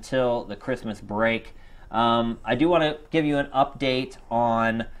week until the Christmas break. I do want to give you an update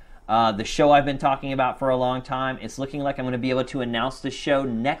on the show I've been talking about for a long time. It's looking like I'm going to be able to announce the show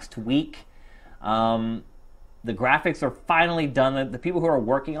next week. The graphics are finally done. The people who are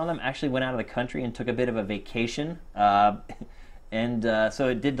working on them actually went out of the country and took a bit of a vacation. So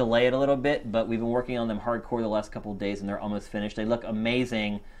it did delay it a little bit, but we've been working on them hardcore the last couple of days, and they're almost finished. They look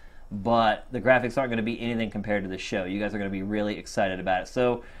amazing, but the graphics aren't going to be anything compared to the show. You guys are going to be really excited about it.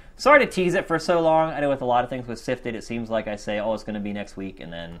 So sorry to tease it for so long. I know with a lot of things with Sifted, it seems like I say, oh, it's going to be next week,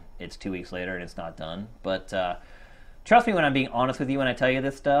 and then it's 2 weeks later, and it's not done. But trust me when I'm being honest with you when I tell you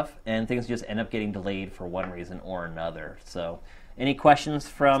this stuff, and things just end up getting delayed for one reason or another. So, any questions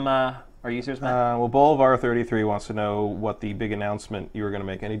from our users, Matt? Well, Bolivar33 wants to know what the big announcement you were going to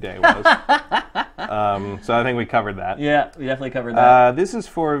make any day was. So I think we covered that. Yeah, we definitely covered that. This is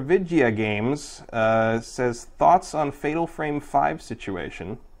for Vigia Games. Says, thoughts on Fatal Frame 5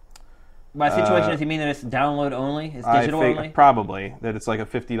 situation. By situation, does he mean that it's download only? It's I digital think only? probably that it's like a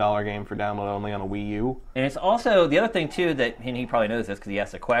 $50 game for download only on a Wii U. And it's also, the other thing too, that, and he probably knows this because he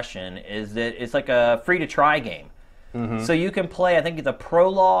asked the question, is that it's like a free-to-try game. Mm-hmm. So you can play, I think, the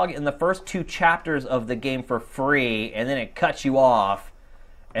prologue and the first 2 chapters of the game for free, and then it cuts you off,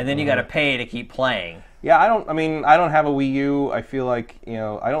 and then you got to pay to keep playing. Yeah, I don't have a Wii U. I feel like,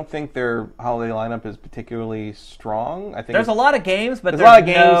 I don't think their holiday lineup is particularly strong. I think there's a lot of games, but there's a lot of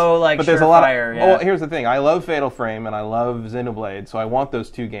games, no, like, but there's a lot of, yeah. Well, here's the thing. I love Fatal Frame and I love Xenoblade, so I want those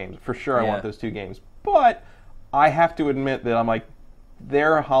 2 games. For sure I want those 2 games. But I have to admit that I'm like,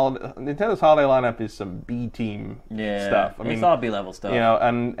 Nintendo's holiday lineup is some B-team stuff. I mean, it's all B-level stuff.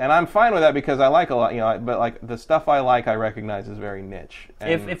 And I'm fine with that because I like a lot, but like the stuff I like, I recognize is very niche.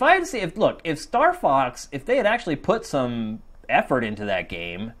 And If I had to see, if Star Fox, if they had actually put some effort into that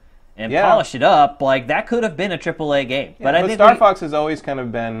game and polished it up, like that could have been a AAA game. But I think Star Fox has always kind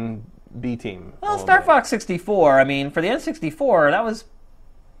of been B-team. Well, Star Fox 64, I mean, for the N64, that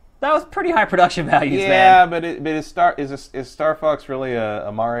was pretty high production values, man. Yeah, but is Star Fox really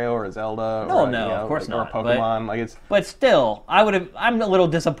a Mario or a Zelda? No, of course not. Or a Pokemon? But still, I'm a little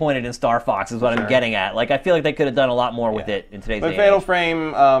disappointed in Star Fox, is what I'm getting at. Like, I feel like they could have done a lot more with it in today's day. But Fatal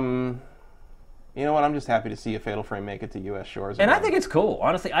Frame, you know what? I'm just happy to see a Fatal Frame make it to U.S. shores. And I think it's cool.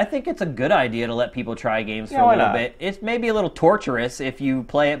 Honestly, I think it's a good idea to let people try games for a little bit. It's maybe a little torturous if you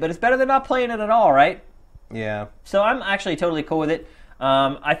play it, but it's better than not playing it at all, right? Yeah. So I'm actually totally cool with it.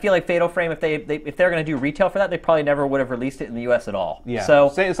 I feel like Fatal Frame, if they're going to do retail for that, they probably never would have released it in the U.S. at all. Yeah.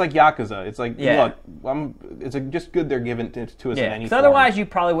 So it's like Yakuza. It's like, look, it's just good they're giving to us in any form. Otherwise, you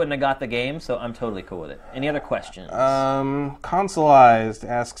probably wouldn't have got the game, so I'm totally cool with it. Any other questions? Consoleized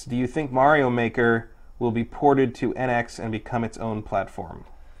asks, do you think Mario Maker will be ported to NX and become its own platform?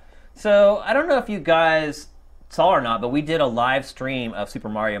 So I don't know if you guys saw or not, but we did a live stream of Super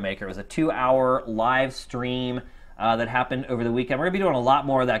Mario Maker. It was a 2-hour live stream that happened over the weekend. We're going to be doing a lot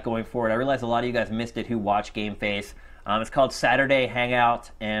more of that going forward. I realize a lot of you guys missed it who watch GameFace. It's called Saturday Hangout,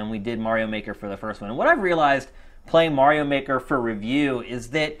 and we did Mario Maker for the first one. And what I've realized playing Mario Maker for review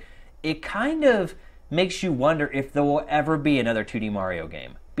is that it kind of makes you wonder if there will ever be another 2D Mario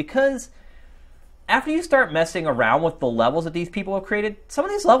game. Because after you start messing around with the levels that these people have created, some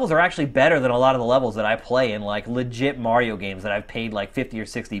of these levels are actually better than a lot of the levels that I play in like legit Mario games that I've paid like $50 or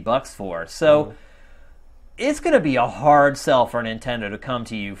 $60 for. So it's going to be a hard sell for Nintendo to come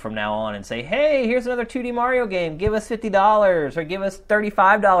to you from now on and say, hey, here's another 2D Mario game. Give us $50 or give us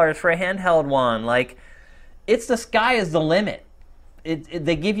 $35 for a handheld one. Like, it's the sky is the limit.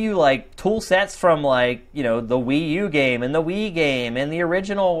 They give you, like, tool sets from, like, the Wii U game and the Wii game and the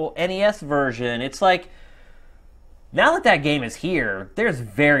original NES version. It's like, now that game is here, there's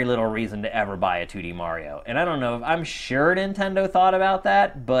very little reason to ever buy a 2D Mario. And I don't know, I'm sure Nintendo thought about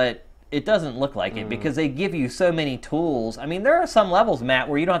that, but it doesn't look like it because they give you so many tools. I mean, there are some levels, Matt,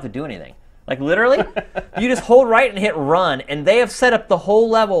 where you don't have to do anything. Like, literally, you just hold right and hit run, and they have set up the whole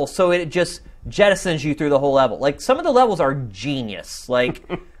level so it just jettisons you through the whole level. Like, some of the levels are genius. Like,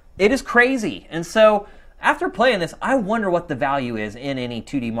 it is crazy. And so, after playing this, I wonder what the value is in any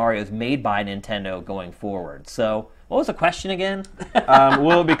 2D Marios made by Nintendo going forward. So, what was the question again?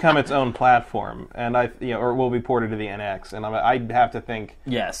 Will it become its own platform, and or will it be ported to the NX? And I'd have to think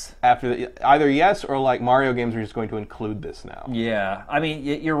yes. Either yes or like Mario games are just going to include this now. Yeah, I mean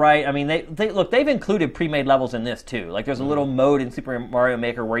you're right. I mean they've included pre-made levels in this too. Like there's a little mode in Super Mario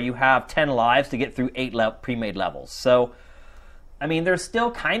Maker where you have 10 lives to get through 8 pre-made levels. So, I mean there's still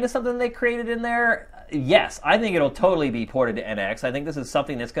kind of something they created in there. Yes, I think it'll totally be ported to NX. I think this is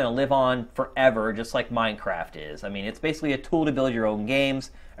something that's going to live on forever, just like Minecraft is. I mean, it's basically a tool to build your own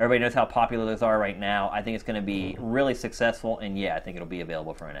games. Everybody knows how popular those are right now. I think it's going to be really successful, and yeah, I think it'll be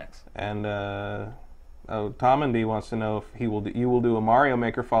available for NX. And Tom and D wants to know if you will do a Mario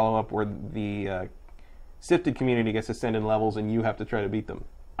Maker follow-up where the Sifted community gets to send in levels and you have to try to beat them.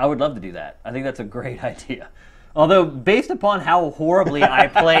 I would love to do that. I think that's a great idea. Although, based upon how horribly I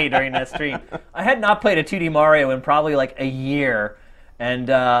played during that stream, I had not played a 2D Mario in probably like a year, and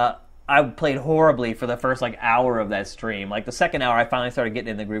I played horribly for the first like hour of that stream. Like the second hour, I finally started getting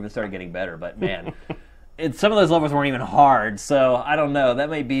in the groove and started getting better. But man, some of those levels weren't even hard, so I don't know. That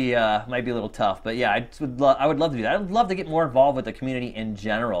might be a little tough. But yeah, I would love to do that. I would love to get more involved with the community in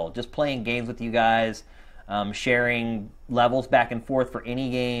general, just playing games with you guys. sharing levels back and forth for any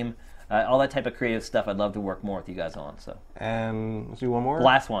game, all that type of creative stuff. I'd love to work more with you guys on. So, And let's do one more.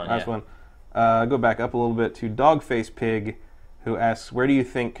 Last one. Last one. Go back up a little bit to Dogface Pig, who asks, where do you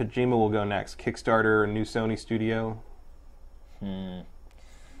think Kojima will go next? Kickstarter or new Sony studio?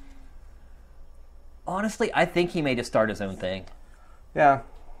 Honestly, I think he may just start his own thing. Yeah.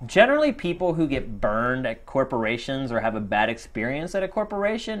 Generally, people who get burned at corporations or have a bad experience at a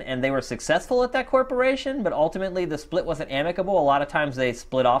corporation and they were successful at that corporation, but ultimately the split wasn't amicable, a lot of times they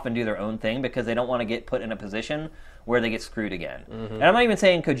split off and do their own thing because they don't want to get put in a position where they get screwed again. And I'm not even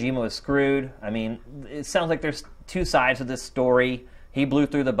saying Kojima was screwed. I mean, it sounds like there's two sides of this story. He blew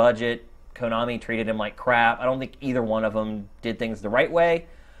through the budget. Konami treated him like crap. I don't think either one of them did things the right way.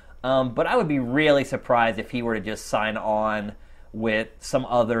 But I would be really surprised if he were to just sign on with some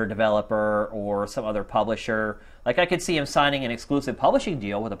other developer or some other publisher. Like, I could see him signing an exclusive publishing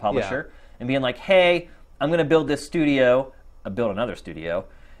deal with a publisher and being like, hey, I'm going to build this studio, build another studio,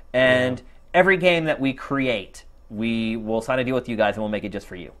 and every game that we create, we will sign a deal with you guys and we'll make it just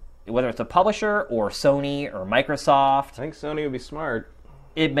for you. Whether it's a publisher or Sony or Microsoft. I think Sony would be smart.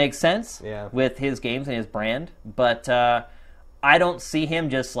 It makes sense with his games and his brand, but I don't see him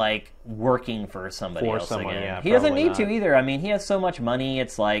just like working for somebody else again. He doesn't need to either. I mean, he has so much money.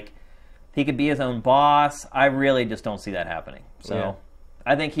 It's like he could be his own boss. I really just don't see that happening. So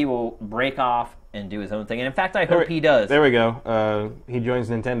I think he will break off and do his own thing. And in fact, I hope he does. There we go. He joins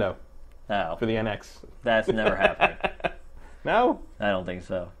Nintendo for the NX. That's never happening. No? I don't think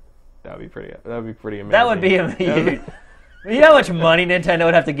so. That would be pretty amazing. That would be amazing. You know how much money Nintendo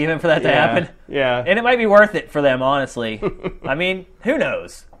would have to give him for that to happen? Yeah. And it might be worth it for them, honestly. I mean, who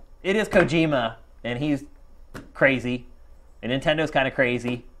knows? It is Kojima, and he's crazy. And Nintendo's kind of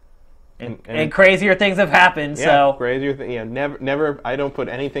crazy. And crazier things have happened, so... crazier things. Yeah, never. I don't put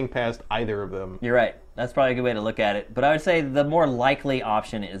anything past either of them. You're right. That's probably a good way to look at it. But I would say the more likely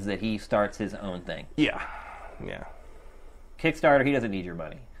option is that he starts his own thing. Yeah. Kickstarter, he doesn't need your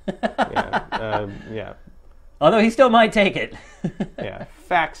money. Yeah. Although he still might take it.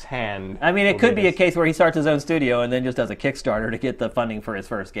 Fax hand. I mean, it could be a case where he starts his own studio and then just does a Kickstarter to get the funding for his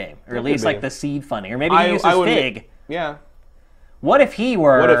first game. Or at least like the seed funding. Or maybe he uses Fig. Yeah. What if he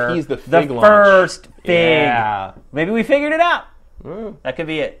were What if he's the Fig launch? First Fig? Yeah. Maybe we figured it out. That could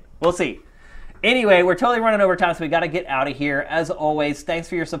be it. We'll see. Anyway, we're totally running over time, so we got to get out of here. As always, thanks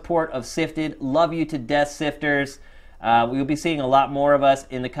for your support of Sifted. Love you to death, Sifters. We'll be seeing a lot more of us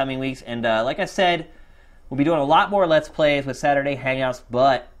in the coming weeks. And like I said, we'll be doing a lot more Let's Plays with Saturday Hangouts,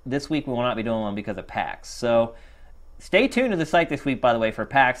 but this week we will not be doing one because of PAX. So stay tuned to the site this week, by the way, for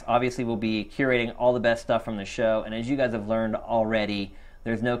PAX. Obviously, we'll be curating all the best stuff from the show. And as you guys have learned already,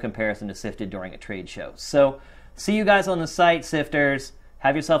 there's no comparison to Sifted during a trade show. So see you guys on the site, Sifters.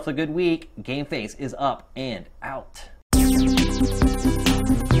 Have yourself a good week. GameFace is up and out.